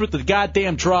too much with the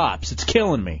goddamn drops. It's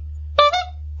killing me.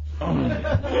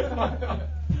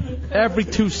 Every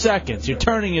 2 seconds, you're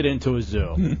turning it into a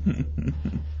zoo.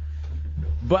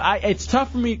 But it's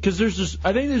tough for me, because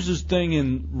I think there's this thing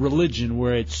in religion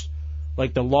where it's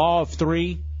like the law of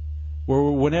three, where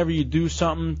whenever you do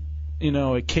something,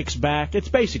 it kicks back. It's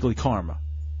basically karma.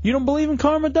 You don't believe in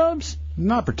karma, Dubs?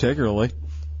 Not particularly.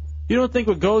 You don't think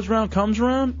what goes around comes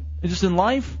around? It's just in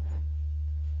life?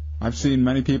 I've seen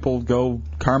many people go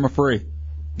karma-free.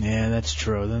 Yeah, that's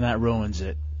true. Then that ruins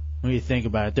it. When you think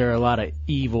about it, there are a lot of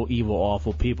evil,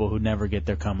 awful people who never get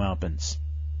their comeuppance.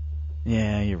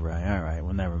 Yeah, you're right. All right,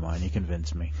 well, never mind. You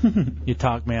convinced me. You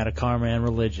talked me out of karma and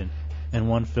religion in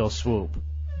one fell swoop.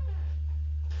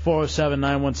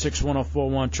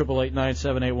 407-916-1041,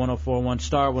 888-978-1041,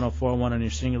 star 1041 on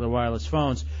your singular wireless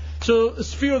phones. So a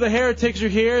few of the heretics are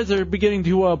here. They're beginning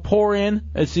to pour in.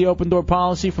 It's the open door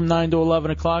policy from 9 to 11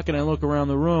 o'clock, and I look around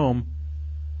the room.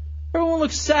 Everyone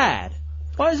looks sad.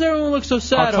 Why does everyone look so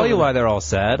sad? I'll tell you why they're all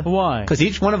sad. Why? Because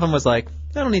each one of them was like,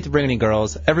 I don't need to bring any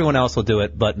girls. Everyone else will do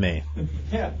it but me.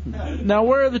 Now,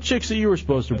 where are the chicks that you were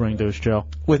supposed to bring, Deuce Joe?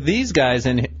 With these guys,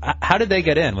 how did they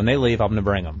get in? When they leave, I'm going to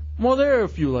bring them. Well, there are a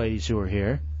few ladies who are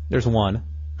here. There's one.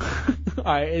 All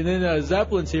right, and then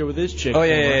Zeppelin's here with his chick. Oh,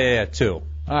 yeah, two.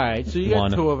 All right, so you got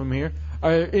One. two of them here.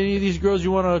 Are any of these girls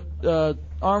you want to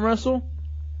arm wrestle?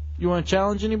 You want to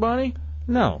challenge anybody?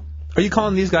 No. Are you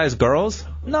calling these guys girls?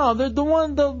 No, they're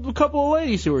the couple of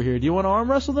ladies who are here. Do you want to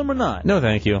arm wrestle them or not? No,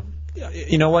 thank you.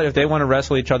 You know what? If they want to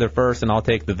wrestle each other first, and I'll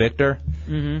take the victor.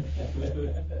 Mm-hmm.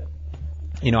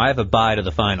 I have a bye to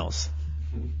the finals.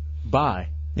 Bye?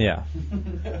 Yeah.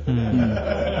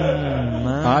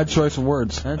 Odd choice of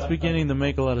words. That's beginning to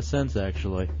make a lot of sense,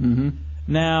 actually. Mm-hmm.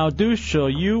 Now, Deuce Show,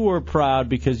 you were proud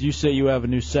because you say you have a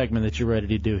new segment that you're ready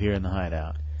to do here in the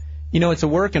Hideout. It's a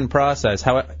work in process.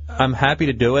 I'm happy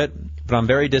to do it, but I'm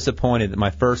very disappointed that my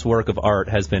first work of art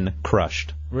has been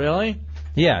crushed. Really?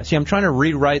 Yeah. See, I'm trying to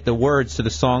rewrite the words to the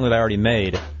song that I already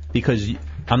made because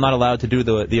I'm not allowed to do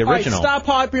the original. All right, stop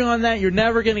harping on that. You're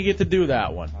never going to get to do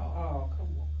that one.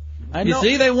 I know. You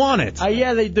see, they want it.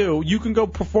 Yeah, they do. You can go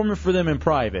perform it for them in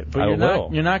private, but I you're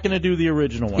will. You're not going to do the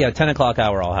original one. Yeah, 10 o'clock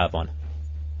hour I'll have one.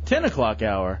 10 o'clock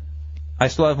hour. I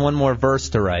still have one more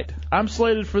verse to write. I'm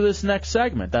slated for this next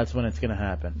segment. That's when it's going to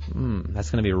happen. That's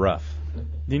going to be rough.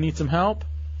 Do you need some help?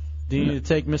 Do you need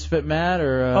to take Misfit Matt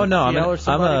or Oh, no, I'm TL or a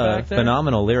somebody back there?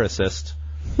 phenomenal lyricist.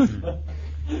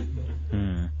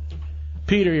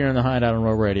 Peter, you're in the Hideout on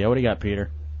Row Radio. What do you got, Peter?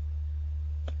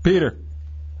 Peter.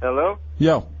 Hello?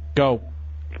 Yo. Go.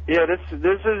 Yeah, this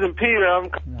isn't Peter. I'm.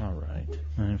 All right.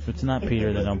 And if it's not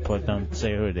Peter, then don't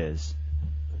say who it is.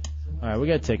 All right, we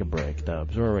got to take a break,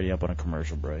 Dubs. We're already up on a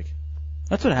commercial break.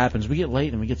 That's what happens. We get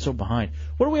late and we get so behind.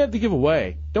 What do we have to give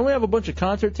away? Don't we have a bunch of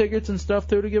concert tickets and stuff,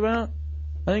 too, to give out?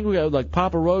 I think we got, like,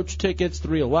 Papa Roach tickets,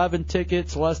 311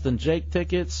 tickets, Less Than Jake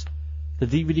tickets, the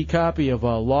DVD copy of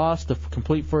Lost, the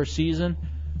complete first season.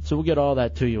 So we'll get all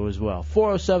that to you as well.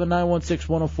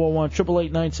 407-916-1041,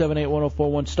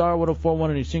 888-978-1041, star 1041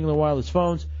 on your singular wireless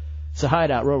phones. It's the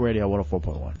Hideout, Row Radio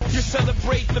 104.1. You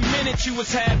celebrate the minute you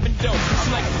was having dope.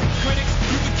 I'm like critics,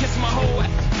 you can kiss my whole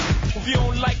ass. If you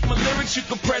don't like my lyrics, you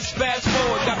can press fast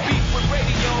forward. Got beef with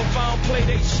radio if I don't play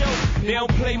they show. They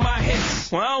don't play my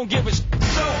hits. Well, I don't give a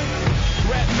so.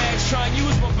 Rap mags try and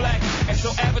use my black, and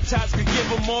so advertisers could give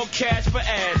them more cash for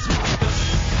ads.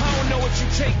 I don't know what you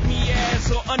take me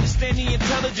as, or understand the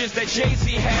intelligence that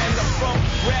Jay-Z has. I'm from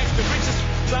rags to riches,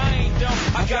 I ain't dumb.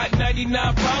 I got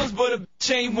 99 problems, but a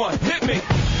bitch ain't one. Hit me.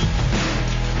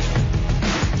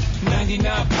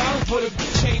 99 problems, but a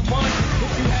bitch ain't one.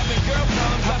 If you having girl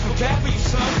problems, I feel bad for you,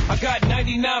 son. I got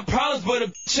 99 problems, but a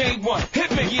bitch ain't one.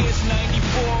 Hit me. Yeah, it's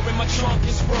 94, and my trunk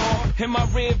is raw. In my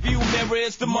rear view mirror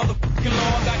is the motherfucking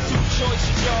law. I got two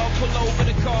choices, y'all. Pull over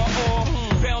the car or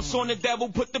bounce on the devil,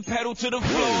 put the pedal to the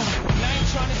floor. And I ain't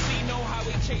trying to see no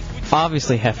highway chase with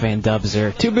Obviously, Hefe and Dubs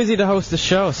are too busy to host the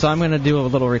show, so I'm going to do a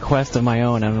little request of my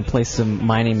own. I'm going to play some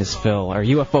My Name is Phil, or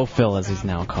UFO Phil as he's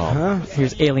now called.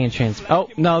 Here's Alien Trans... Oh,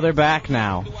 no, they're back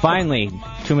now. Finally,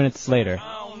 2 minutes later.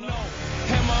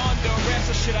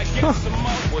 should I get some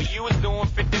more? Well, you was doing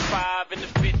 55 in the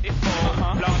 54.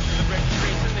 Lost the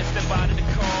registration and step out of the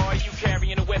car. You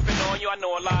carrying a weapon on you, I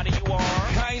know a lot of you are.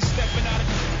 I ain't stepping out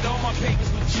of all my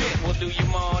papers legit. Well, do you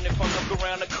mind if I look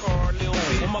around the car a little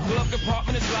bit? Well, my glove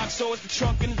compartment is locked, so it's the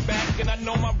trunk in the back. And I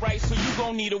know my rights, so you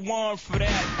gon' need a warrant for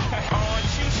that. Aren't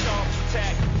you sharp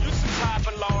attack? You some type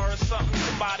of law or something,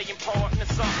 somebody important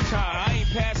or something. I ain't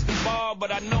past the bar,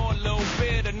 but I know a little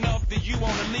bit enough that you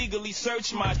wanna legally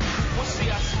search my. We'll see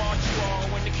how smart you are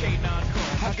when the K9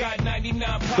 comes. I got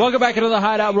 99. Welcome back into the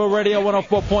Hideout, Row Radio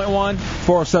 104.1.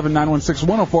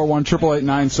 407-916-1041,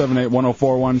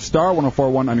 888-978-1041, star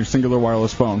 1041 on your singular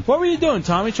wireless phone. What were you doing,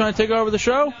 Tommy? Trying to take over the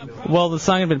show? Well, the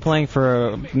song had been playing for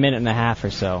a minute and a half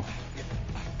or so.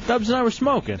 Dubs and I were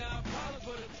smoking.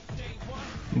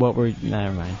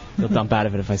 Never mind. You'll dump out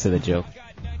of it if I say the joke.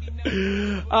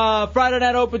 Friday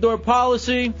night open door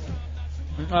policy.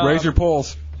 Raise your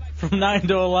polls. From 9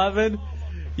 to 11.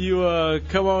 You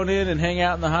come on in and hang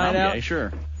out in the Hideout. Okay,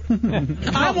 sure.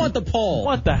 I want the poll.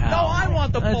 What the hell? No, I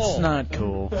want the poll. That's not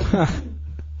cool.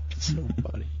 So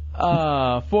funny.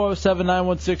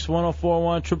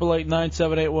 407-916-1041,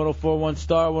 888-978-1041,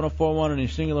 star 1041 on your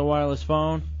singular wireless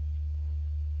phone.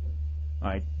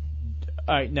 All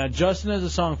right. Now, Justin has a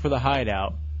song for the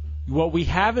Hideout. What we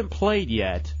haven't played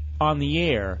yet on the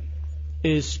air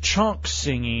is Chunks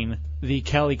singing the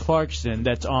Kelly Clarkson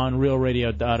that's on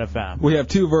RealRadio.fm. We have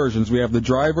two versions. We have the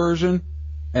dry version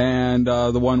and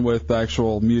the one with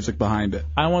actual music behind it.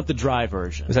 I want the dry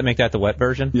version. Does that make that the wet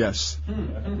version? Yes.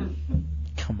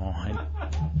 Come on.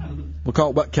 We'll call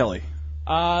it Wet Kelly.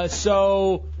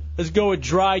 So let's go with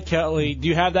Dry Kelly. Do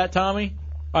you have that, Tommy?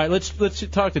 All right, let's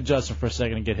talk to Justin for a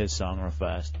second and get his song real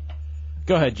fast.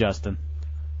 Go ahead, Justin.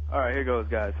 All right, here goes,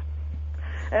 guys.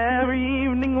 Every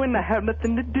evening when I have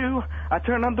nothing to do, I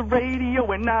turn on the radio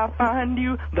and I find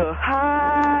you, the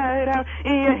Hideout.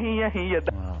 Yeah.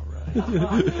 All right.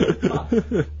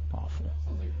 Awful.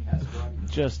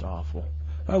 Just awful.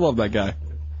 I love that guy.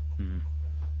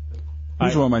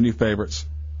 He's one of my new favorites.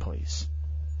 Please.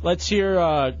 Let's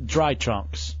hear Dry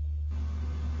Chunks.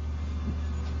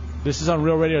 This is on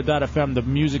RealRadio.fm, the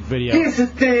music video. Here's the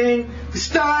thing, we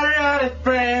started out as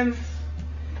friends.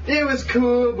 It was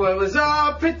cool, but it was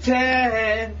all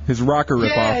pretend. His rocker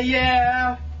ripoff.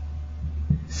 Yeah.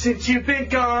 Since you've been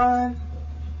gone,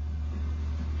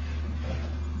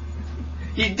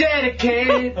 you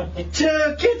dedicated, you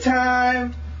took your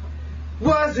time.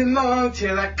 Wasn't long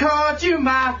till I called you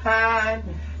mine.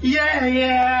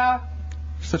 Yeah.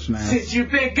 Such an ass. Since you've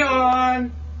been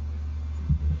gone,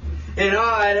 and all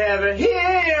I'd ever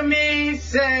hear me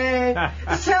say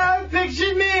is how I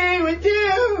pictured me with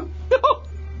you.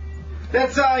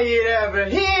 That's all you'd ever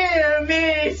hear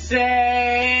me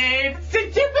say.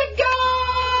 Since you've been gone.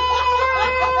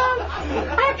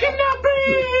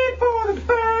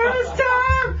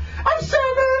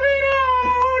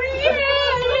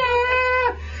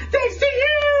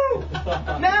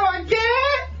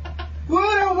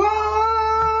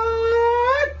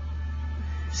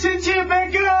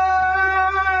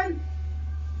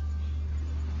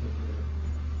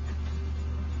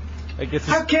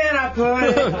 How can I put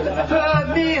it?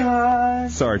 Put me on.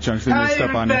 Sorry, Chunks, didn't mean to I step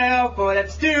even on you. fell for that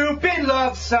stupid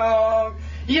love song.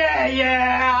 Yeah,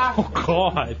 yeah. Oh,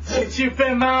 God. Since you've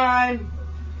been mine.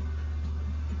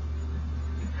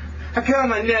 How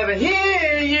come I never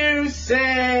hear you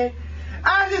say,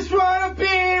 I just wanna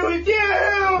be with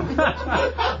you?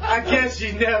 I guess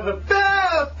you never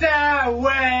felt that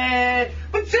way.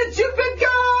 But since you've been gone,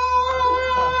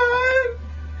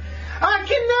 I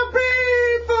cannot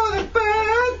breathe for the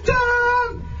first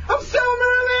time. I'm so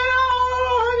moving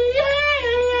on,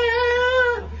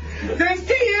 yeah. Thanks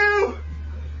to you,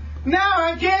 now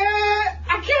I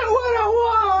get what I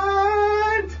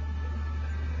want.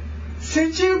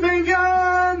 Since you've been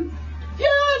gone,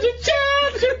 you're the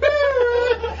chance to be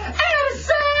out of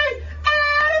sight,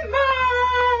 out of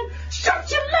mind. Shut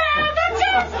your mouth and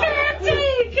just me till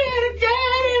you get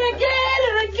again and again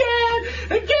and again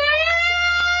and again.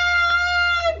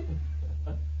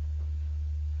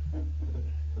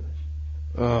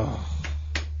 Oh.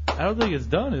 I don't think it's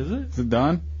done, is it? Is it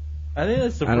done? I think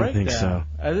that's the I don't breakdown. think so.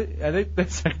 I think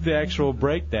that's the actual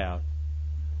breakdown.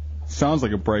 Sounds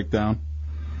like a breakdown.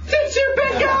 Since you've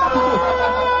been gone,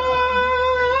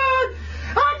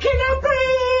 I cannot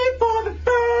breathe for the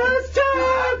first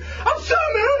time. I'm so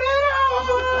moving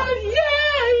on,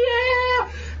 yeah, yeah.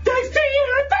 Thanks to you,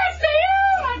 I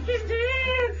can do,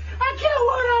 I get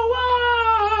what I want.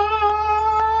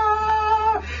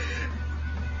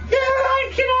 Yeah,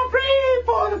 I cannot breathe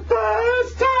for the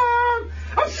first time.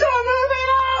 I'm so moving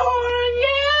on,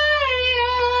 yeah,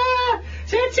 yeah.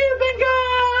 Since you've been gone.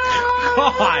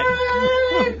 God.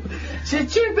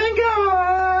 Since you've been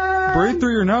gone. Breathe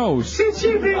through your nose. Since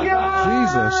you've been gone.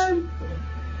 Jesus.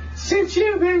 Since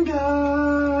you've been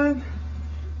gone.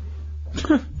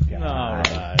 All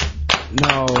right.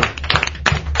 No.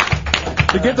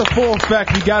 To get the full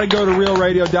effect, you got to go to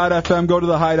realradio.fm, go to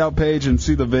the Hideout page, and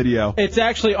see the video. It's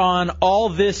actually on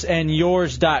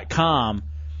allthisandyours.com.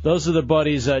 Those are the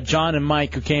buddies, John and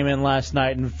Mike, who came in last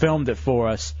night and filmed it for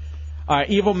us. All right,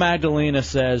 Evil Magdalena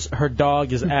says her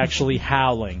dog is actually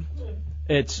howling.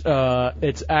 It's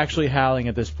actually howling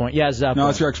at this point. Yeah, Zeppelin. No,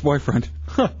 it's your ex-boyfriend.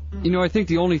 You know, I think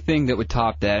the only thing that would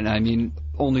top that, and I mean,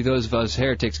 only those of us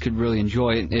heretics could really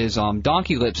enjoy it, is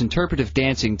Donkey Lips interpretive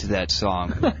dancing to that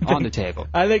song on the table.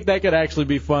 I think that could actually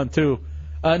be fun, too.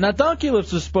 Now, Donkey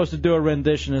Lips was supposed to do a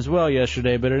rendition as well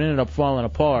yesterday, but it ended up falling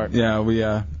apart. Yeah, we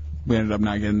ended up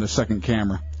not getting the second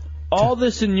camera.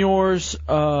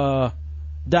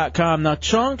 allthisandyours.com. Now,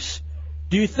 Chunks,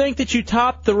 do you think that you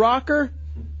topped the rocker?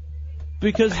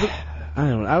 Because I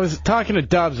don't know. I was talking to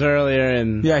Dubs earlier,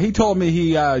 and yeah, he told me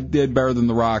he did better than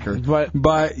the rocker,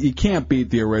 but you can't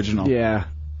beat the original. Yeah,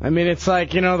 I mean, it's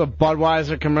like, you know, the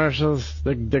Budweiser commercials,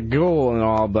 they're cool and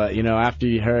all, but you know, after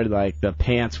you heard like the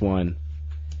pants one,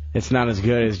 it's not as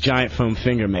good as Giant Foam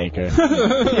Finger Maker. You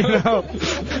know?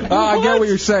 I get what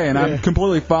you're saying. I'm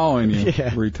completely following you,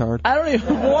 retard. I don't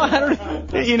even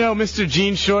want. You know, Mr.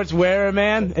 Jean Shorts Wearer,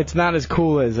 man, it's not as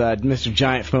cool as Mr.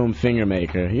 Giant Foam Finger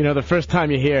Maker. You know, the first time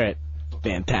you hear it,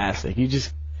 fantastic. You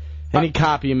just any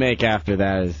copy you make after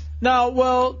that is. No,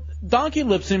 well, Donkey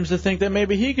Lips seems to think that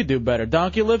maybe he could do better.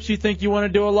 Donkey Lips, you think you want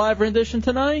to do a live rendition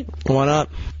tonight? Why not?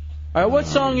 All right, what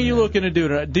song are you looking to do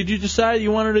tonight? Did you decide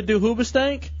you wanted to do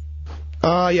Hoobastank?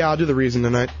 Yeah, I'll do the reason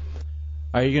tonight.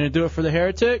 Are you going to do it for the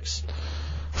Heretics?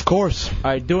 Of course. All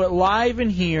right, do it live in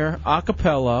here, a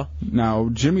cappella. Now,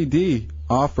 Jimmy D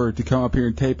offered to come up here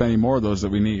and tape any more of those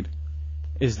that we need.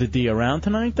 Is the D around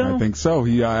tonight, though? I think so.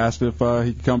 He asked if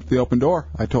he could come to the open door.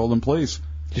 I told him, please.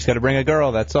 Just got to bring a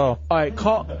girl, that's all. All right,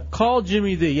 call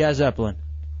Jimmy D. Yeah, Zeppelin.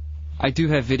 I do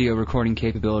have video recording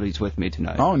capabilities with me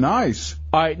tonight. Oh, nice.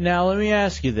 All right, now let me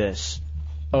ask you this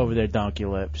over there, Donkey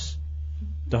Lips.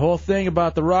 The whole thing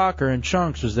about the rocker and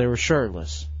Chunks was they were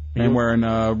shirtless. And wearing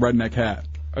a redneck hat.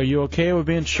 Are you okay with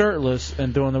being shirtless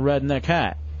and doing the redneck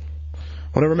hat?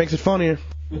 Whatever makes it funnier.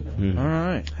 All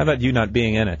right. How about you not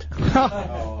being in it?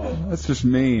 That's just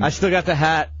mean. I still got the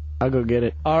hat. I'll go get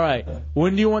it. All right.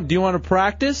 When do you want to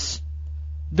practice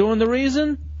doing the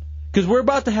reason? Because we're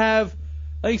about to have,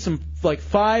 I think, some like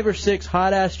 5 or 6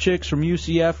 hot ass chicks from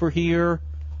UCF are here.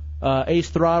 Ace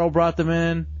Throttle brought them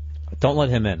in. Don't let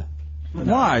him in.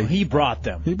 Why? He brought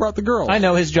them. He brought the girls. I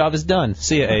know his job is done.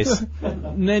 See ya, Ace.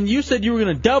 And then you said you were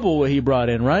going to double what he brought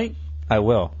in, right? I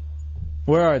will.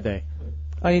 Where are they?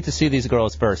 I need to see these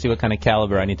girls first, see what kind of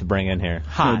caliber I need to bring in here.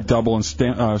 Hot. Double and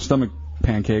stomach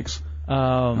pancakes.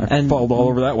 I and falled all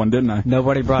over that one, didn't I?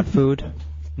 Nobody brought food?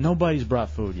 Nobody's brought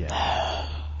food yet.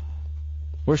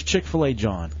 Where's Chick-fil-A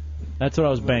John? That's what I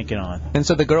was banking on. And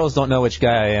so the girls don't know which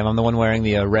guy I am. I'm the one wearing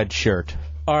the red shirt.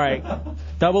 All right.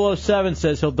 007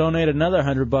 says he'll donate another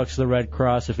 $100 to the Red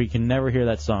Cross if he can never hear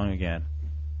that song again.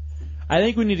 I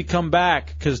think we need to come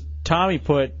back because Tommy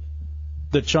put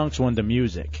the Chunks one to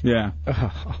music. Yeah.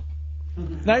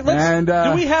 Now,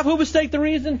 do we have Who Mistake the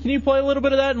Reason? Can you play a little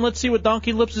bit of that and let's see what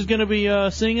Donkey Lips is going to be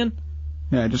singing?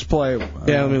 Yeah, just play.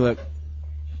 Yeah, let me look.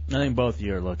 I think both of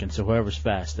you are looking, so whoever's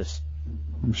fastest.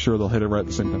 I'm sure they'll hit it right at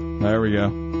the same time. There we go.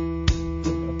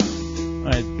 All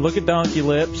right, look at Donkey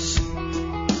Lips.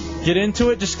 Get into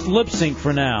it. Just lip sync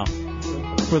for now.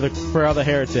 For all the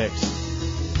heretics.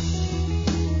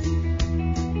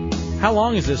 How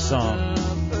long is this song?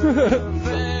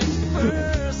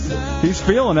 He's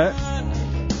feeling it.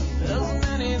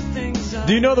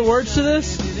 Do you know the words to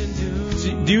this?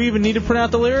 Do you even need to print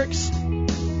out the lyrics?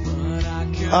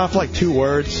 For like 2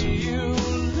 words.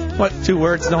 What 2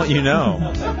 words don't you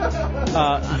know?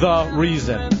 The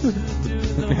reason.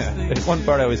 There's one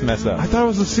part I always mess up. I thought it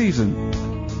was the season.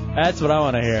 That's what I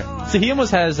want to hear. See, he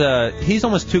almost has he's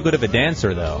almost too good of a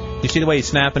dancer, though. You see the way he's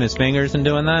snapping his fingers and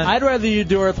doing that? I'd rather you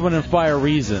do Earth, Wind, and Fire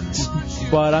Reasons,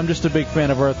 but I'm just a big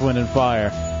fan of Earth, Wind, and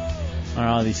Fire.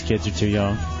 Oh, these kids are too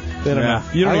young. They don't know.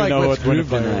 You don't even know Earth, Wind, and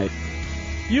Fire.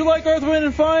 You like Earth, Wind,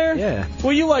 and Fire? Yeah.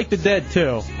 Well, you like the Dead,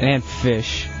 too. And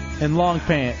fish. And long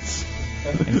pants.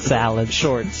 And salad.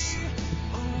 Shorts.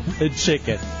 And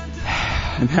chicken.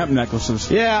 And hemp necklaces.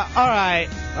 Yeah, all right.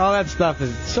 All that stuff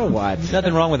is so what?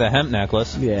 Nothing wrong with a hemp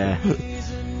necklace. Yeah.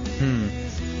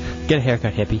 Get a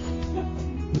haircut, hippie.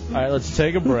 All right, let's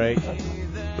take a break.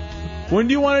 When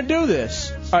do you want to do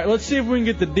this? All right, let's see if we can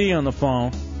get the D on the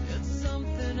phone.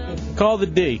 Call the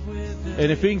D.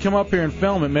 And if he can come up here and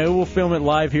film it, maybe we'll film it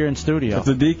live here in studio. If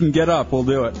the D can get up, we'll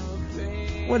do it.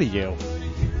 What are you?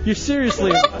 You're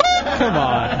seriously... Come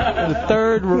on.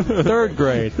 The third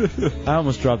grade. I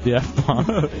almost dropped the F-bomb.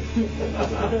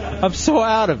 I'm so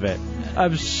out of it.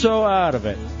 I'm so out of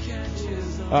it.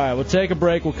 All right, we'll take a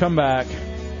break. We'll come back.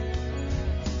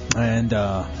 And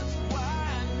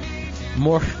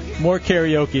more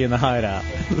karaoke in the Hideout.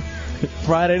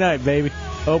 Friday night, baby.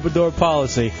 Open door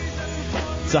policy.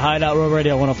 It's a Hideout Road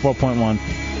Radio 104.1.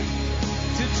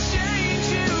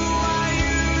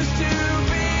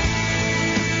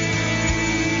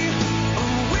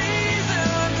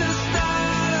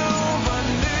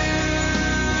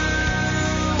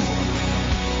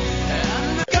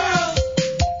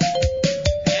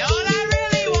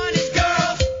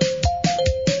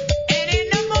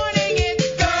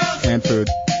 And food.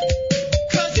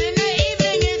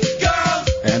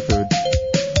 And food.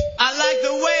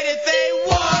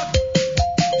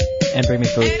 And bring me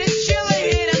food. I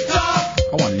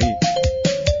want to eat.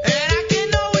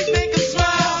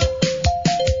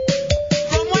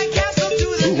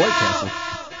 Ooh, White Castle.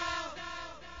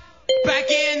 I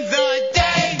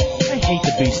hate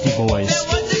the Beastie Boys.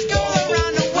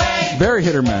 Very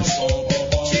hit or miss.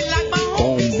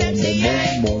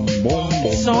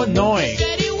 So annoying.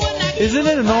 Isn't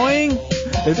it annoying?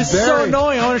 It's so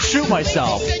annoying. I want to shoot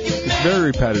myself. It's very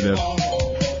repetitive.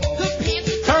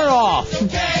 Turn it off.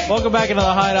 Welcome back into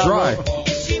the Hideout. Dry.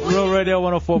 Real Radio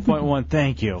 104.1.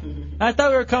 Thank you. I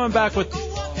thought we were coming back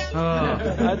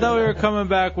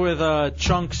with.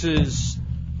 Chunks'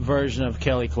 version of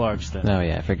Kelly Clarkson. Oh,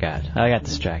 yeah, I forgot. I got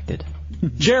distracted.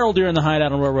 Gerald, you're in the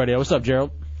Hideout on Real Radio. What's up, Gerald?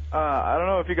 I don't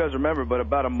know if you guys remember, but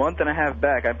about a month and a half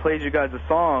back, I played you guys a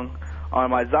song on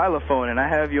my xylophone, and I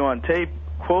have you on tape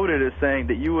quoted as saying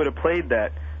that you would have played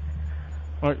that.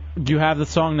 Do you have the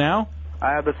song now?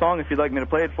 I have the song if you'd like me to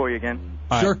play it for you again.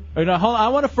 Sure. Hold on, I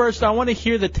want to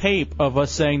hear the tape of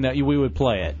us saying that we would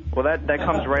play it. Well, that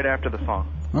comes right after the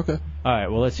song. Okay. All right,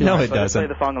 well, let's hear No, it. it Let's doesn't.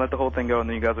 play the song and let the whole thing go, and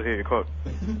then you guys will hear your quote.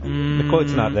 The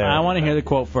quote's not there. I want to hear the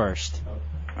quote first.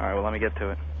 All right, well, let me get to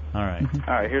it. All right.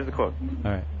 All right, here's the quote.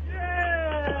 All right.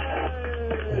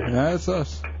 Yeah, it's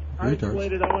us.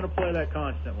 Isolated, I want to play that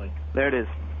constantly. There it is.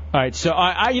 All right, so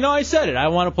I said it. I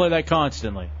want to play that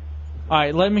constantly. All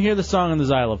right, let me hear the song on the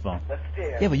xylophone.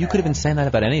 Yeah, but you could have been saying that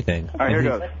about anything. All right, here it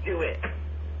goes. Let's do it.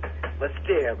 Let's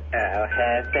do it.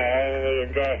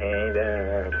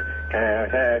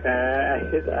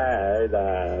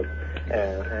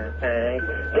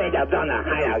 Jacob's on the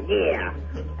Hideout, yeah.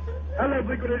 Hello,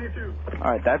 Blink-182.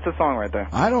 All right, that's the song right there.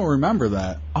 I don't remember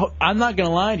that. Oh, I'm not going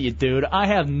to lie to you, dude. I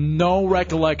have no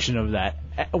recollection of that.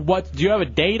 What? Do you have a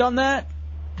date on that?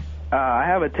 I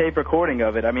have a tape recording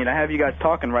of it. I mean, I have you guys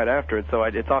talking right after it, so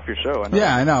it's off your show. I know.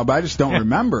 Yeah, I know, but I just don't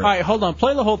remember it. All right, hold on.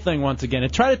 Play the whole thing once again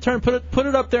and try to put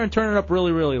it up there and turn it up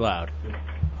really, really loud.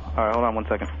 All right, hold on 1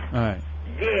 second. All right.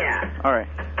 Yeah. All right.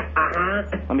 Uh-huh.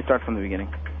 Let me start from the beginning.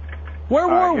 Where All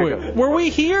were right, here we? goes. Were we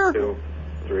here? 2,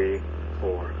 3,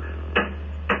 4.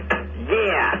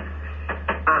 Yeah.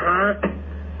 Uh-huh.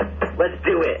 Let's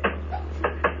do it.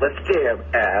 Let's jam.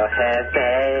 I'll have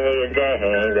faith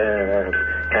in love.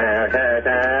 I'll have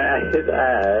faith in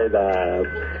love.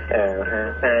 I'll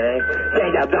have faith.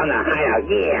 Jacob's on the hideout,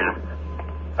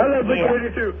 yeah. I love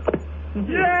Blink-182.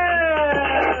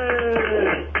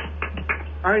 Yay!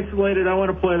 Isolated, I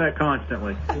want to play that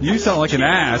constantly. You sound like an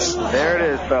ass. There it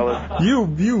is, fellas. You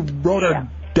wrote a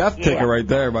death ticket right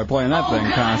there by playing that thing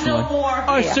constantly.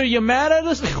 Oh, so you're mad at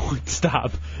us?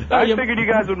 Stop. I figured you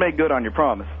guys would make good on your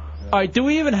promise. All right, do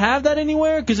we even have that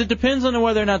anywhere? Because it depends on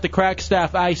whether or not the crack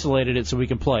staff isolated it so we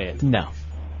can play it. No.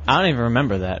 I don't even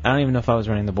remember that. I don't even know if I was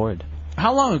running the board.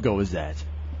 How long ago was that?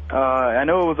 I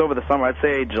know it was over the summer. I'd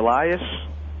say July-ish.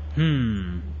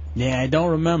 Yeah, I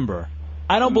don't remember.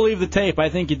 I don't believe the tape. I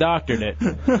think you doctored it.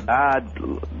 If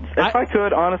I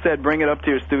could, honestly, I'd bring it up to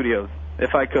your studios.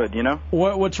 If I could, you know?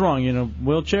 What's wrong? You in a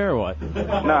wheelchair or what?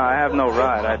 No, I have no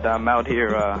ride. I'm out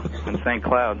here in St.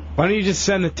 Cloud. Why don't you just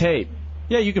send the tape?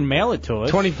 Yeah, you can mail it to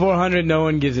us. 2400, no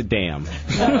one gives a damn.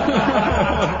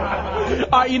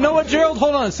 You know what, Gerald?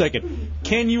 Hold on a second.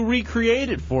 Can you recreate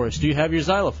it for us? Do you have your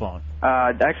xylophone?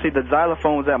 Actually, the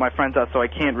xylophone was at my friend's house, so I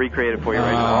can't recreate it for you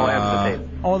right now. All I have is the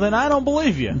tape. Oh, then I don't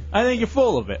believe you. I think you're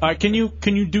full of it. All right, can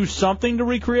you do something to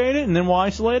recreate it, and then we'll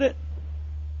isolate it?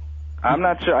 I'm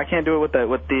not sure. I can't do it with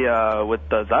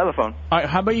the xylophone. All right,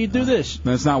 how about you do this?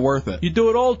 That's not worth it. You do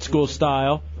it old school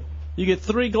style. You get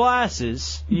 3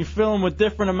 glasses, and you fill them with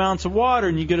different amounts of water,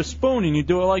 and you get a spoon, and you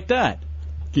do it like that.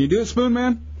 Can you do it, Spoon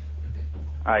Man?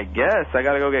 I guess. I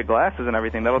gotta go get glasses and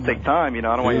everything. That'll take time, you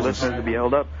know. I don't want you listeners to be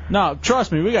held up. No,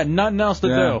 trust me, we got nothing else to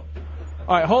do. All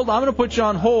right, hold on. I'm going to put you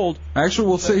on hold. Actually,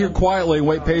 we'll sit here quietly and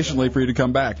wait patiently for you to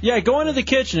come back. Yeah, go into the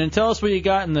kitchen and tell us what you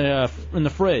got in the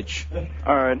fridge.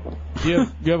 All right. Do you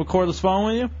have a cordless phone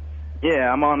with you?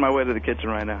 Yeah, I'm on my way to the kitchen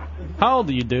right now. How old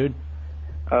are you, dude?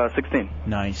 16.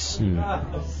 Nice.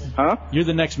 Huh? You're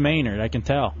the next Maynard, I can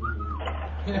tell.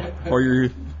 Or you're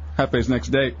Hefe's next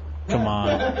date. Come on.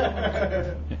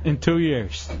 In 2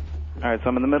 years. All right, so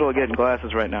I'm in the middle of getting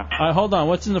glasses right now. All right, hold on.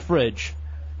 What's in the fridge?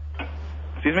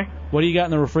 Excuse me? What do you got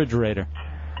in the refrigerator?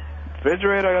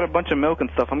 Refrigerator, I got a bunch of milk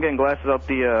and stuff. I'm getting glasses out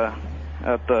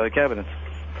the cabinets.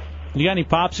 You got any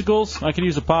popsicles? I could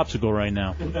use a popsicle right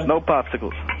now. No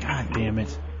popsicles. God damn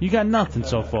it. You got nothing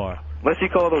so far. Unless you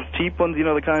call those cheap ones, you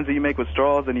know, the kinds that you make with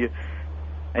straws and you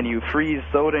freeze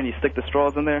soda and you stick the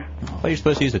straws in there. Well, you're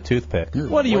supposed to use a toothpick.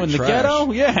 What are you, in the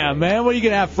ghetto? Yeah, man. What, are you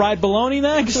going to have fried bologna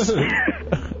next?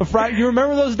 You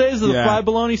remember those days of the fried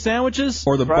bologna sandwiches?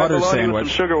 Or the fried butter bologna sandwich.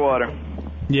 With some sugar water.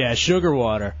 Yeah, sugar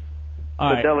water.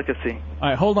 All right. Delicacy. All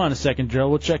right, hold on a second, Joe.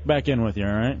 We'll check back in with you,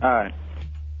 all right? All right.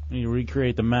 You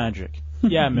recreate the magic.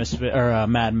 Yeah,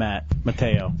 Mad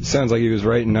Mateo. Sounds like he was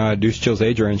right in Deuce Chill's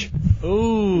age range.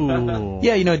 Ooh.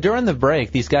 Yeah, you know, during the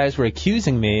break, these guys were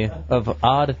accusing me of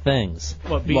odd things.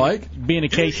 What, being a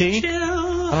KT?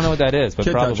 I don't know what that is, but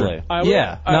Kid probably. toucher.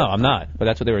 Yeah, no, I'm not. But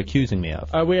that's what they were accusing me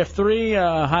of. We have 3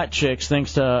 hot chicks,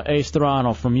 thanks to Ace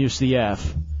Throttle from UCF.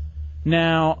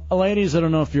 Now, ladies, I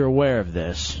don't know if you're aware of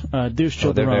this. Deuce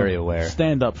Chill, they're very aware.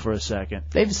 Stand up for a second.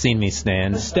 They've seen me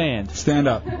stand. Stand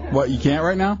up. What, you can't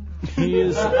right now? He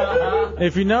is.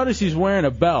 If you notice, he's wearing a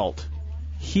belt.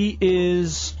 He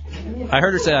is. I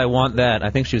heard her say, "I want that." I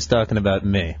think she was talking about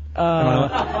me.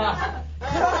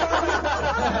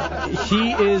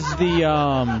 He is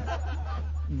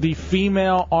the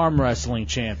female arm wrestling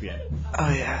champion. Oh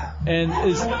yeah. And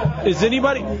is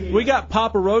anybody? We got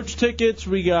Papa Roach tickets.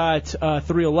 We got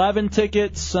 311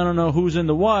 tickets. I don't know who's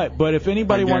into what, but if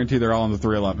anybody I guarantee they're all in the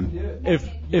 311.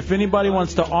 If anybody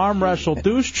wants to arm wrestle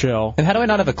Deuce Chill, And how do I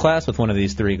not have a class with one of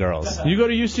these 3 girls? you go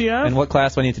to UCF. And what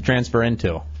class do I need to transfer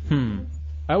into?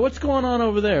 What's going on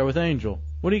over there with Angel?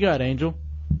 What do you got, Angel?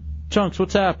 Chunks,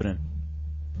 what's happening?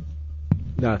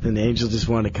 Nothing. Angel just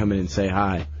wanted to come in and say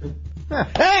hi.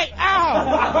 Hey!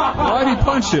 Ow! Why did he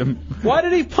punch him? Why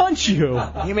did he punch you?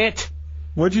 Damn it!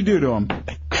 What'd you do to him?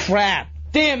 Crap!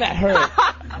 Damn, that hurt!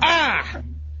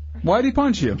 Why'd he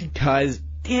punch you? Because,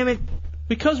 damn it.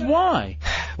 Because why?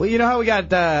 Well, you know how we got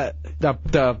the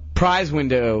prize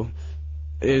window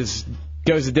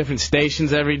goes to different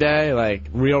stations every day? Like,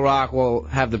 Real Rock will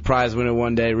have the prize window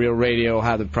one day, Real Radio will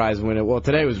have the prize window. Well,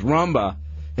 today was Rumba,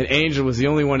 and Angel was the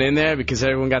only one in there because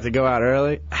everyone got to go out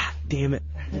early. Damn it.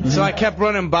 So I kept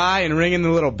running by and ringing the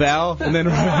little bell, and then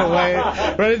running away,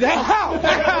 running down. Ow!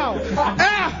 Ow!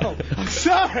 Ow! I'm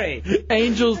sorry.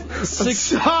 Angel's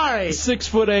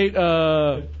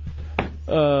 6'8",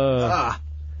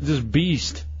 just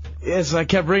beast. Yes, I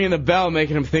kept ringing the bell,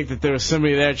 making him think that there was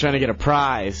somebody there trying to get a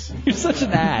prize. You're such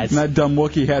an ass. And that dumb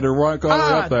Wookiee had to walk all the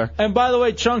way up there. And by the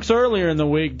way, Chunks earlier in the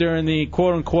week during the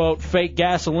quote-unquote fake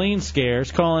gasoline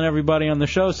scares calling everybody on the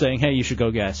show saying, hey, you should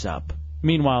go gas up.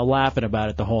 Meanwhile, laughing about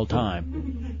it the whole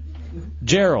time.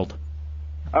 Gerald.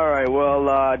 All right, well,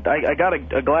 I got a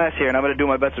glass here, and I'm going to do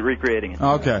my best at recreating it.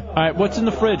 Okay. All right, what's in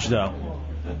the fridge, though?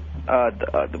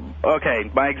 Okay,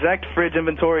 my exact fridge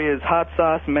inventory is hot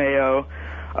sauce, mayo,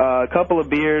 a couple of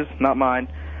beers, not mine,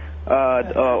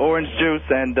 orange juice,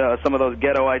 and some of those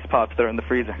ghetto ice pops that are in the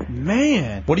freezer.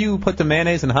 Man. What do you put the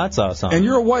mayonnaise and hot sauce on? And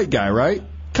you're a white guy, right?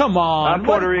 Come on. I'm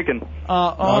Puerto Rican.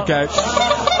 Okay.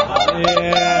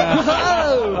 Yeah.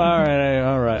 All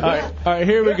right,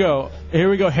 here we go.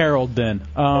 Harold, then.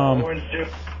 Orange juice.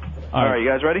 All right, you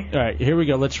guys ready? All right, here we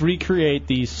go. Let's recreate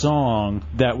the song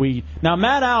that we... Now,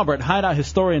 Matt Albert, Hideout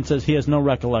historian, says he has no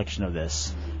recollection of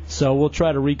this. So we'll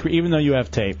try to recreate, even though you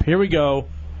have tape. Here we go.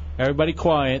 Everybody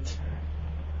quiet.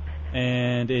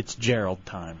 And it's Gerald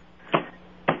time.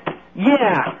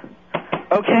 Yeah.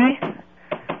 Okay.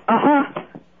 Uh-huh.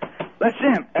 Let's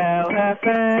jam. El Jefe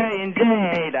and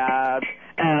J-Dubs.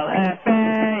 El Jefe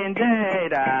and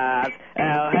J-Dubs.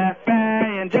 El Jefe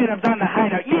and J-Dubs on the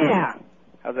Hideout. Yeah.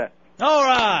 How's that? All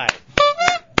right.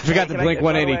 You forgot to blink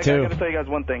 182. I got to tell you guys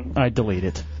one thing. I delete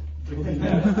it.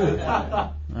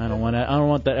 I don't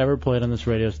want that ever played on this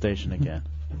radio station again.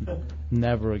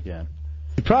 Never again.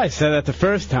 You probably said that the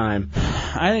first time.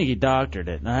 I think he doctored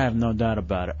it. I have no doubt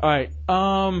about it. All right.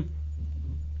 Oh,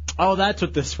 that's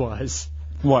what this was.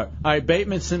 What? All right,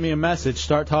 Bateman sent me a message.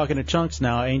 Start talking to Chunks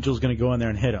now. Angel's going to go in there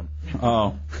and hit him.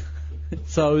 Oh.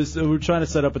 So we're trying to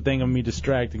set up a thing of me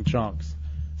distracting Chunks.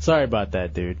 Sorry about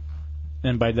that, dude.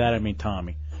 And by that I mean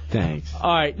Tommy. Thanks.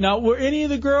 All right. Now, were any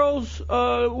of the girls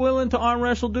willing to arm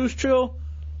wrestle Deuce Chill?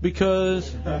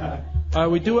 Because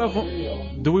we do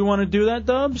have. Do we want to do that,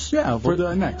 Dubs? Yeah, we'll do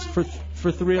that next. For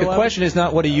 311. The question is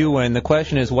not what do you win. The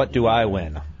question is what do I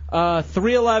win.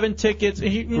 311 tickets.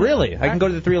 Really? I can go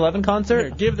to the 311 concert? Here,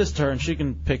 give this to her, and she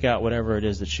can pick out whatever it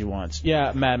is that she wants.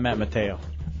 Yeah, Matt Mateo.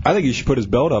 I think he should put his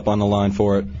belt up on the line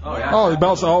for it. Oh, the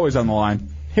belt's always on the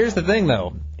line. Here's the thing,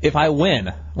 though. If I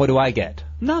win, what do I get?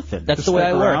 Nothing. That's the way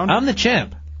I work. I'm the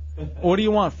champ. What do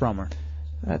you want from her?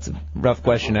 That's a rough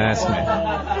question to ask me.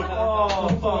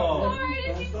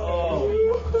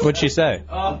 What'd she say?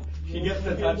 He gets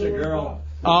to touch a girl.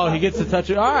 Oh, he gets to touch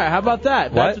it. All right, how about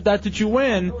that? What? That's what you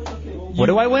win. What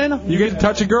do I win? You get to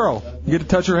touch a girl. You get to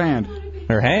touch her hand.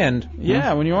 Her hand?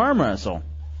 Yeah, when you arm wrestle.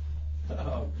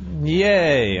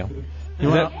 Yay.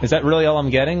 Is that really all I'm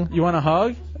getting? You want a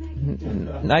hug?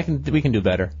 We can do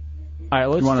better. All right,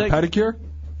 let's You want take a pedicure?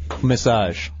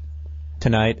 Massage.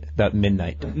 Tonight, about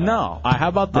midnight. No. How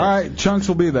about this? All right, Chunks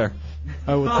will be there.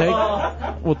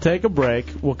 We'll take a break.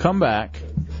 We'll come back,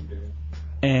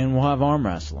 and we'll have arm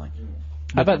wrestling.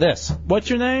 How about this? What's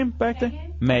your name back there?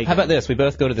 Megan. How about this? We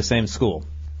both go to the same school.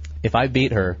 If I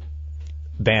beat her,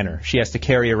 banner. She has to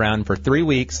carry around for 3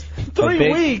 weeks.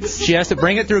 3 weeks? She has to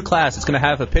bring it through class. It's going to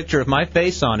have a picture of my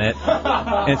face on it,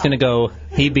 and it's going to go,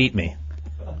 he beat me.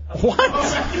 What?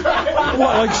 What,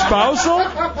 like spousal?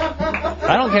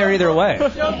 I don't care either way.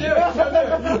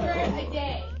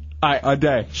 A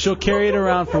day. She'll carry it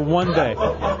around for 1 day.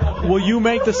 Will you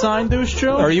make the sign, Deuce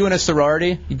Chill? Are you in a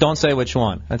sorority? Don't say which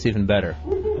one. That's even better.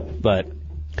 But,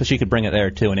 because she could bring it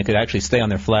there, too, and it could actually stay on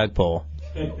their flagpole.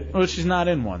 Well, she's not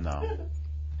in one, though.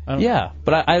 Yeah,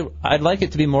 but I'd like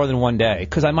it to be more than 1 day,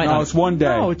 because I might not... No, it's 1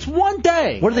 day. No, it's 1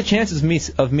 day. What are the chances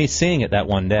of me seeing it that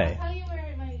 1 day?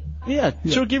 Yeah,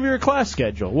 she'll give you her class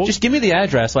schedule. Just give me the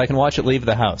address so I can watch it leave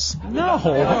the house. No.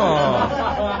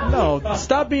 No,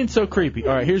 stop being so creepy.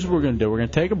 All right, here's what we're going to do. We're going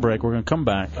to take a break. We're going to come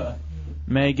back.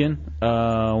 Megan,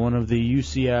 one of the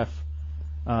UCF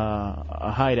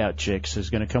Hideout chicks,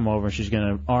 is going to come over. She's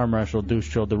going to arm wrestle Deuce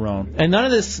Chill Derone. And none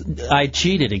of this, I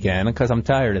cheated again, because I'm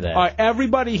tired of that. All right,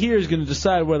 everybody here is going to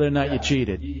decide whether or not you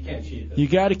cheated. You can't cheat. You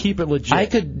got to keep it legit. I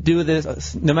could do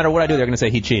this, no matter what I do, they're going to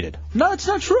say he cheated. No, it's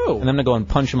not true. And I'm going to go and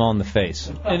punch them all in the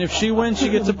face. And if she wins, she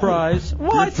gets a prize.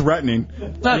 What? You're threatening.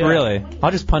 Not really.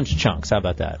 I'll just punch chunks. How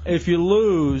about that? If you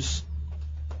lose...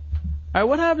 All right,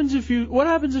 what happens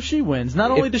if she wins?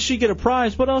 Not only does she get a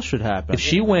prize, what else should happen? If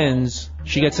she wins,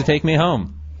 she gets to take me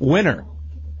home. Winner.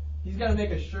 He's got to make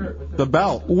a shirt with The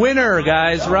belt. Winner,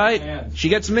 guys, right? She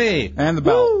gets me. And the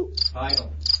belt. the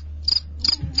title.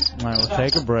 All right, we'll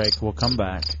take a break. We'll come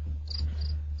back.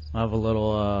 We'll have a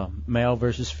little male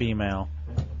versus female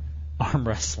arm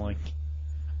wrestling.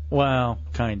 Well,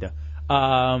 kind of.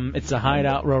 It's a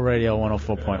Hideout Row Radio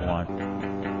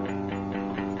 104.1.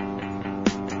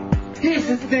 Here's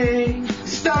the thing,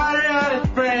 started out as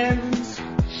friends.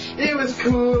 It was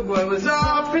cool, boy, was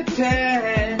all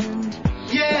pretend.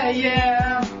 Yeah,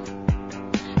 yeah.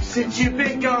 Since you've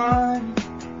been gone,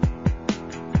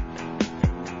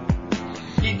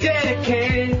 you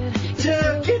dedicated, you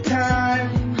took your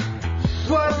time.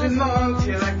 Wasn't long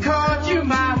till I called you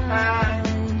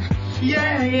mine.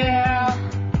 Yeah, yeah.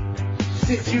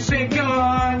 Since you've been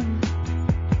gone,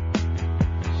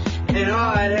 and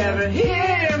all I'd ever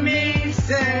hear me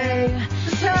say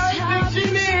is how you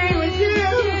picture me with you.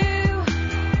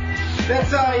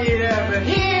 That's all you'd ever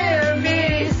hear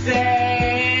me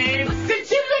say. But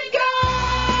since you've been gone,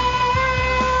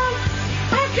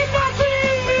 I cannot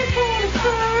believe it for the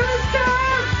first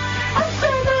time. I'm so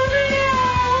moving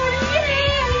on,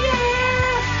 yeah,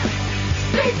 yeah.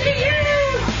 Thanks to you,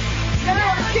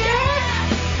 now I get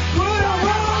what I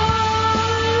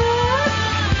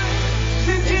want.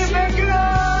 Since you've been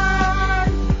gone.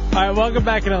 All right, welcome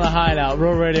back into the Hideout,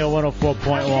 Real Radio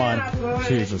 104.1.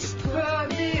 Jesus.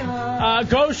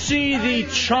 Go see the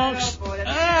Chunks. It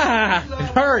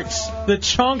hurts. The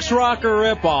Chunks Rocker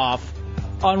ripoff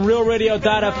on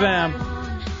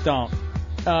RealRadio.fm. Don't.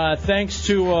 Thanks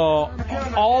to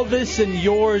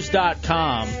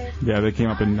allthisandyours.com. Yeah, they came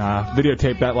up and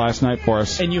videotaped that last night for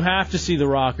us. And you have to see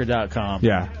therocker.com.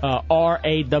 Yeah.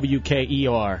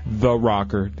 RAWKER.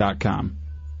 TheRocker.com.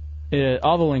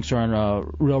 All the links are on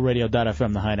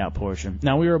RealRadio.fm, the Hideout portion.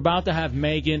 Now, we were about to have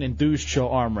Megan and Deuce Show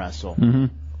arm wrestle. Mm-hmm.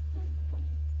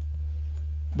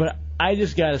 But I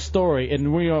just got a story, and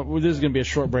this is going to be a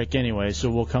short break anyway, so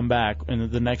we'll come back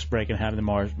in the next break and have them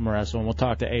wrestle, and we'll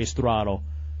talk to Ace Throttle,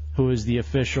 who is the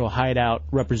official Hideout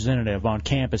representative on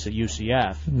campus at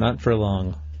UCF. Not for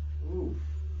long.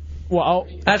 Well,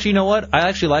 actually, you know what? I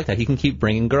actually like that. He can keep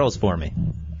bringing girls for me.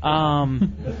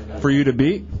 For you to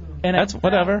beat? And That's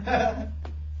whatever.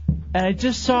 And I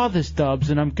just saw this,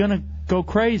 Dubs, and I'm going to go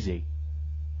crazy.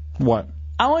 What?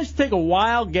 I want you to take a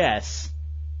wild guess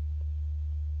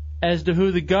as to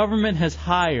who the government has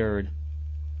hired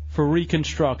for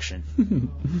reconstruction.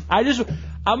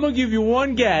 I'm going to give you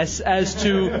one guess as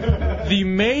to the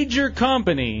major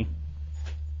company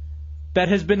that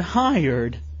has been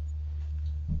hired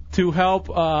to help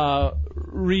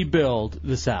rebuild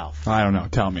the South. I don't know.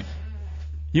 Tell me.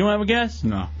 You don't have a guess?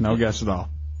 No guess at all.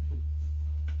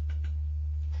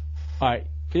 All right.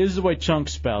 This is the way Chunk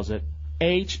spells it.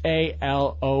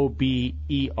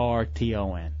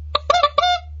 HALOBERTON.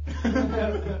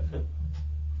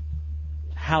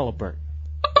 Halliburton.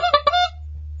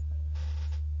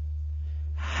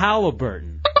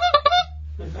 Halliburton.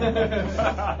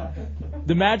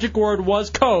 The magic word was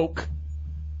Coke.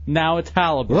 Now it's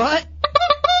Halliburton. What?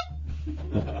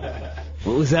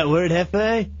 What was that word,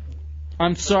 Hefe?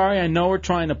 I'm sorry, I know we're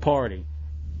trying to party.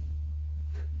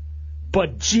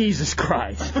 But Jesus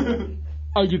Christ.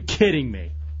 Are you kidding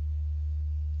me?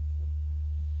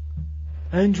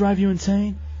 That didn't drive you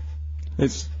insane?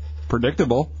 It's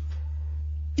predictable.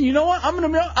 You know what?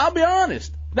 I'll be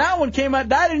honest. That one came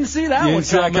out. I didn't see that You one didn't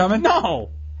see that coming?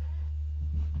 No.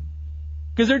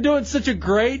 Because they're doing such a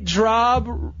great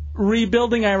job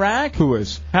rebuilding Iraq. Who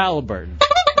is? Halliburton.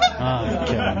 Oh, you're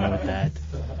killing me with that.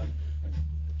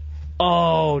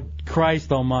 Oh,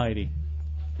 Christ almighty.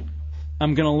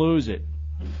 I'm going to lose it.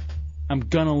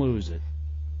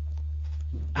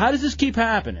 How does this keep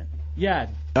happening? Yeah.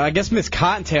 I guess Miss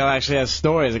Cottontail actually has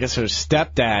stories. I guess her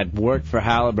stepdad worked for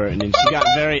Halliburton, and she got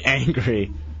very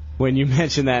angry when you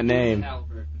mentioned that name.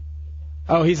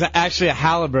 Oh, he's actually a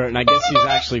Halliburton. I guess he's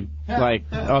actually, like,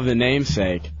 of the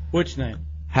namesake. Which name?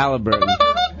 Halliburton.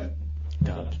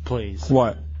 Dubs, please.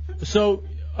 What? So,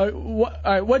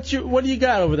 what do you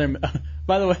got over there?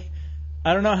 By the way,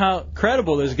 I don't know how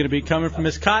credible this is going to be coming from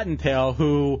Miss Cottontail,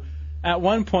 who, at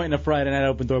one point in a Friday Night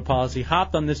Open Door Policy,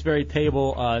 hopped on this very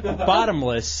table,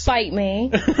 bottomless, Bite me.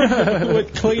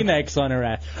 with Kleenex on her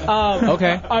ass.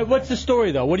 Okay. All right, what's the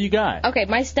story, though? What do you got? Okay,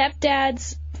 my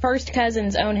stepdad's first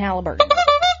cousin's own Halliburton.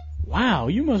 Wow,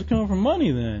 you must come from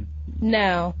money then.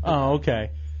 No. Oh,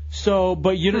 okay. So,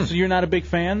 but so you're not a big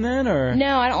fan then, or?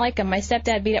 No, I don't like him. My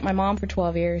stepdad beat up my mom for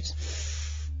 12 years.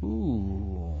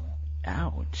 Ooh,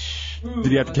 ouch. Did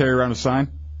he have to carry around a sign?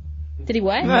 Did he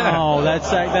what? No,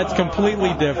 that's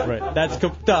completely different.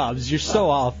 Dubs, you're so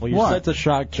awful. You're such a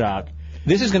shock jock.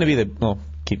 This is going to be the... Oh,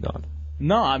 keep going.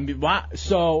 No, I mean,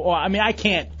 I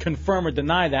can't confirm or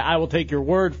deny that. I will take your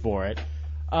word for it.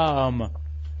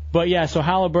 But yeah, so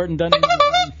Halliburton doesn't...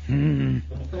 Can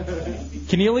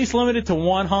you at least limit it to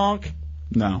one honk?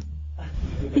 No.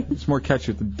 It's more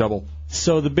catchy with the double.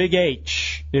 So the big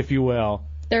H, if you will.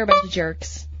 They're a bunch of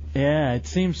jerks. Yeah, it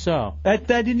seems so. That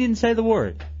didn't even say the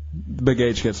word. The big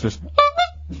H gets just...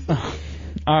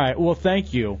 All right. Well,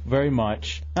 thank you very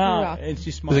much. And she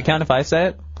Does smiled. it count if I say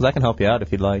it? Because I can help you out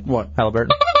if you'd like. What?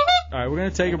 Halliburton. All right, we're going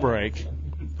to take a break.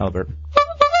 Halliburton.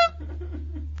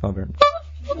 Halliburton.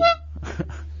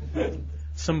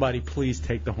 Somebody please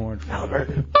take the horn.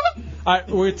 Halliburton. All right,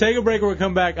 we're going to take a break. We're going to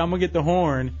come back. I'm going to get the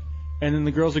horn, and then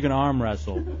the girls are going to arm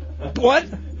wrestle. What?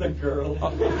 The girls.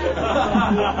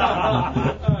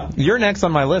 You're next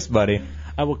on my list, buddy.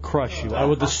 I will crush you. I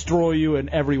will destroy you in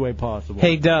every way possible.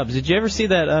 Hey, Dubs, did you ever see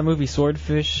that movie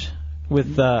Swordfish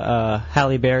with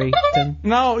Halle Berry?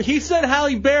 No, he said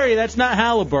Halle Berry. That's not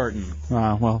Halliburton.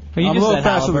 Well, you I'm just a little said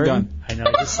fast with the gun. Halliburton. I know,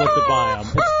 I just slipped it by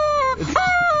him.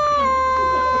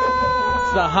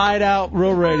 It's the Hideout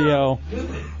Real Radio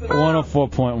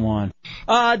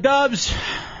 104.1. Dubs,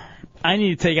 I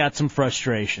need to take out some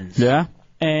frustrations. Yeah?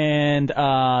 And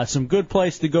some good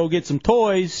place to go get some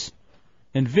toys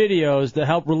and videos that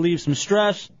help relieve some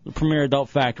stress, the Premier Adult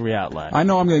Factory Outlet. I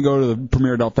know I'm going to go to the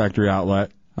Premier Adult Factory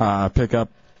Outlet, pick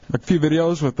up a few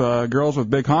videos with girls with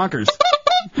big honkers.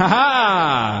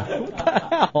 Ha-ha!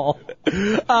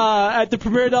 At the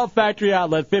Premier Adult Factory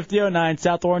Outlet, 5009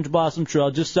 South Orange Blossom Trail,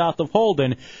 just south of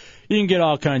Holden, you can get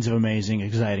all kinds of amazing,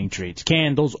 exciting treats.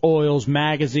 Candles, oils,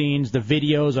 magazines, the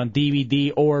videos on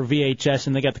DVD or VHS,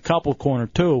 and they got the couple corner,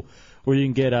 too, where you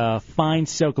can get fine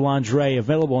silk lingerie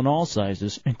available in all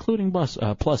sizes, including plus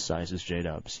sizes,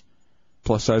 J-Dubs.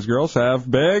 Plus size girls have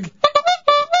big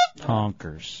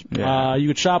honkers. Yeah. You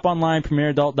could shop online,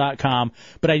 premieradult.com,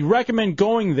 but I recommend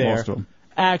going there. Most of them.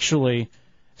 Actually,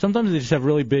 sometimes they just have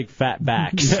really big fat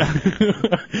backs. They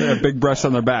have big breasts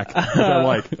on their back, which I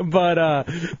like. But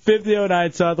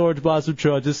 5009 South Orange Blossom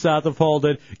Trail, just south of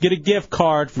Holden. Get a gift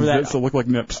card for that. Zits that look like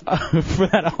nips. For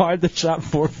that hard to shop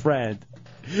for friend.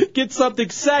 Get something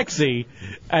sexy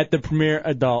at the Premier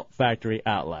Adult Factory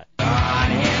Outlet.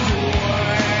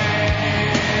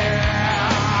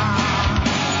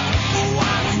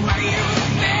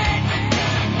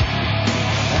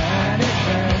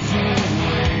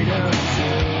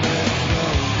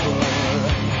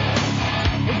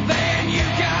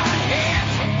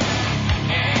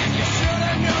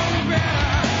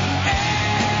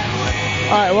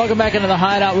 All right, welcome back into the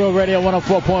Hideout Real Radio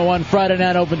 104.1 Friday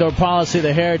Night Open Door Policy.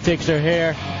 The heretics are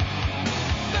here.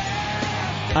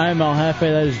 I'm El Jefe.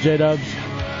 That is J-Dubs.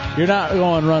 You're not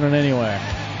going running anywhere.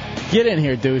 Get in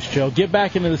here, douche chill. Get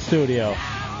back into the studio.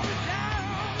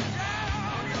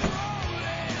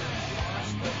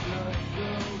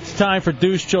 It's time for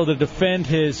Douche Chill to defend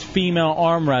his female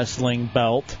arm wrestling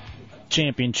belt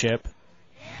championship.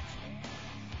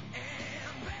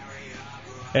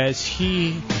 As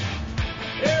he...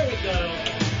 There we go.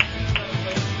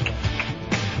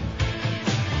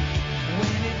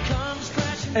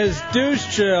 As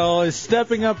Douche Chill is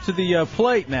stepping up to the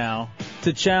plate now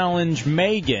to challenge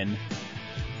Megan,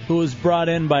 who was brought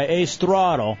in by Ace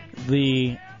Throttle,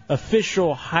 the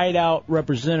official Hideout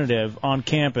representative on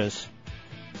campus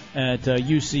at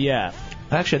UCF.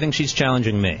 Actually, I think she's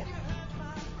challenging me.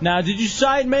 Now, did you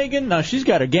side Megan? No, she's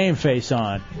got her game face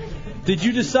on. Did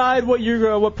you decide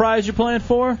what prize you're playing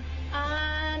for?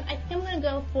 I think I'm going to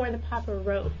go for the Papa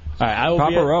Roach. All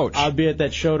right, Roach. I'll be at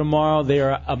that show tomorrow. They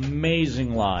are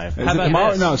amazing live. Is it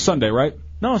tomorrow? No, it's Sunday, right?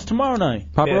 No, it's tomorrow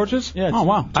night. Papa Roaches? Yeah. Oh,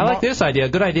 wow. I like this idea.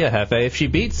 Good idea,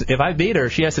 Hefe. If I beat her,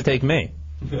 she has to take me.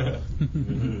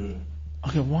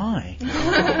 Okay, why?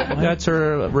 That's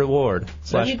her reward /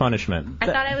 punishment. I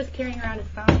thought I was carrying around a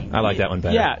sign. I like that one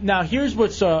better. Yeah. Now here's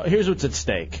what's at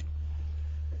stake.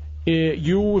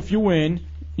 If you win,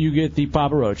 you get the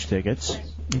Papa Roach tickets.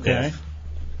 Okay.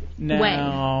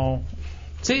 Now,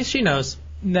 see, she knows.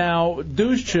 Now,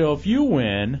 Douche Chill, if you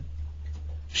win,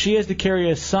 she has to carry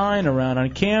a sign around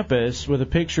on campus with a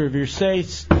picture of your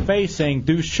face saying,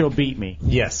 Douche Chill beat me.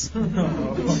 Yes.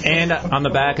 And on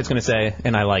the back, it's going to say,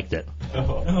 and I liked it.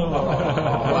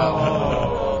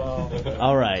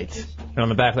 All right. And on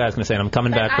the back of that, it's going to say, and I'm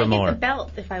coming back for more. I get the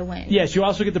belt if I win. Yes, you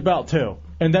also get the belt, too.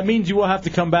 And that means you will have to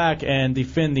come back and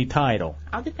defend the title.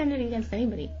 I'll defend it against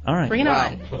anybody. All right. Bring it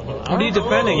on. What are you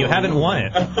defending? You haven't won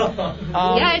it.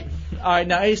 Yeah. All right,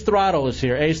 now Ace Throttle is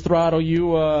here. Ace Throttle,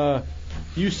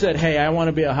 you said, hey, I want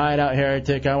to be a Hideout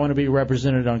heretic. I want to be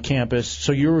represented on campus.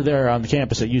 So you were there on the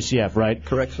campus at UCF, right?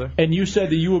 Correct, sir. And you said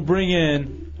that you would bring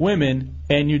in women,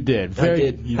 and you did. I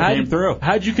did. You came through.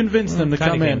 How'd you convince them to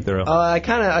come in?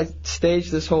 I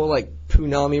staged this whole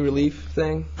Punami relief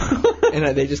thing,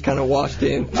 and they just kind of washed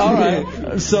in. All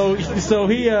right. So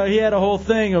he had a whole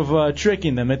thing of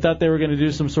tricking them. They thought they were going to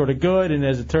do some sort of good, and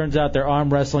as it turns out, they're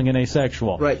arm wrestling and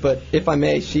asexual. Right, but if I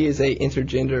may, she is a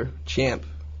intergender champ.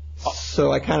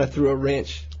 So I kind of threw a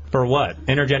wrench For what?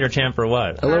 Intergender champ for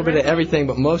what? A little bit of everything,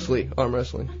 but mostly arm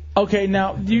wrestling. Okay,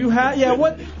 now do you have? Yeah,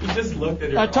 what? You just looked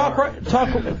at her.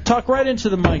 Talk right into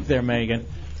the mic there, Megan.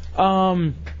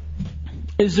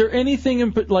 Is there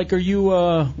anything like? Are you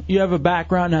you have a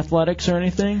background in athletics or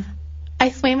anything? I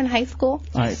swam in high school.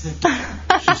 All right.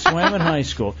 She swam in high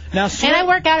school. Now, And I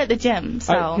work out at the gym,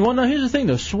 so. Well, no, here's the thing,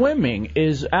 though. Swimming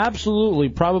is absolutely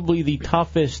probably the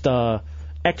toughest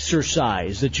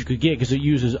exercise that you could get because it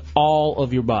uses all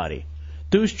of your body.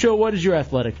 Deuce Cho, what is your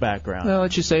athletic background? Well,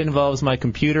 let's just say it involves my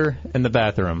computer and the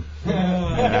bathroom.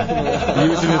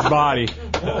 Using his body.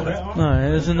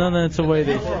 That's a way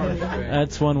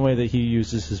that's one way that he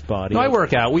uses his body. No, I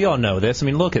work out. We all know this. I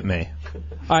mean, look at me.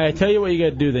 All right, I tell you what you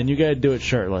got to do then. You got to do it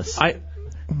shirtless.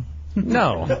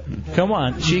 No. Come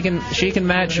on. She can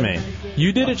match me.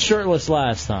 You did it shirtless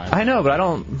last time. I know, but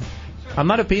I'm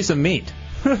not a piece of meat.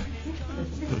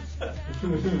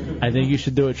 I think you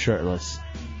should do it shirtless.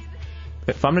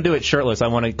 If I'm going to do it shirtless, I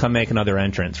want to come make another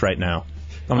entrance right now.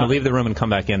 I'm going to leave the room and come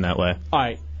back in that way. All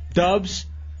right. Dubs.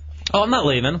 Oh, I'm not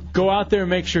leaving. Go out there and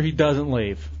make sure he doesn't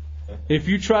leave. If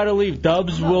you try to leave,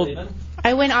 Dubs will...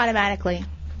 I win automatically.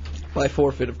 By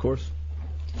forfeit, of course.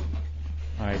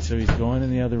 All right, so he's going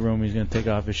in the other room. He's going to take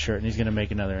off his shirt, and he's going to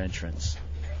make another entrance.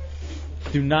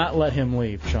 Do not let him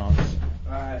leave, Chunks.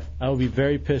 All right. I will be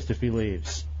very pissed if he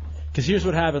leaves. Because here's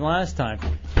what happened last time.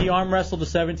 He arm wrestled a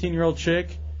 17-year-old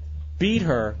chick, beat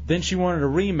her, then she wanted a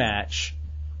rematch,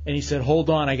 and he said, hold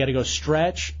on, I got to go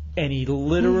stretch, and he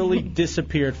literally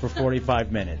disappeared for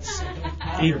 45 minutes.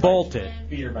 He bolted.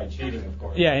 Beat her by cheating, of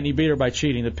course. Yeah, and he beat her by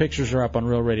cheating. The pictures are up on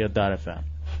RealRadio.fm.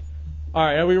 All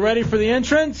right, are we ready for the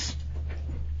entrance?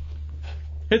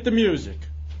 Hit the music.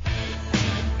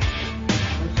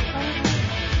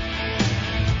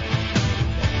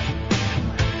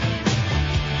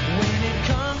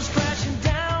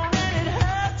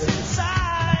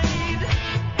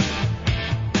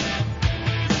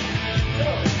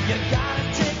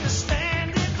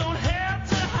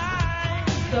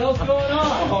 What's going on?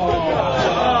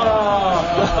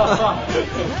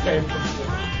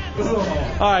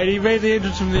 All right, he made the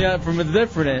entrance from a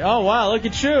different end. Oh wow, look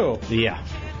at you. Yeah.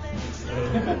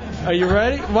 Are you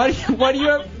ready? Why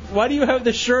do you have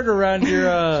the shirt around your?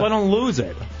 So I don't lose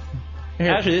it.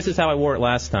 Here. Actually, this is how I wore it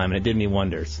last time, and it did me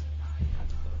wonders.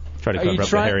 Try to cover up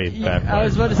the hairy back part. I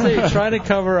was about to say, trying to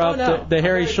cover up no. the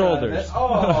hairy shoulders.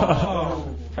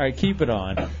 All right, keep it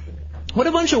on. What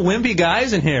a bunch of wimpy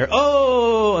guys in here.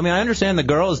 Oh, I mean, I understand the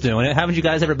girls doing it. Haven't you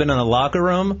guys ever been in a locker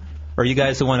room? Or are you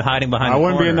guys the one hiding behind the corner?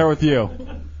 I wouldn't be in there with you.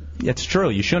 It's true.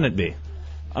 You shouldn't be.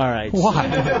 All right. Why?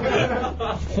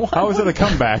 How is it a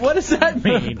comeback? What does that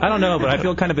mean? I don't know, but I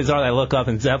feel kind of bizarre that I look up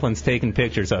and Zeppelin's taking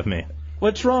pictures of me.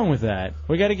 What's wrong with that?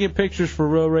 We got to get pictures for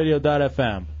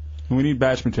RealRadio.fm. We need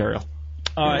batch material.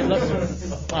 All right,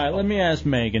 let me ask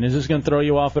Megan. Is this going to throw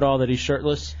you off at all that he's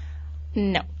shirtless?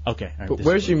 No. Okay. All right, But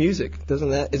where's your music?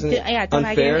 Isn't it don't I get an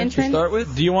unfair to entrance? start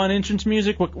with? Do you want entrance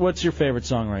music? What's your favorite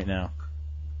song right now?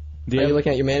 Are you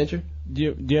looking at your manager? Do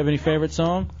you have any favorite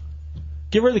song?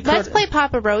 Give her the. Let's play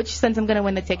Papa Roach since I'm going to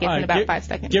win the tickets in about 5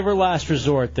 seconds. Give her last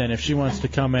resort then if she wants to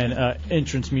come in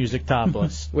entrance music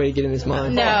topless. Way to get in his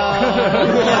mind. No.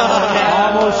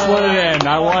 Almost slid it in.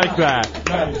 I like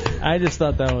that. I just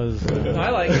thought that was. I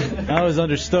like it. That was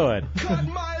understood.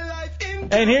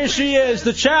 And here she is,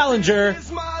 the challenger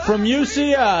from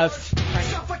UCF,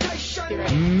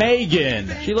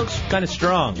 Megan. She looks kind of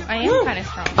strong. I am kind of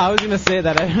strong. I was going to say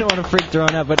that. I didn't want to freak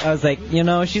throwing up, but I was like,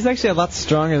 she's actually a lot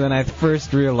stronger than I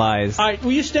first realized. All right,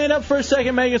 will you stand up for a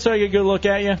second, Megan, so I get a good look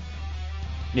at you?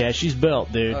 Yeah, she's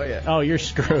built, dude. Oh, yeah. Oh, you're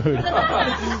screwed.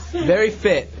 Very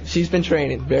fit. She's been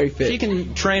training. Very fit. She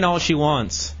can train all she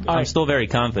wants. I'm still very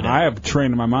confident. I have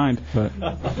train in my mind, but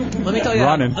Let me tell you.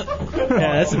 running.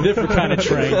 Yeah, that's a different kind of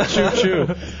train.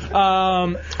 Choo-choo.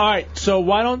 All right, so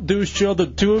why don't Deuce Chill, the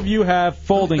two of you have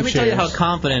folding Let me chairs. tell you how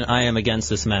confident I am against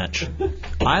this match.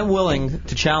 I'm willing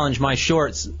to challenge my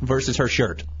shorts versus her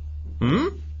shirt.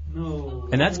 No.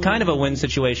 And that's kind of a win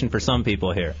situation for some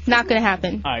people here. Not going to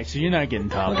happen. All right, so you're not getting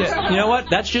topless. Okay. You know what?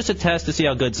 That's just a test to see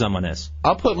how good someone is.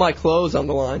 I'll put my clothes on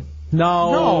the line.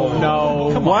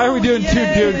 No. Why are we doing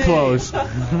two dude clothes?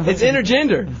 It's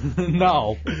intergender.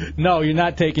 No, you're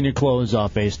not taking your clothes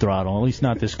off, Ace Throttle. At least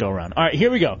not this go round. All right, here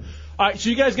we go. All right, so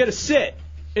you guys got to sit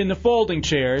in the folding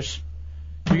chairs.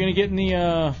 You're gonna get in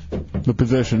the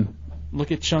position.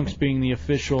 Look at Chunks being the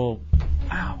official.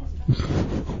 Ow.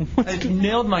 I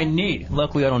nailed my knee.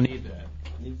 Luckily, I don't need that.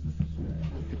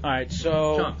 All right,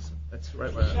 so. Chunks. That's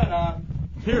right where. Shut up.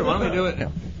 Here, why don't we do it?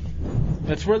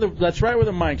 That's right where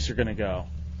the mics are gonna go.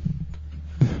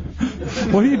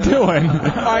 What are you doing?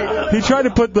 He tried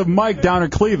to put the mic down her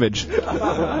cleavage.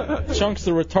 Chunk's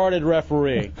the retarded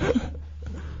referee.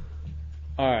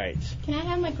 All right. Can I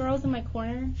have my girls in my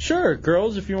corner? Sure,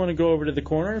 girls, if you want to go over to the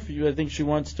corner, I think she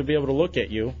wants to be able to look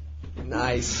at you.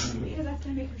 Nice. Because that's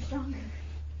going to make her stronger.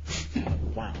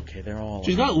 Wow, okay, they're all...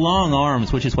 She's got long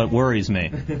arms, which is what worries me.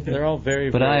 They're all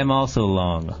very, But very... I am also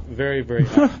long. Very, very...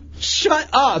 Shut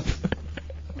up!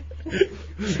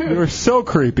 You're so I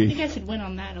creepy. think I should win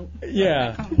on that.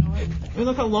 Yeah.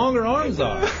 Look how long her arms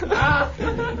are.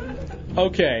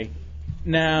 Okay,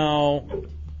 now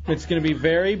it's going to be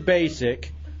very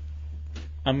basic.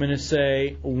 I'm going to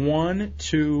say 1,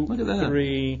 2,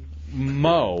 3,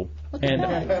 Mo, and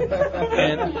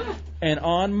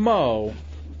on Mo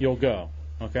you'll go.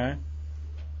 Okay.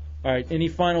 All right. Any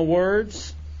final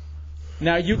words?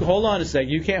 Now you hold on a sec.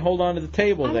 You can't hold on to the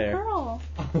table I'm there. a girl.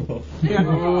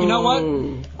 You know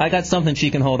what? I got something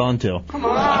she can hold on to. Come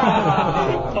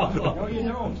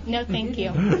on. No, thank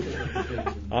you.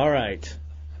 All right.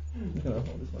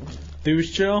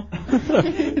 Douche chill.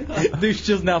 Douche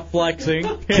chill's now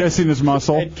flexing, Kissing his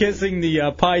muscle. and kissing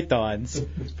the pythons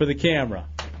for the camera.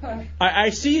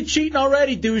 I see you cheating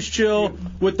already, douche chill,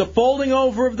 with the folding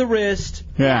over of the wrist.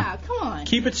 Yeah. Come on.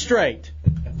 Keep it straight.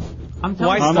 I'm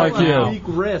like you. Weak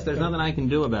wrist. There's nothing I can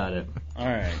do about it. All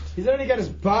right. He's already got his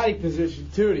body position,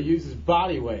 too, to use his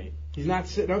body weight. He's not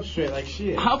sitting up straight like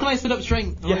she is. How can I sit up straight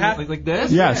You have- like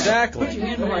this? Yes. Exactly.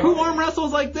 Who arm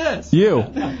wrestles like this? You.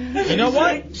 You know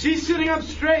what? She's sitting up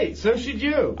straight. So should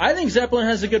you. I think Zeppelin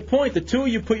has a good point. The two of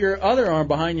you put your other arm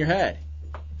behind your head.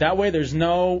 That way there's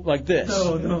no, like this.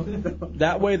 No.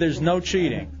 That way there's no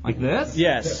cheating. Like this?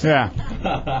 Yes. Yeah.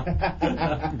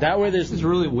 That way there's... This is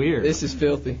really weird. This is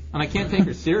filthy. And I can't take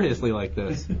her seriously like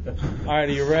this. All right,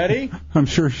 are you ready? I'm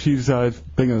sure she's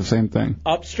thinking the same thing.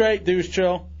 Up straight, douche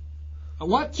chill.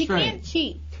 What? You can't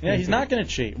cheat. Yeah, he's not going to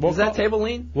cheat. Is that table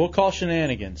lean? We'll call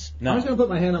shenanigans. No. I'm just going to put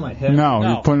my hand on my head. No,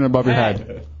 No. you're putting it above your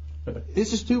head.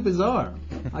 This is too bizarre.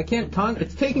 I can't.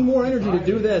 It's taking more energy to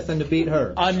do this than to beat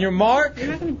her. On your mark,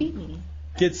 You're not going to beat me.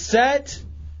 get set,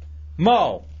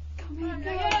 Mo.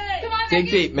 Dig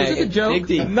deep, Megan. Is this a joke? Dig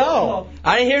deep. No.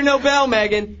 I didn't hear no bell,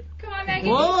 Megan. Come on, Megan.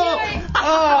 Whoa!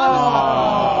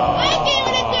 Oh. I gave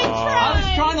it a good I try.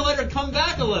 was trying to let her come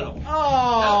back a little.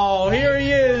 Oh, here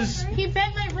he is. He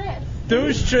bent my wrist.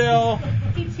 Douche chill.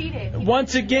 He cheated.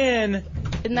 Once again,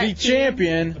 Isn't that the cheating?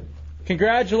 champion.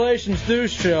 Congratulations,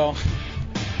 douche chill.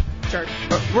 Jerk.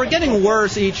 We're getting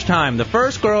worse each time. The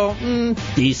first girl,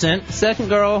 decent. Second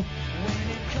girl,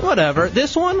 whatever.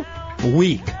 This one,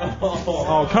 weak.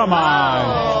 Oh, come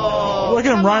on. Look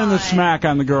at him running the smack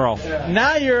on the girl.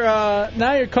 Now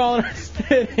you're calling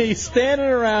her. He's standing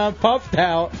around, puffed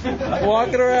out,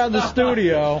 walking around the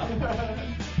studio,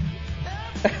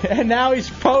 and now he's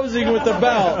posing with the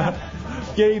belt,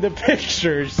 getting the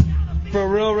pictures for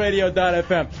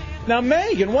RealRadio.fm. Now,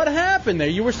 Megan, what happened there?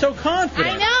 You were so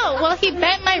confident. I know. Well, he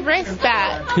bent my wrist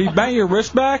back. He bent your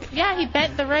wrist back? Yeah, he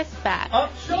bent the wrist back.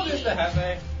 Show this to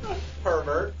Hefe.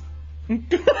 Pervert.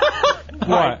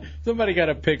 What? Somebody got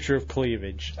a picture of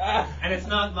cleavage. And it's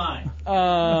not mine.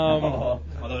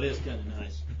 Although it is kind of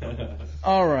nice.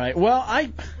 All right. Well,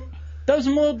 I was a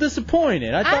little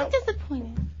disappointed. I'm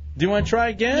disappointed. Do you want to try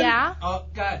again? Yeah.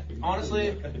 God,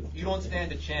 honestly, you don't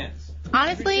stand a chance.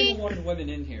 Honestly, More women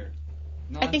in here.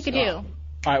 I think I do. All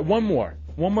right, one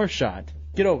more shot.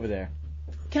 Get over there.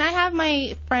 Can I have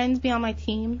my friends be on my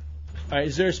team? All right,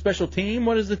 is there a special team?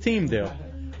 What does the team do?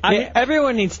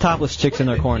 Everyone needs topless chicks in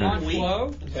their corner.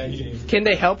 Can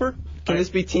they help her? Can this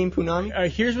be Team Punani? All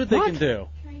right, here's what they can do.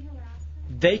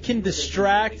 They can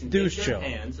distract douche chill.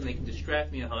 Hands and they can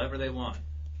distract me however they want.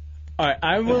 All right,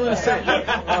 I'm willing to say.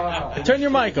 Turn your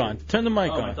mic on. Turn the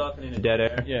mic Am I on. talking in dead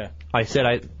air? Yeah. I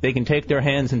said they can take their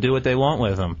hands and do what they want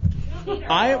with them.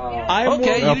 I'm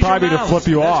Okay, They'll use probably your to mouth. flip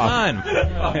you That's off.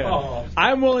 fine.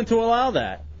 I'm willing to allow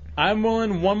that. I'm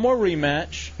willing one more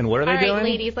rematch. And what are they All right, doing?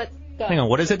 ladies, let's go. Hang on,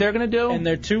 what is it they're going to do? And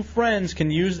their two friends can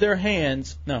use their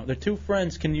hands. No, their two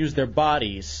friends can use their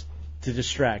bodies to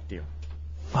distract you.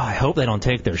 Oh, I hope they don't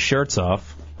take their shirts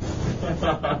off.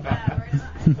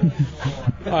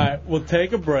 All right, we'll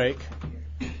take a break,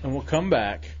 and we'll come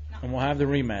back, and we'll have the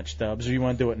rematch, Dubs. Or you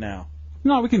want to do it now?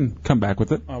 No, we can come back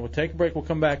with it. All right, we'll take a break. We'll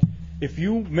come back. If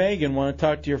you, Megan, want to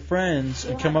talk to your friends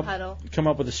and come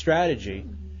up with a strategy.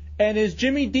 And is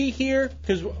Jimmy D here?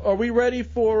 Because are we ready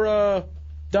for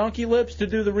Donkey Lips to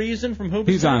do the reason from Hoops?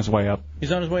 He's on his way up.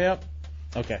 He's on his way up?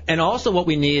 Okay. And also what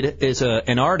we need is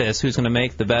an artist who's going to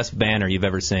make the best banner you've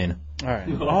ever seen. All right.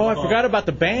 Oh, I forgot about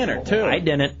the banner, too. I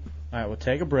didn't. All right, we'll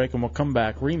take a break, and we'll come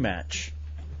back. Rematch.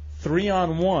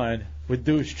 3-on-1 with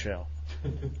Douche Chill.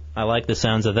 I like the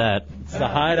sounds of that. It's the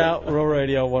Hideout Real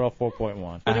Radio 104.1.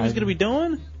 What he was going to be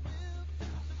doing?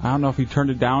 I don't know if he turned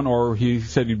it down or he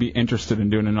said he'd be interested in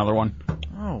doing another one.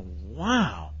 Oh,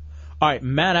 wow. All right,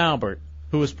 Matt Albert,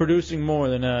 who is producing more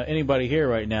than anybody here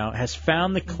right now, has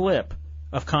found the clip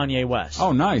of Kanye West.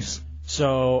 Oh, nice.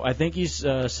 So I think he's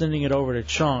sending it over to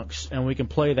Chunks, and we can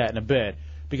play that in a bit.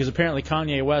 Because apparently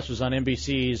Kanye West was on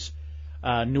NBC's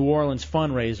New Orleans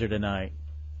fundraiser tonight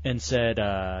and said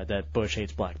that Bush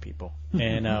hates black people.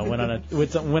 And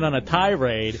went on a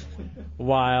tirade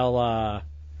while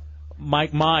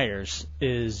Mike Myers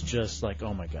is just like,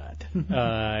 oh, my God,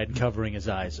 and covering his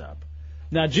eyes up.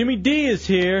 Now, Jimmy D is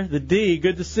here. The D,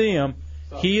 good to see him.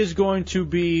 He is going to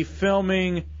be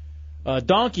filming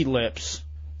Donkey Lips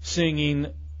singing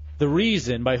The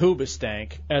Reason by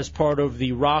Hoobastank as part of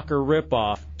the Rocker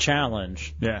Ripoff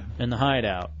Challenge in the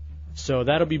Hideout. So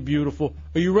that'll be beautiful.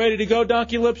 Are you ready to go,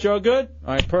 Donkey Lips? You all good?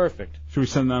 All right, perfect. Should we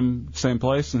send them same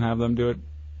place and have them do it?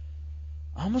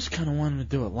 I almost kind of want them to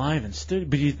do it live in studio,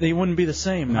 but they wouldn't be the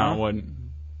same, No, huh? it wouldn't.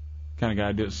 Kind of got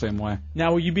to do it the same way.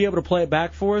 Now, will you be able to play it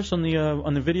back for us on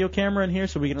the video camera in here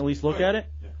so we can at least look at it?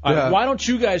 All right, why don't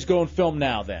you guys go and film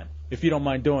now then, if you don't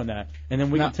mind doing that, and then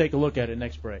we can take a look at it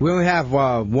next break. We only have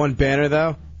one banner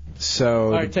though, so.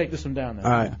 All right, take this one down then.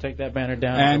 All right. Take that banner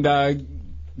down. And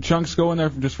Chunks, go in there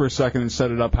just for a second and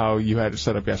set it up how you had it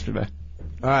set up yesterday.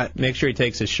 All right. Make sure he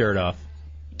takes his shirt off.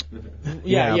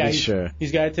 Yeah, sure.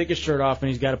 He's got to take his shirt off and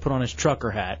he's got to put on his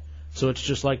trucker hat, so it's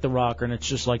just like the Rocker and it's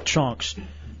just like Chunks.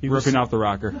 Ripping off the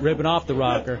Rocker. Ripping off the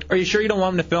Rocker. Are you sure you don't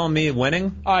want him to film me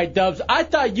winning? All right, Dubs. I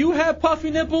thought you had puffy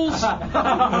nipples. All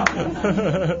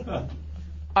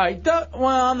right, well,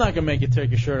 I'm not gonna make you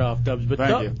take your shirt off, Dubs, but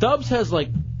Thank you. Dubs has like,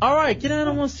 all right, get out. I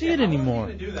don't want to see it anymore.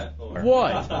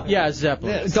 What? Yeah,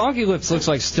 Zeppelin. Yeah, Donkey Lips looks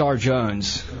like Star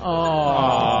Jones.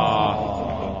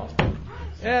 Oh.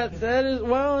 Yeah, that is.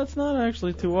 Well, it's not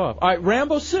actually too off. All right,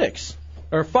 Rambo 6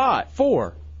 or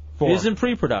 4 is in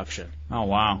pre-production. Oh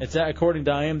wow. It's according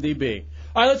to IMDb.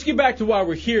 All right, let's get back to why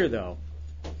we're here though,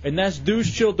 and that's Deuce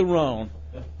Childerone,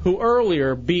 who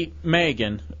earlier beat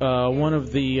Megan, one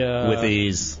of the with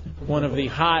ease, one of the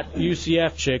hot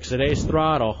UCF chicks at Ace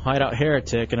Throttle, Hideout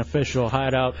Heretic, an official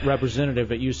Hideout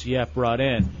representative at UCF brought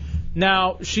in.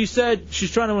 Now she said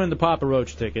she's trying to win the Papa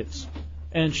Roach tickets,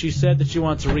 and she said that she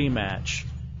wants a rematch,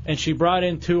 and she brought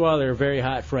in 2 other very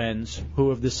hot friends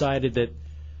who have decided that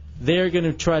they're going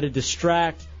to try to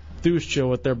distract Deuce Chill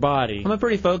with their body. I'm a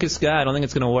pretty focused guy. I don't think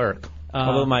it's going to work.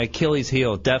 Although my Achilles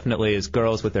heel definitely is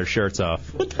girls with their shirts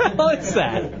off. What the hell is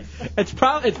that?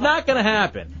 It's not going to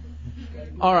happen.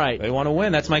 All right. They want to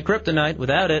win. That's my kryptonite.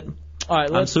 Without it, all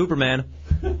right, I'm Superman.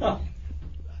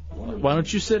 Why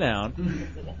don't you sit down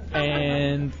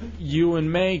and you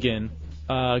and Megan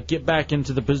get back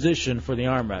into the position for the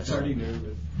arm wrestle.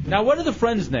 Now, what are the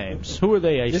friends' names? Who are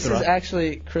they? This is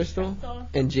actually Crystal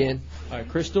and Jen. All right,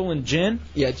 Crystal and Jen?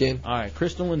 Yeah, Jen. All right,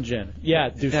 Crystal and Jen. Yeah,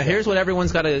 dude. Now, here's what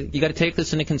everyone's got to... You got to take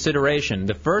this into consideration.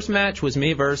 The first match was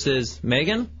me versus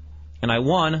Megan, and I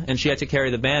won, and she had to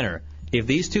carry the banner. If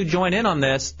these 2 join in on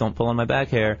this, don't pull on my back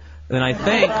hair, then I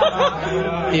think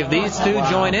if these 2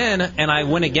 join in and I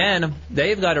win again,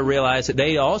 they've got to realize that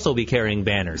they also be carrying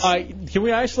banners. Can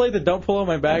we isolate the don't pull on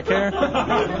my back hair?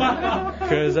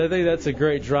 Because I think that's a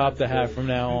great drop to have from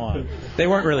now on. They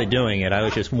weren't really doing it. I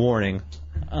was just warning.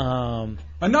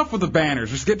 Enough with the banners.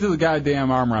 Just get to the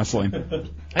goddamn arm wrestling.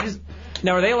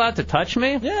 Now, are they allowed to touch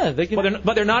me? Yeah, they can.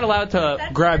 But they're not allowed to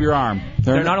grab your arm.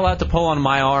 They're not allowed to pull on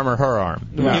my arm or her arm.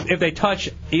 No. If they touch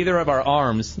either of our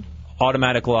arms,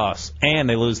 automatic loss, and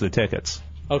they lose the tickets.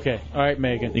 Okay, all right,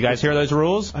 Megan. You guys hear those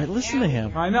rules? All right, listen to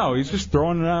him. I know. He's just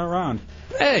throwing it around.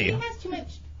 Hey. He has too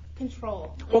much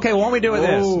control. Okay, why don't we do with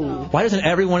this? Why doesn't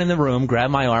everyone in the room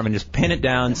grab my arm and just pin it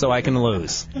down so I can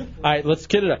lose? All right, let's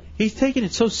get it up. He's taking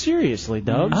it so seriously,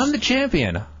 Dubs. I'm the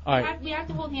champion. All right. We have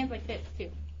to hold hands like this,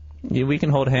 too. Yeah, we can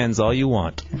hold hands all you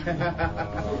want. All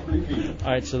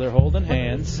right, so they're holding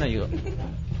hands.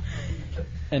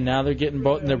 And now they're getting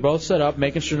both. They're both set up,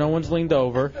 making sure no one's leaned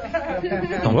over.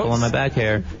 Don't pull on my back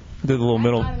hair. Do the little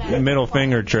middle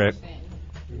finger trick.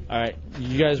 All right,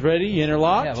 you guys ready? You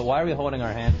interlocked? Yeah, but why are we holding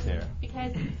our hands here?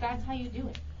 Because that's how you do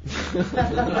it.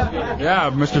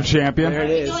 Yeah, Mr. Champion. There it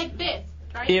You is. go like this,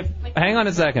 right? Hang on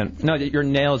a second. No, your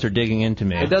nails are digging into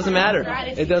me. It doesn't matter.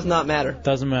 It does not matter.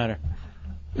 Doesn't matter.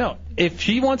 No, if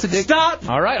she wants to dig... Stop!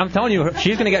 All right, I'm telling you,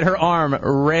 she's going to get her arm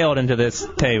railed into this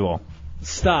table.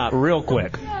 Stop. Real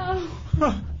quick.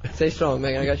 Stay strong,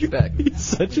 Megan. I got your back. He's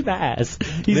such an ass.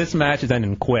 This match is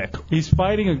ending quick. He's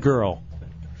fighting a girl.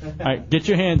 All right, get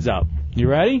your hands up. You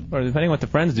ready? Or depending on what the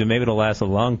friends do, maybe it'll last a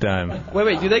long time.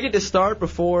 Wait, do they get to start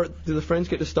before? Do the friends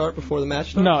get to start before the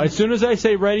match starts? No, as soon as I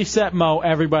say ready, set, Mo,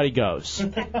 everybody goes.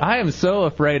 I am so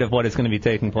afraid of what is going to be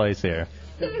taking place here.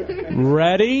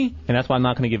 Ready? And that's why I'm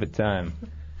not going to give it time.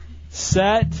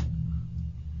 Set,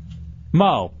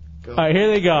 Mo. All right, here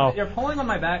they go. You're pulling on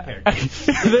my back here. I'm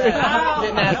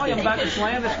about to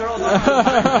slam this girl.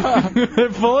 They're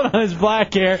pulling on his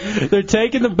black hair. They're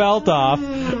taking the belt off.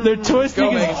 They're twisting.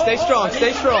 Go, Megan. Stay strong.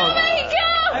 Stay strong.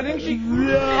 I think she.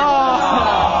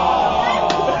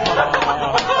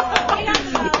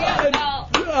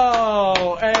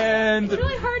 Oh, and It's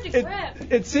really hard to grip.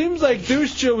 it seems like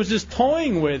Douche Chill was just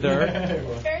toying with her.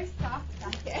 It's very soft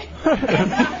back there.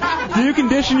 Do you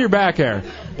condition your back hair?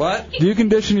 What? Do you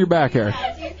condition your back hair?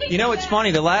 You know, it's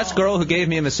funny. The last girl who gave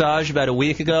me a massage about a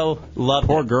week ago loved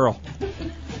Poor girl.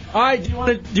 All right, do you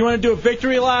want to do a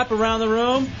victory lap around the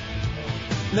room?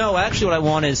 No, actually, what I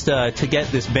want is to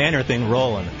get this banner thing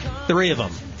rolling. 3 of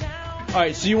them. All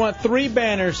right, so you want 3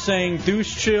 banners saying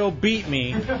Douche Chill beat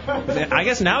me. I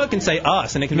guess now it can say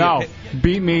us, and it can No, be.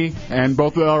 beat me, and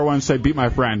both of the other ones say beat my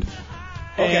friend.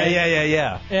 Okay,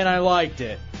 yeah. And I liked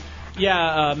it.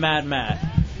 Yeah, Mad Matt.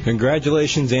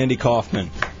 Congratulations, Andy Kaufman.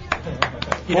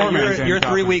 You're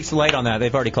 3 weeks late on that.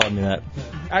 They've already called me that.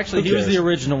 Actually, he was the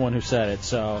original one who said it,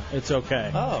 so it's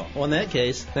okay. Oh, well, in that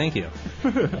case, thank you.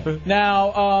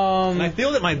 Now, I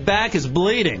feel that my back is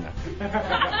bleeding.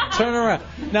 turn around.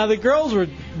 Now, the girls were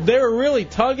really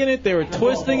tugging it. They were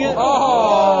twisting it.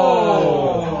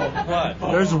 Oh! What?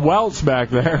 There's welts back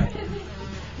there.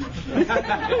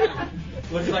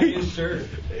 Looks like his shirt.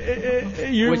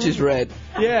 Which is red.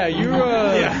 Yeah, you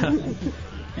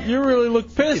really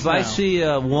look pissed If now. I see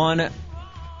one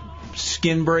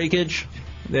skin breakage,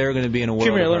 they're going to be in a world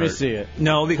Come here, of let me hurt. see it.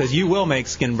 No, because you will make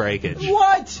skin breakage.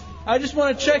 What? I just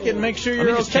want to check it and make sure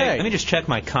you're okay. Let me just check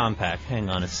my compact. Hang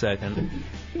on a second.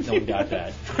 No one got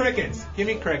that. Crickets. Give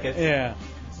me crickets. Yeah.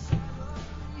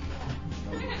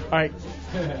 All right.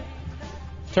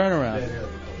 Turn around.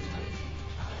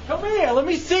 Come here. Let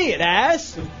me see it,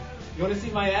 ass. You want to see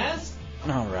my ass?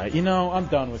 All right. You know, I'm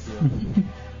done with you.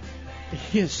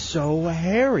 He is so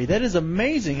hairy. That is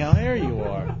amazing how hairy you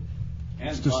are.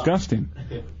 It's disgusting.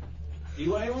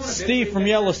 Steve from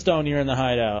Yellowstone, you're in the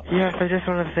Hideout. Yes, I just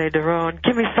want to say, Daron,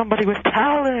 give me somebody with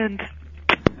talent.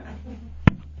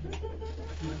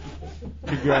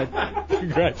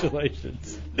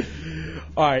 Congratulations.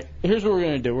 All right, here's what we're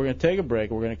going to do. We're going to take a break.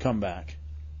 We're going to come back.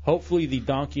 Hopefully the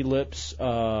Donkey Lips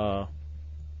rocker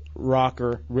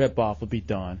ripoff will be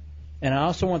done. And I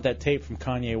also want that tape from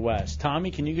Kanye West.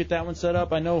 Tommy, can you get that one set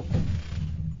up? I know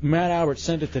Matt Albert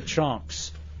sent it to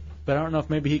Chunks, but I don't know if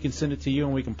maybe he can send it to you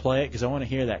and we can play it because I want to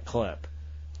hear that clip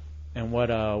and what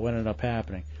ended up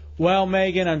happening. Well,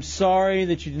 Megan, I'm sorry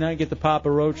that you did not get the Papa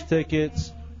Roach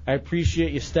tickets. I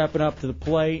appreciate you stepping up to the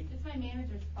plate. It's my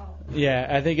manager's fault. Yeah,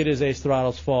 I think it is Ace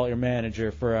Throttle's fault, your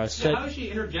manager, for How is she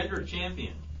intergender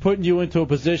champion? putting you into a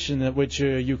position that which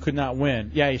you could not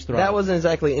win. Yeah, Ace Throttle. That wasn't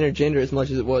exactly intergender as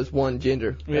much as it was one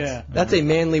gender. That's a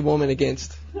manly woman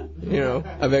against,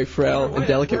 a very frail and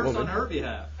delicate woman. her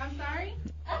behalf. I'm sorry?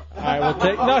 All right, we'll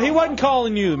take. No, he wasn't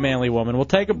calling you the manly woman. We'll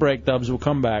take a break, Dubs. We'll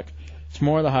come back. It's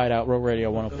more of the Hideout, Road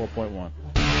Radio 104.1.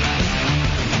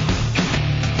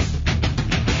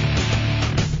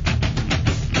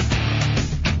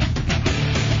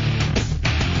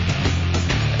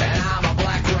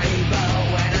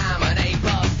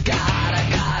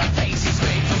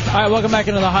 All right, welcome back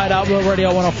into the Hideout, Road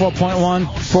Radio 104.1.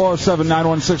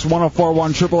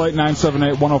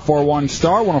 407-916-1041, 888-978-1041,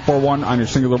 star 1041 on your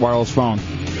singular wireless phone.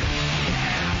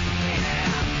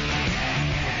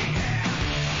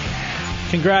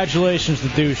 Congratulations to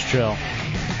Douche Chill.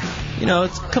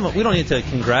 Come on, we don't need to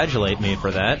congratulate me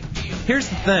for that. Here's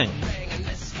the thing,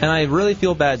 and I really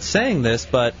feel bad saying this,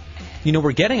 but,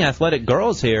 we're getting athletic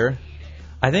girls here.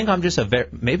 I think I'm just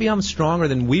maybe I'm stronger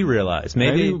than we realize.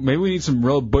 Maybe we need some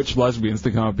real butch lesbians to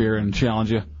come up here and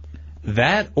challenge you.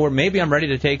 That, or maybe I'm ready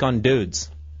to take on dudes.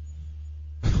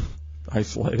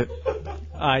 Isolate it.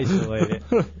 Isolate it.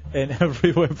 In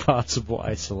every way possible,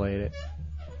 isolate it.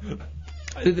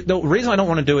 The reason I don't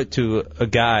want to do it to a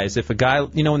guy is if a guy,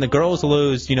 when the girls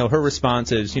lose, her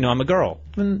response is, I'm a girl.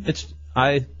 And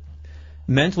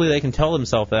mentally they can tell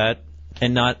themselves that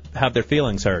and not have their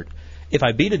feelings hurt. If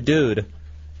I beat a dude,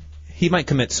 he might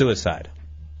commit suicide.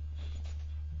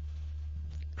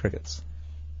 Crickets.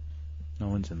 No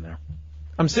one's in there.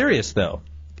 I'm serious, though.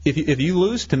 If you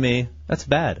lose to me, that's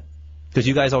bad. Because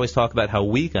you guys always talk about how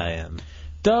weak I am.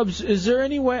 Dubs, is there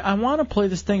any way... I want to play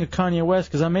this thing of Kanye West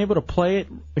because I'm able to play it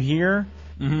here,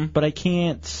 but I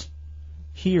can't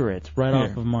hear it right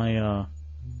off of my...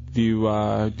 Do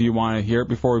you want to hear it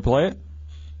before we play it?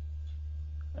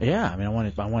 Yeah, I mean, I want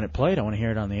it played. I want to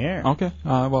hear it on the air. Okay.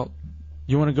 Well,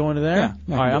 you want to go into there?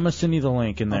 Yeah, All right, I'm gonna send you the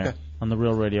link in there on the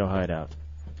Real Radio Hideout.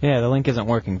 Yeah, the link isn't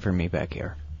working for me back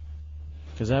here.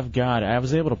 Because I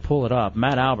was able to pull it up.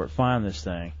 Matt Albert found this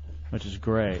thing, which is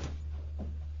great.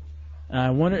 And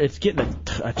I wonder, it's getting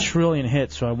a trillion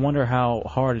hits, so I wonder how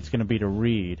hard it's going to be to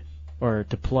read or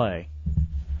to play.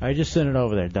 I just sent it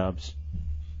over there, Dubs.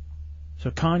 So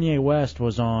Kanye West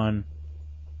was on,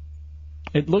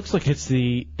 it looks like it's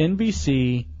the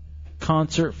NBC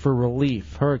Concert for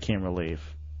Relief, Hurricane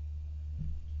Relief.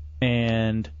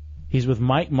 And he's with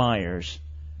Mike Myers.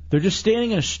 They're just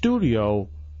standing in a studio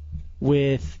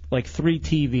with like 3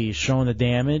 TVs showing the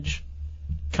damage.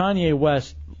 Kanye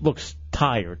West looks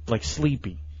tired, like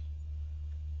sleepy.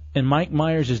 And Mike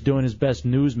Myers is doing his best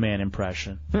newsman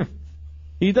impression.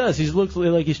 He does. He looks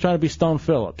like he's trying to be Stone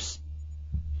Phillips.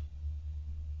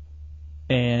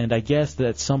 And I guess that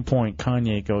at some point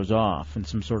Kanye goes off in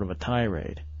some sort of a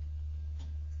tirade.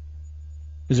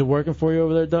 Is it working for you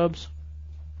over there, Dubs?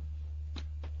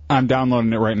 I'm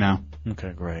downloading it right now.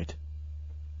 Okay, great.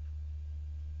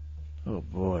 Oh,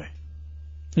 boy.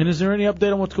 And is there any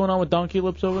update on what's going on with Donkey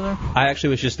Lips over there? I actually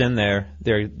was just in there.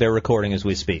 They're recording as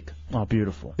we speak. Oh,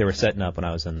 beautiful. They were setting up when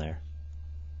I was in there.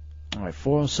 All right,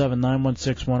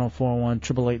 407-916-1041,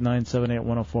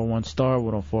 888-978-1041, star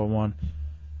 1041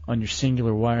 on your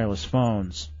singular wireless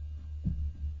phones.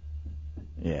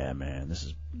 Yeah, man,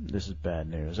 this is bad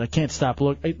news. I can't stop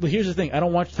looking. Here's the thing. I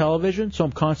don't watch television, so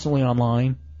I'm constantly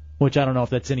online, which I don't know if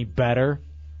that's any better.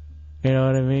 You know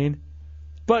what I mean?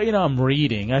 But, you know, I'm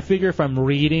reading. I figure if I'm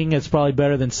reading, it's probably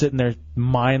better than sitting there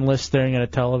mindless staring at a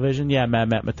television. Yeah,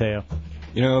 Matt Mateo.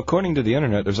 You know, according to the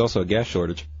internet, there's also a gas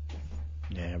shortage.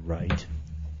 Yeah, right.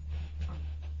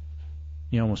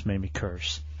 You almost made me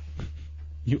curse.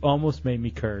 You almost made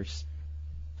me curse.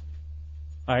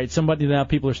 All right, now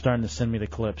people are starting to send me the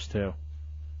clips, too.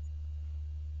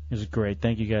 This is great.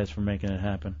 Thank you guys for making it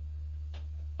happen.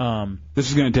 This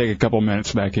is going to take a couple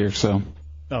minutes back here, so.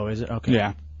 Oh, is it? Okay.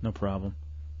 Yeah. No problem.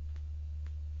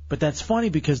 But that's funny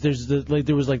because there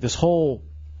was this whole,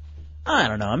 I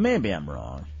don't know, maybe I'm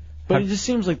wrong, but it just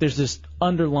seems like there's this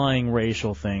underlying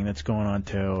racial thing that's going on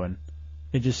too, and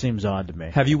it just seems odd to me.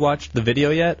 Have you watched the video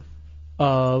yet?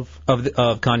 Of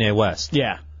Kanye West?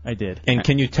 Yeah, I did. And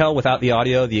can you tell without the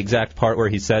audio the exact part where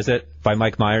he says it by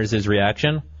Mike Myers'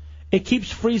 reaction? It keeps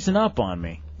freezing up on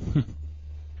me.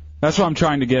 That's why I'm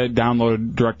trying to get it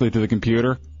downloaded directly to the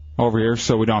computer over here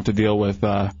so we don't have to deal with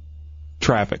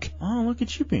traffic. Oh, look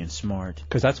at you being smart.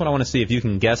 Because that's what I want to see, if you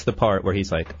can guess the part where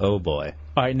he's like, oh boy.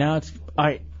 All right, now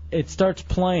it starts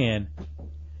playing.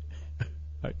 All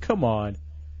right, come on.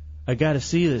 I got to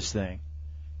see this thing.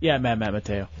 Yeah, Matt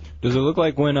Mateo. Does it look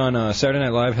like when on Saturday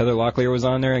Night Live, Heather Locklear was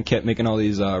on there and kept making all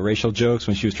these racial jokes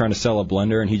when she was trying to sell a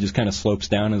blender and he just kind of slopes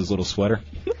down in his little sweater?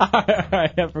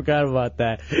 I forgot about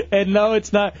that. And no,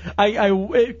 it's not.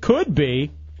 It could be.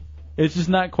 It's just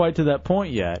not quite to that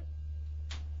point yet.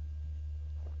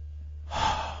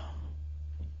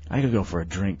 I could go for a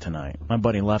drink tonight. My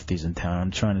buddy Lefty's in town.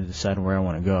 I'm trying to decide where I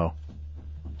want to go.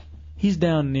 He's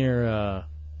down near,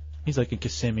 he's like in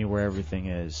Kissimmee where everything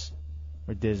is.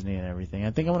 Where Disney and everything.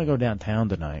 I think I want to go downtown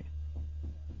tonight.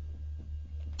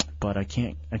 But I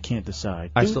can't decide.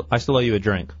 I still owe you a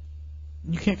drink.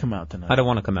 You can't come out tonight. I don't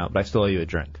want to come out, but I still owe you a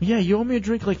drink. Yeah, you owe me a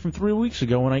drink like from 3 weeks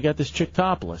ago when I got this chick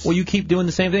topless. Well, you keep doing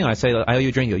the same thing. I say, I owe you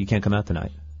a drink. You can't come out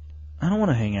tonight. I don't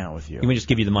want to hang out with you. You want me to just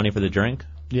give you the money for the drink?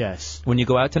 Yes. When you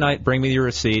go out tonight, bring me your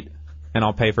receipt, and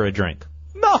I'll pay for a drink.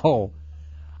 No!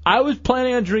 I was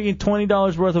planning on drinking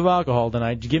 $20 worth of alcohol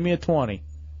tonight. Give me a 20.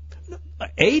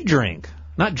 A drink,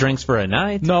 not drinks for a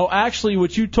night. No, actually,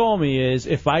 what you told me is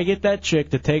if I get that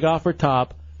chick to take off her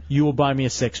top, you will buy me a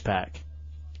 6-pack.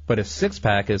 But a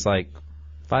 6-pack is like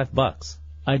 $5.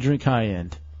 I drink high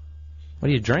end. What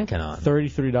are you drinking on?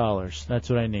 $33. That's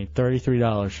what I need.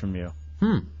 $33 from you.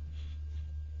 All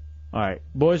right,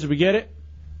 boys, did we get it?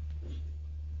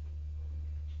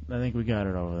 I think we got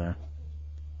it over there.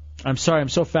 I'm sorry, I'm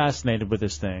so fascinated with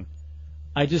this thing.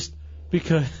 Because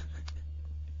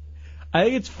I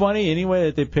think it's funny anyway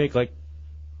that they pick, like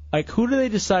who do they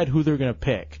decide who they're going to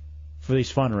pick for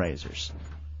these fundraisers?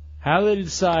 How do they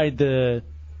decide the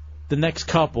next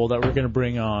couple that we're going to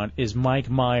bring on is Mike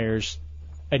Myers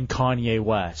and Kanye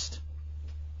West?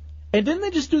 And didn't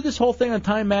they just do this whole thing on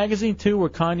Time Magazine, too, where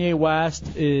Kanye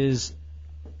West is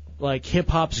like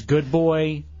hip-hop's good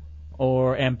boy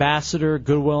or ambassador,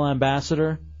 goodwill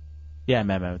ambassador? Yeah,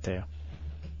 Matt Mateo.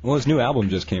 Well, his new album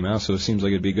just came out, so it seems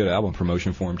like it'd be good album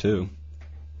promotion for him, too.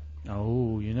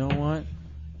 Oh, you know what?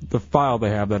 the file they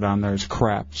have that on there is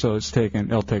crap, so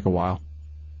it'll take a while.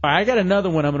 All right, I got another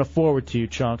one I'm going to forward to you,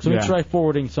 Chunks. Let me Yeah. try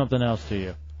forwarding something else to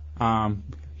you.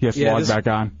 He has to log back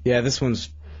on. Yeah, this one's...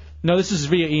 No, this is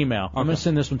via email. I'm going to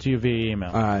send this one to you via email.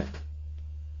 All right.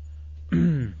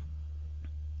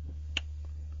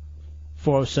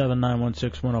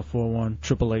 407-916-1041,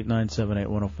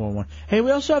 888-978-1041. Hey,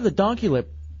 we also have the Donkey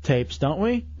Lip tapes, don't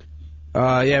we?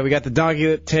 Yeah, we got the Donkey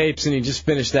Lip tapes, and he just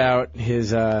finished out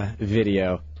his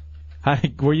video.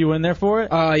 Were you in there for it?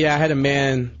 Yeah, I had to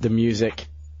man the music.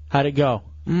 How'd it go?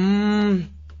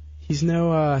 He's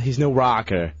no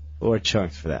rocker or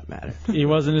Chunks for that matter. He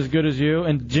wasn't as good as you,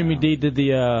 and Jimmy D did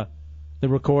the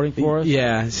recording for us.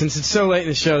 Yeah, since it's so late in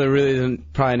the show, there really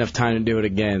isn't probably enough time to do it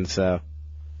again, so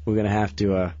we're gonna have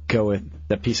to go with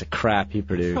that piece of crap he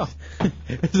produced.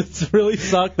 Does it really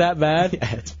suck that bad?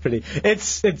 Yeah, it's pretty.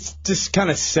 It's just kind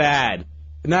of sad.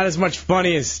 Not as much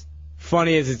funny as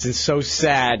it's so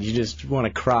sad you just want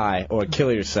to cry or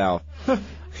kill yourself.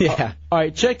 Yeah. All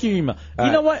right, check your email.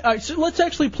 You know what? All right, so let's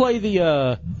actually play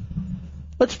the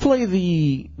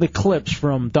clips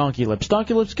from Donkey Lips.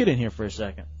 Donkey Lips, get in here for a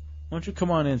second. Why don't you come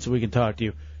on in so we can talk to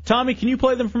you? Tommy, can you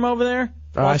play them from over there?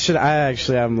 I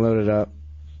actually have them loaded up.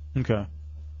 Okay.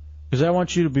 Because I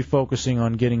want you to be focusing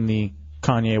on getting the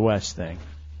Kanye West thing.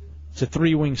 It's a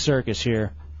three-wing circus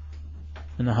here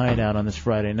in the Hideout on this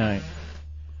Friday night.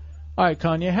 All right,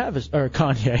 Kanye,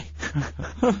 Kanye.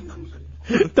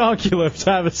 Donkey Lips,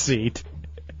 have a seat.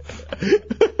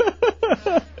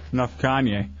 Enough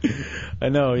Kanye. I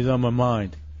know, he's on my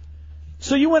mind.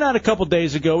 So you went out a couple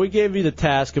days ago. We gave you the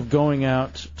task of going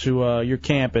out to your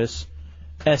campus,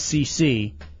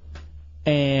 SCC,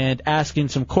 and asking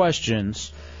some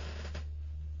questions.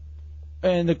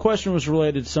 And the question was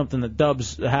related to something that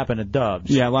happened to Dubs.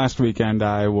 Yeah, last weekend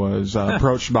I was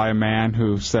approached by a man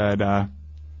who said,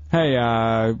 hey,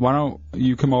 why don't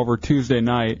you come over Tuesday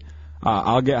night?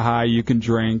 I'll get high, you can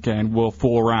drink, and we'll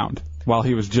fool around, while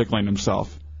he was jiggling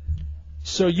himself.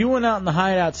 So you went out in the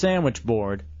Hideout sandwich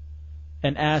board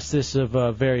and asked this of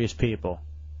various people.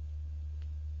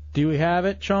 Do we have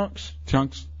it, Chunks?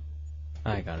 Chunks?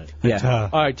 I got it. Yeah.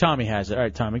 All right, Tommy has it. All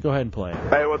right, Tommy, go ahead and play it.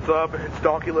 Hey, what's up? It's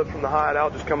Donkey Lips from the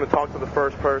Hideout. Just coming to talk to the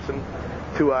first person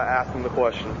to ask them the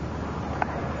question.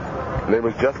 My name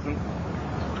is Justin.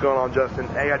 What's going on, Justin?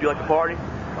 Hey, do you like to party?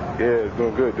 Yeah, it's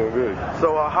doing good, doing good.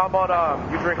 So how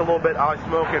about you drink a little bit, I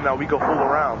smoke, and we go fool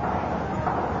around?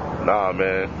 Nah,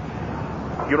 man.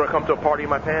 You want to come to a party in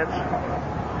my pants?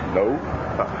 No.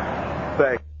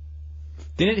 Thanks.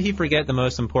 Didn't he forget the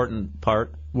most important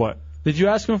part? What? Did you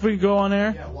ask him if we could go on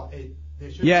air?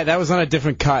 Yeah, that was on a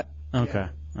different cut. Okay.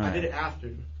 I did it after.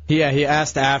 Yeah, he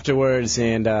asked afterwards,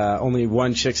 and only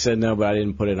one chick said no, but I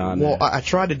didn't put it on Well, there. I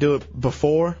tried to do it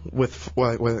before with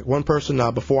one person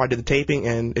before I did the taping,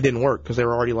 and it didn't work because they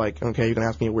were already like, okay, you're going to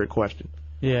ask me a weird question.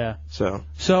 Yeah. So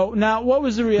now, what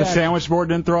was the reaction? The sandwich board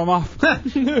didn't throw him off?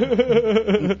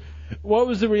 What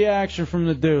was the reaction from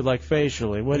the dude, like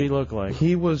facially? What did he look like?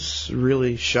 He was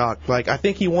really shocked. Like, I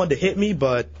think he wanted to hit me,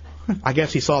 but I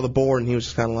guess he saw the board and he was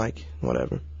just kind of like,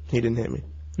 whatever. He didn't hit me.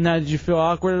 Now, did you feel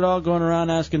awkward at all going around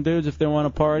asking dudes if they want to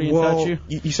party and touch you?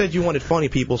 You said you wanted funny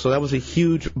people, so that was a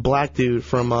huge black dude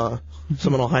from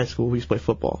Seminole High School who used to play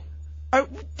football.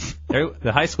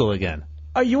 The high school again.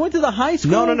 Oh, you went to the high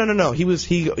school? No. He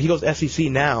goes SEC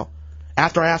now.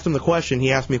 After I asked him the question,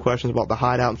 he asked me questions about the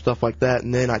Hideout and stuff like that,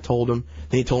 and then I told him.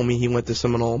 Then he told me he went to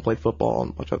Seminole and played football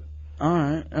and a bunch of. All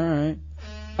right.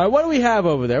 What do we have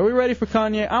over there? Are we ready for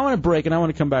Kanye? I want to break and I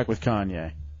want to come back with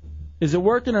Kanye. Is it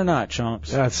working or not,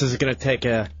 Chunks? This is going to take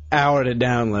an hour to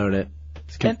download it.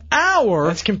 An hour?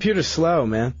 That's computer slow,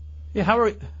 man. Yeah, how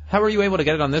are you able to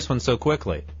get it on this one so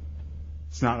quickly?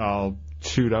 It's not all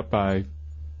chewed up by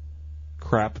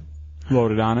crap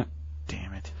loaded on it.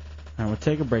 Damn it. All right, we'll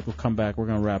take a break. We'll come back. We're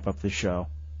going to wrap up this show.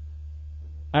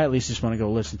 I at least just want to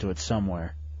go listen to it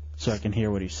somewhere so I can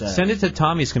hear what he says. Send it to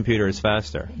Tommy's computer. It's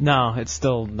faster. No, it's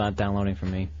still not downloading for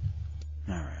me.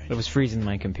 All right. It was freezing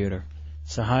my computer.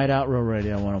 It's a Hideout Row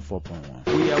Radio 104.1.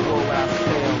 We are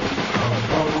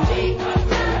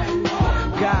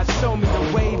God show me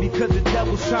the way because the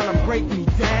devil's trying to break me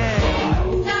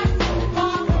down.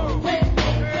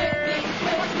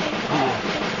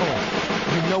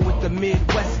 You know what the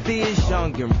Midwest is,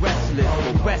 young and restless,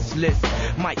 but restless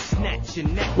might snatch your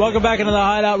neck. Welcome back into the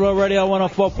Hideout Row Radio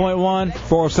 104.1.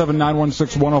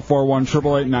 407-916-1041,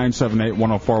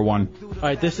 888-978-1041. All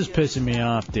right, this is pissing me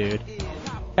off, dude.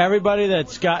 Everybody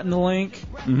that's gotten the link,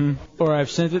 or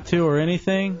I've sent it to, or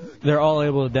anything, they're all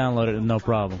able to download it and no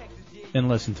problem, and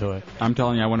listen to it. I'm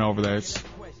telling you, I went over there.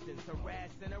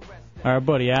 Our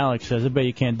buddy Alex says, I bet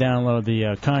you can't download the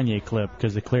Kanye clip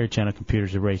because the Clear Channel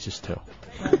computers are racist, too.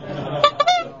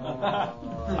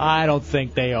 I don't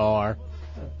think they are.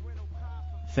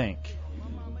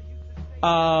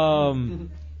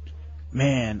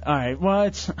 Man, all right. Well,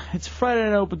 it's Friday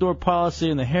Night Open Door Policy,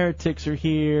 and the heretics are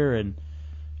here, and,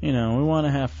 we want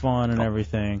to have fun and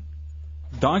everything.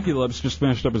 Donkey Lips just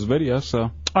finished up his video, so.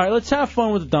 All right, let's have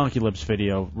fun with the Donkey Lips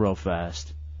video real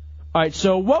fast. All right,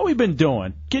 so what we've been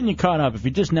doing, getting you caught up if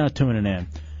you're just now tuning in.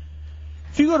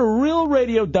 If you go to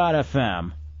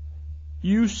realradio.fm,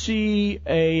 you see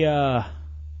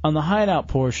on the Hideout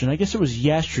portion, I guess it was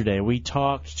yesterday, we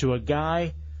talked to a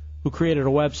guy who created a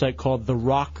website called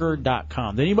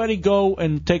therocker.com. Did anybody go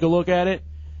and take a look at it?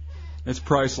 It's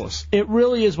priceless. It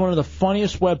really is one of the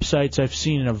funniest websites I've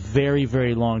seen in a very,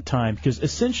 very long time, because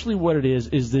essentially what it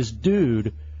is this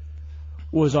dude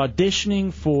was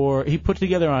auditioning he put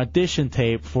together an audition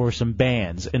tape for some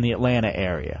bands in the Atlanta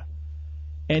area.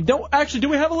 And do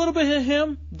we have a little bit of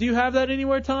him? Do you have that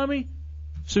anywhere, Tommy?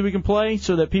 So we can play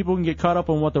so that people can get caught up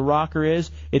on what the Rocker is.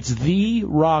 It's the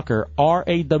Rocker,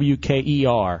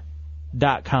 RAWKER.com.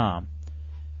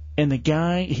 And the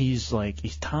guy, he's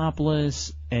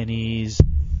topless and he's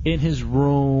in his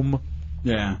room.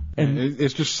 Yeah. And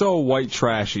it's just so white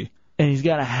trashy. And he's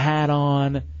got a hat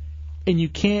on. And you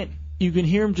can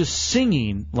hear him just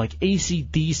singing like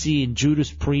AC/DC and Judas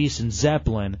Priest and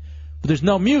Zeppelin, but there's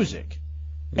no music.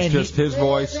 It's just his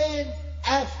voice.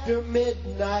 After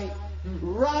midnight,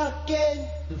 rocking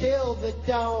till the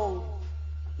dawn,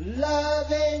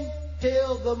 loving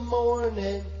till the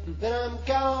morning, then I'm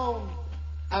gone.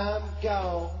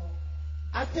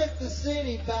 I took the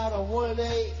city about a 1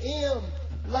 a.m.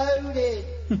 loaded.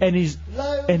 And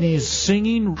he's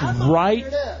singing right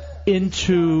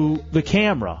into the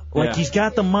camera. Like he's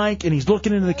got the mic and he's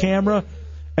looking into the camera,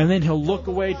 and then he'll look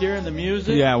away during the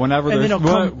music. Yeah, whenever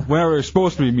there's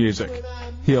supposed to be music,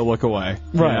 he'll look away.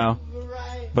 Right.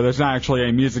 But there's not actually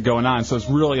any music going on, so it's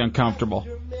really uncomfortable.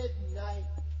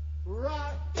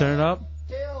 Turn it up.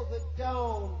 Till the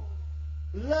dawn,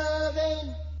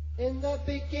 loving in the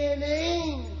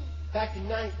beginning, back in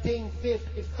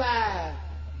 1955.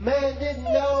 Man didn't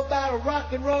know about a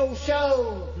rock and roll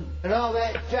show and all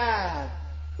that jive.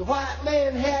 The white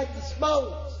man had the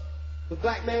smokes, the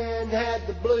black man had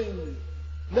the blues.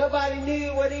 Nobody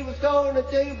knew what he was going to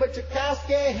do, but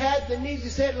Tchaikovsky had the news. He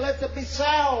said, let there be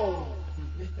sound.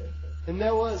 And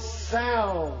there was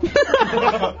sound.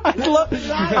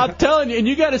 I'm telling you, and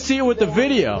you got to see it with the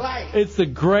video. It's the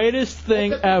greatest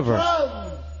thing ever.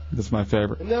 That's my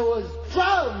favorite. And there was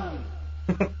drum.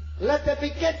 Let there be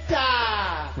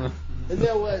guitar. And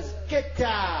there was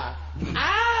guitar.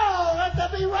 Ow! Let there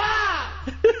be rock.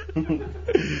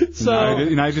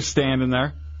 And I just standing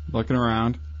there, looking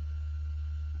around.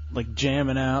 Like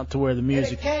jamming out to where the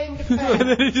music... and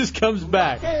then it just comes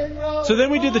back. So then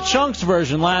we did the Chunks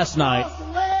version last night.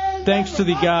 Thanks to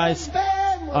the guys...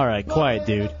 All right, quiet,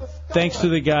 dude. Thanks to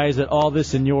the guys at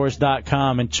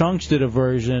allthisandyours.com. And Chunks did a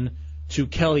version to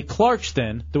Kelly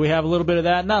Clarkson. Do we have a little bit of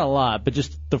that? Not a lot, but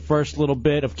just the first little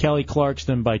bit of Kelly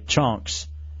Clarkson by Chunks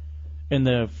in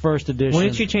the first edition. When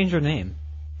did she change her name?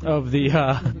 Of the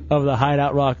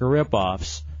Hideout Rocker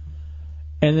ripoffs.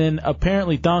 And then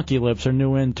apparently Donkey Lips, our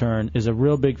new intern, is a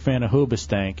real big fan of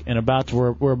Hoobastank, and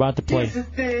we're about to play. Here's the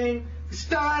thing, we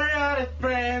started out as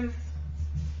friends.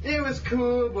 It was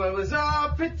cool, but it was all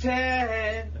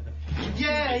pretend.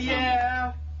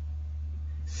 Yeah.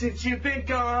 Since you've been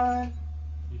gone,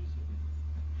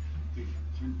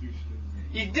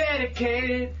 you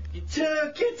dedicated, you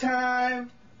took your time.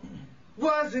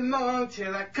 Wasn't long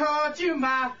till I called you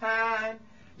mine.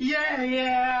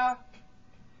 Yeah.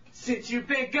 Since you've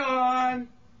been gone,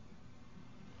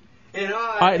 and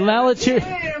all right, now let's hear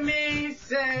me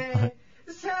say,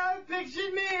 is how you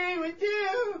pictured me with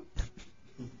you.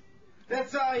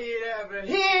 That's all you'd ever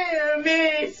hear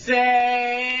me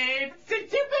say.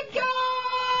 Since you've been gone,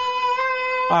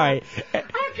 all right. I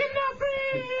cannot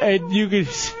breathe. And you can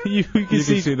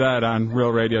see that on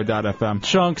realradio.fm.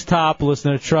 Chunks topless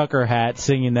in a trucker hat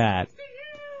singing that.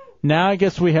 Now I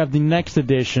guess we have the next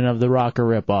edition of the Rocker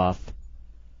ripoff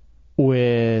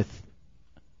with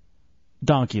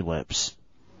Donkey Lips.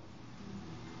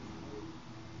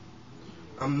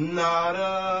 I'm not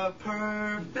a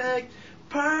perfect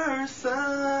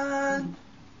person.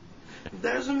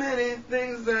 There's many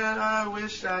things that I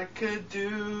wish I could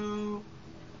do.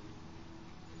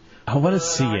 I want to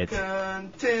see it.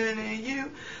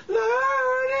 Continue learning.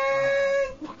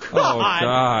 Oh,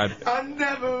 God. I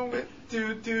never went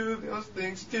to do those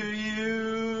things to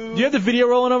you. Do you have the video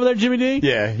rolling over there, Jimmy D?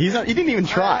 Yeah, he didn't even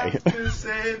try. To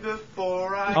say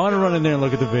before I I want to run in there and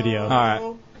look at the video. All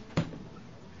right.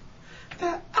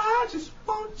 that I just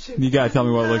want you. You gotta tell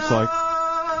me what it looks like.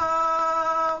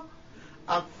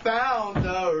 I found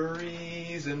a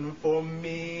reason for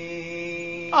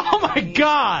me. Oh my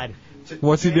God!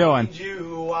 What's he doing?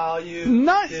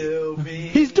 Not.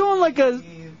 He's doing like a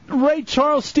Ray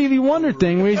Charles Stevie Wonder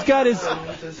thing where he's got his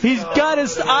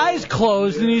eyes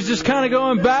closed and he's just kind of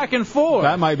going back and forth.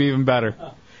 That might be even better.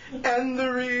 And the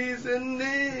reason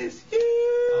is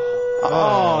you.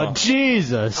 Oh,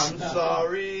 Jesus. I'm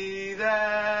sorry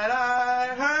that I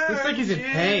hurt Looks like he's in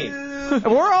pain.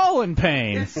 We're all in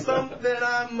pain. It's something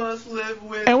I must live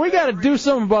with. And we got to do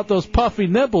something about those puffy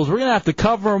nipples. We're going to have to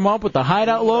cover them up with the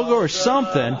Hideout logo or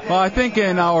something. Well, I think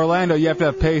in Orlando you have to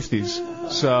have pasties.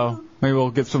 So maybe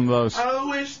we'll get some of those. I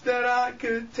wish that I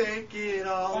could take it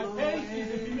all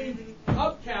away.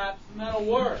 Hubcaps, and that'll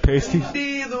work. Pasties?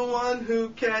 Be the one who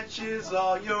catches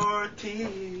all your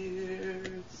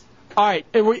tears. All right,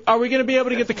 are we going to be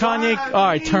able to get the Kanye? All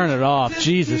right, turn it off.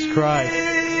 Jesus Christ.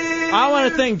 I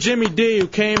want to thank Jimmy D, who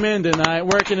came in tonight,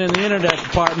 working in the internet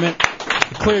department,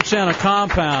 the Clear Channel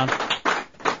compound.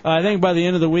 I think by the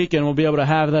end of the weekend we'll be able to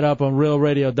have that up on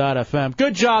RealRadio.fm.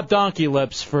 Good job, Donkey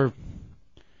Lips, for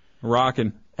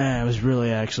rocking. It was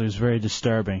very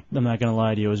disturbing. I'm not going to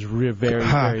lie to you. It was very,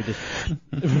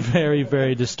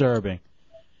 very disturbing.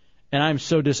 And I'm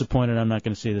so disappointed I'm not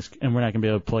going to see this, and we're not going to be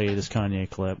able to play you this Kanye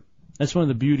clip. That's one of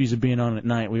the beauties of being on at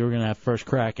night. We were going to have first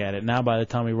crack at it. Now by the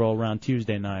time we roll around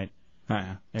Tuesday night,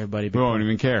 everybody won't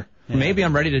even care. Yeah. Maybe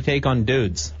I'm ready to take on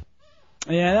dudes.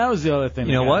 Yeah, that was the other thing.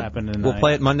 You know what? Happened tonight. We'll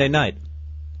play it Monday night.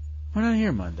 We're not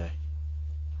here Monday.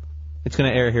 It's going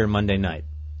to air here Monday night.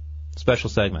 Special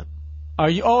segment. Are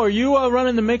you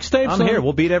running the mixtapes? I'm here.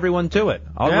 We'll beat everyone to it.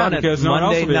 I'll run it because no one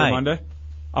else Monday will be here night. Monday.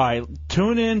 All right,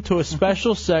 tune in to a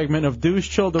special segment of Deuce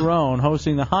Childerone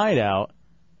hosting the Hideout.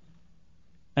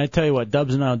 And I tell you what,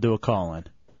 Dubs and I'll do a call-in.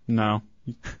 No.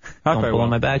 Don't pull on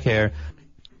my back hair.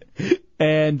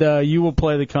 And you will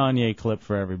play the Kanye clip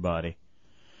for everybody.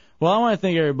 Well, I want to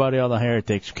thank everybody, all the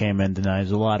heretics who came in tonight. It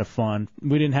was a lot of fun.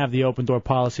 We didn't have the open door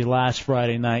policy last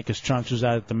Friday night because Chunks was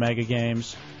out at the Mega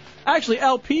Games. Actually,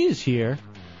 LP is here,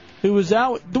 who was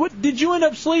out. Did you end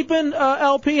up sleeping,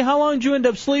 LP? How long did you end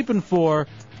up sleeping for?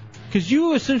 Because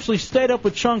you essentially stayed up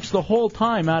with Chunks the whole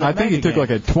time out at I think he took Mega like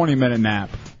a 20-minute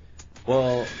nap.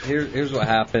 Well, here's what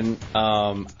happened.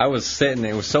 I was sitting.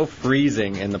 It was so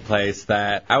freezing in the place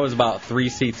that I was about 3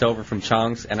 seats over from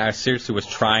Chunks, and I seriously was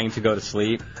trying to go to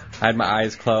sleep. I had my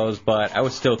eyes closed, but I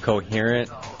was still coherent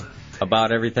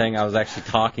about everything. I was actually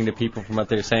talking to people from what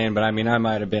they were saying, but I mean, I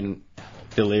might have been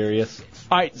delirious.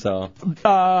 All right. So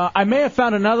I may have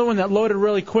found another one that loaded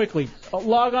really quickly.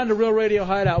 Log on to Real Radio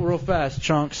Hideout real fast,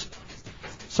 Chunks.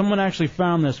 Someone actually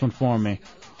found this one for me,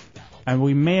 and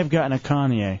we may have gotten a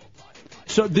Kanye.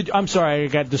 So I'm sorry, I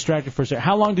got distracted for a second.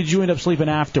 How long did you end up sleeping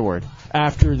afterward?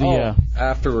 After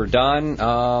we're done,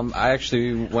 I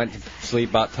actually went to sleep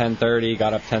about 10:30.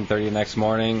 Got up 10:30 the next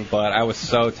morning, but I was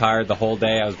so tired the whole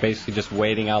day. I was basically just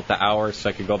waiting out the hours so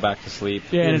I could go back to sleep.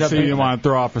 Yeah, so you didn't want to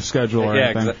throw off a schedule or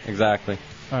anything. Yeah, exactly.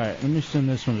 All right, let me send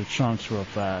this one to Chunks real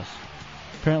fast.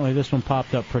 Apparently, this one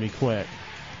popped up pretty quick.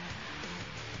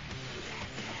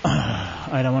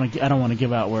 I don't want to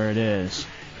give out where it is.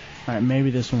 All right, maybe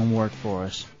this one will work for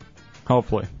us.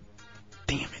 Hopefully.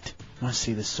 Damn it! I want to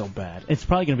see this so bad. It's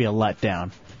probably going to be a letdown.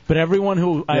 But everyone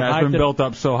who it's been built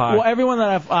up so high. Well, everyone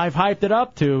that I've hyped it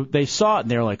up to, they saw it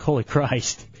and they were like, "Holy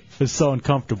Christ, it's so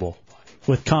uncomfortable."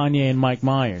 With Kanye and Mike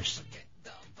Myers.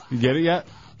 You get it yet?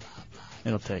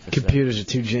 It'll take a Computers are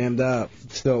too jammed up.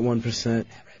 Still at 1%.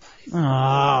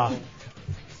 Ah.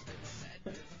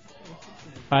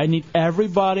 I need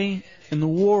everybody in the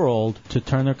world to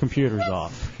turn their computers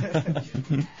off.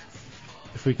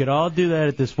 If we could all do that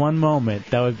at this one moment,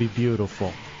 that would be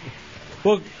beautiful.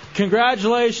 Well,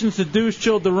 congratulations to Deuce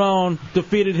Childerone.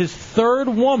 Defeated his third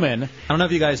woman. I don't know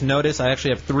if you guys noticed, I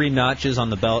actually have 3 notches on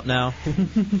the belt now.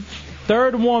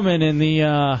 Third woman in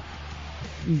the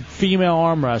female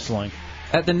arm wrestling.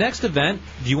 At the next event,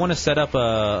 do you want to set up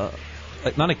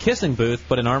not a kissing booth,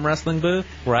 but an arm wrestling booth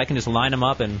where I can just line them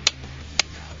up and...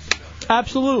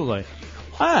 Absolutely.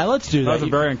 All right, let's do that. That was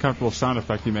a very uncomfortable sound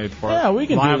effect you made for it. Yeah, we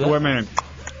can Line do up that. women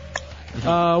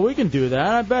and... We can do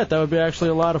that. I bet that would be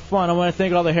actually a lot of fun. I want to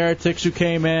thank all the heretics who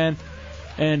came in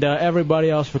and everybody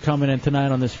else for coming in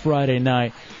tonight on this Friday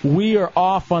night. We are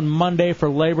off on Monday for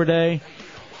Labor Day,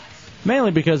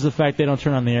 mainly because of the fact they don't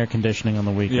turn on the air conditioning on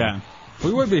the weekend. Yeah.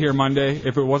 We would be here Monday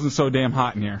if it wasn't so damn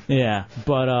hot in here. Yeah,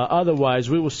 but otherwise,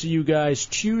 we will see you guys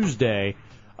Tuesday.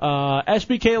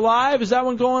 SBK Live, is that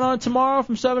one going on tomorrow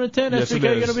from 7 to 10? Yes, SBK it is.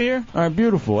 going to be here? All right,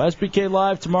 beautiful. SBK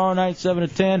Live tomorrow night, 7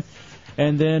 to 10.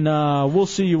 And then we'll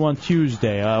see you on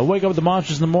Tuesday. Wake up with the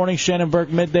Monsters in the morning, Shannon Burke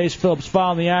middays, Phillips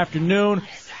File in the afternoon.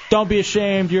 Don't be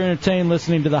ashamed. You're entertained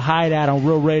listening to the Hideout on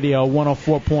Real Radio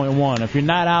 104.1. If you're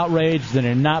not outraged, then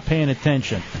you're not paying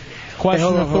attention. Question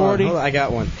Hey, hold authority. on. I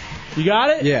got one. You got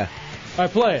it? Yeah. All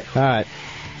right, play it. All right.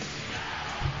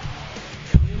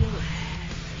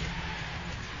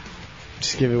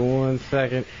 Just give me 1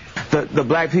 second. The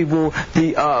black people,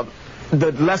 the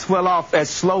less well off as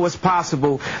slow as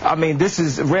possible. I mean, this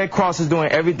is Red Cross is doing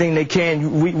everything they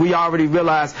can. We already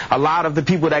realize a lot of the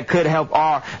people that could help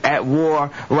are at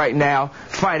war right now,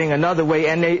 fighting another way,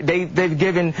 and they've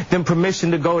given them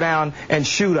permission to go down and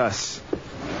shoot us.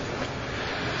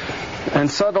 And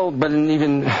subtle, but in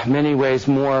even many ways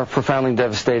more profoundly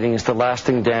devastating, is the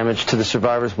lasting damage to the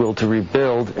survivors' will to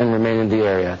rebuild and remain in the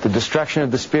area. The destruction of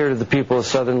the spirit of the people of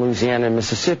southern Louisiana and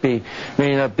Mississippi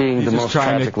may end up being the most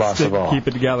tragic loss of all. Keep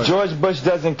it together. George Bush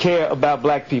doesn't care about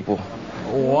black people.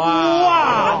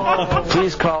 Wow.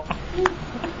 Please call.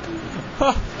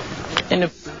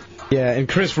 Yeah, and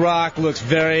Chris Rock looks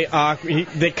very awkward.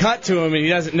 They cut to him, and he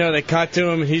doesn't know they cut to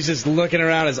him, and he's just looking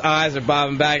around. His eyes are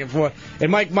bobbing back and forth. And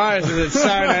Mike Myers is a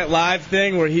Saturday Night Live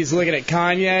thing where he's looking at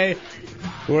Kanye,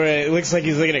 where it looks like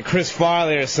he's looking at Chris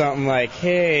Farley or something like,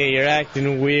 hey, you're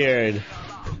acting weird.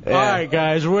 Yeah. All right,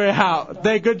 guys, we're out.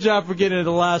 Hey, good job for getting to the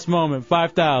last moment.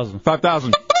 5,000.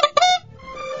 5,000.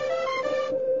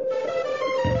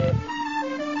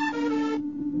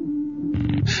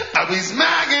 I be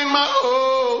smacking my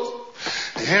hoes.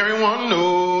 Everyone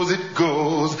knows it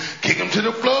goes. Kick 'em to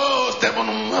the floor, step on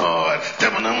them hard,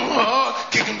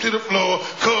 kick 'em to the floor,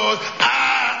 cause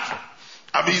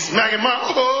I be smacking my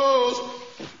hoes.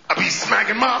 I be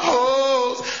smacking my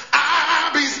hoes.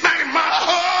 I be smacking my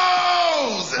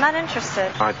hoes. Not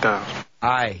interested. 5,000.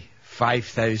 Aye,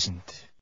 5,000.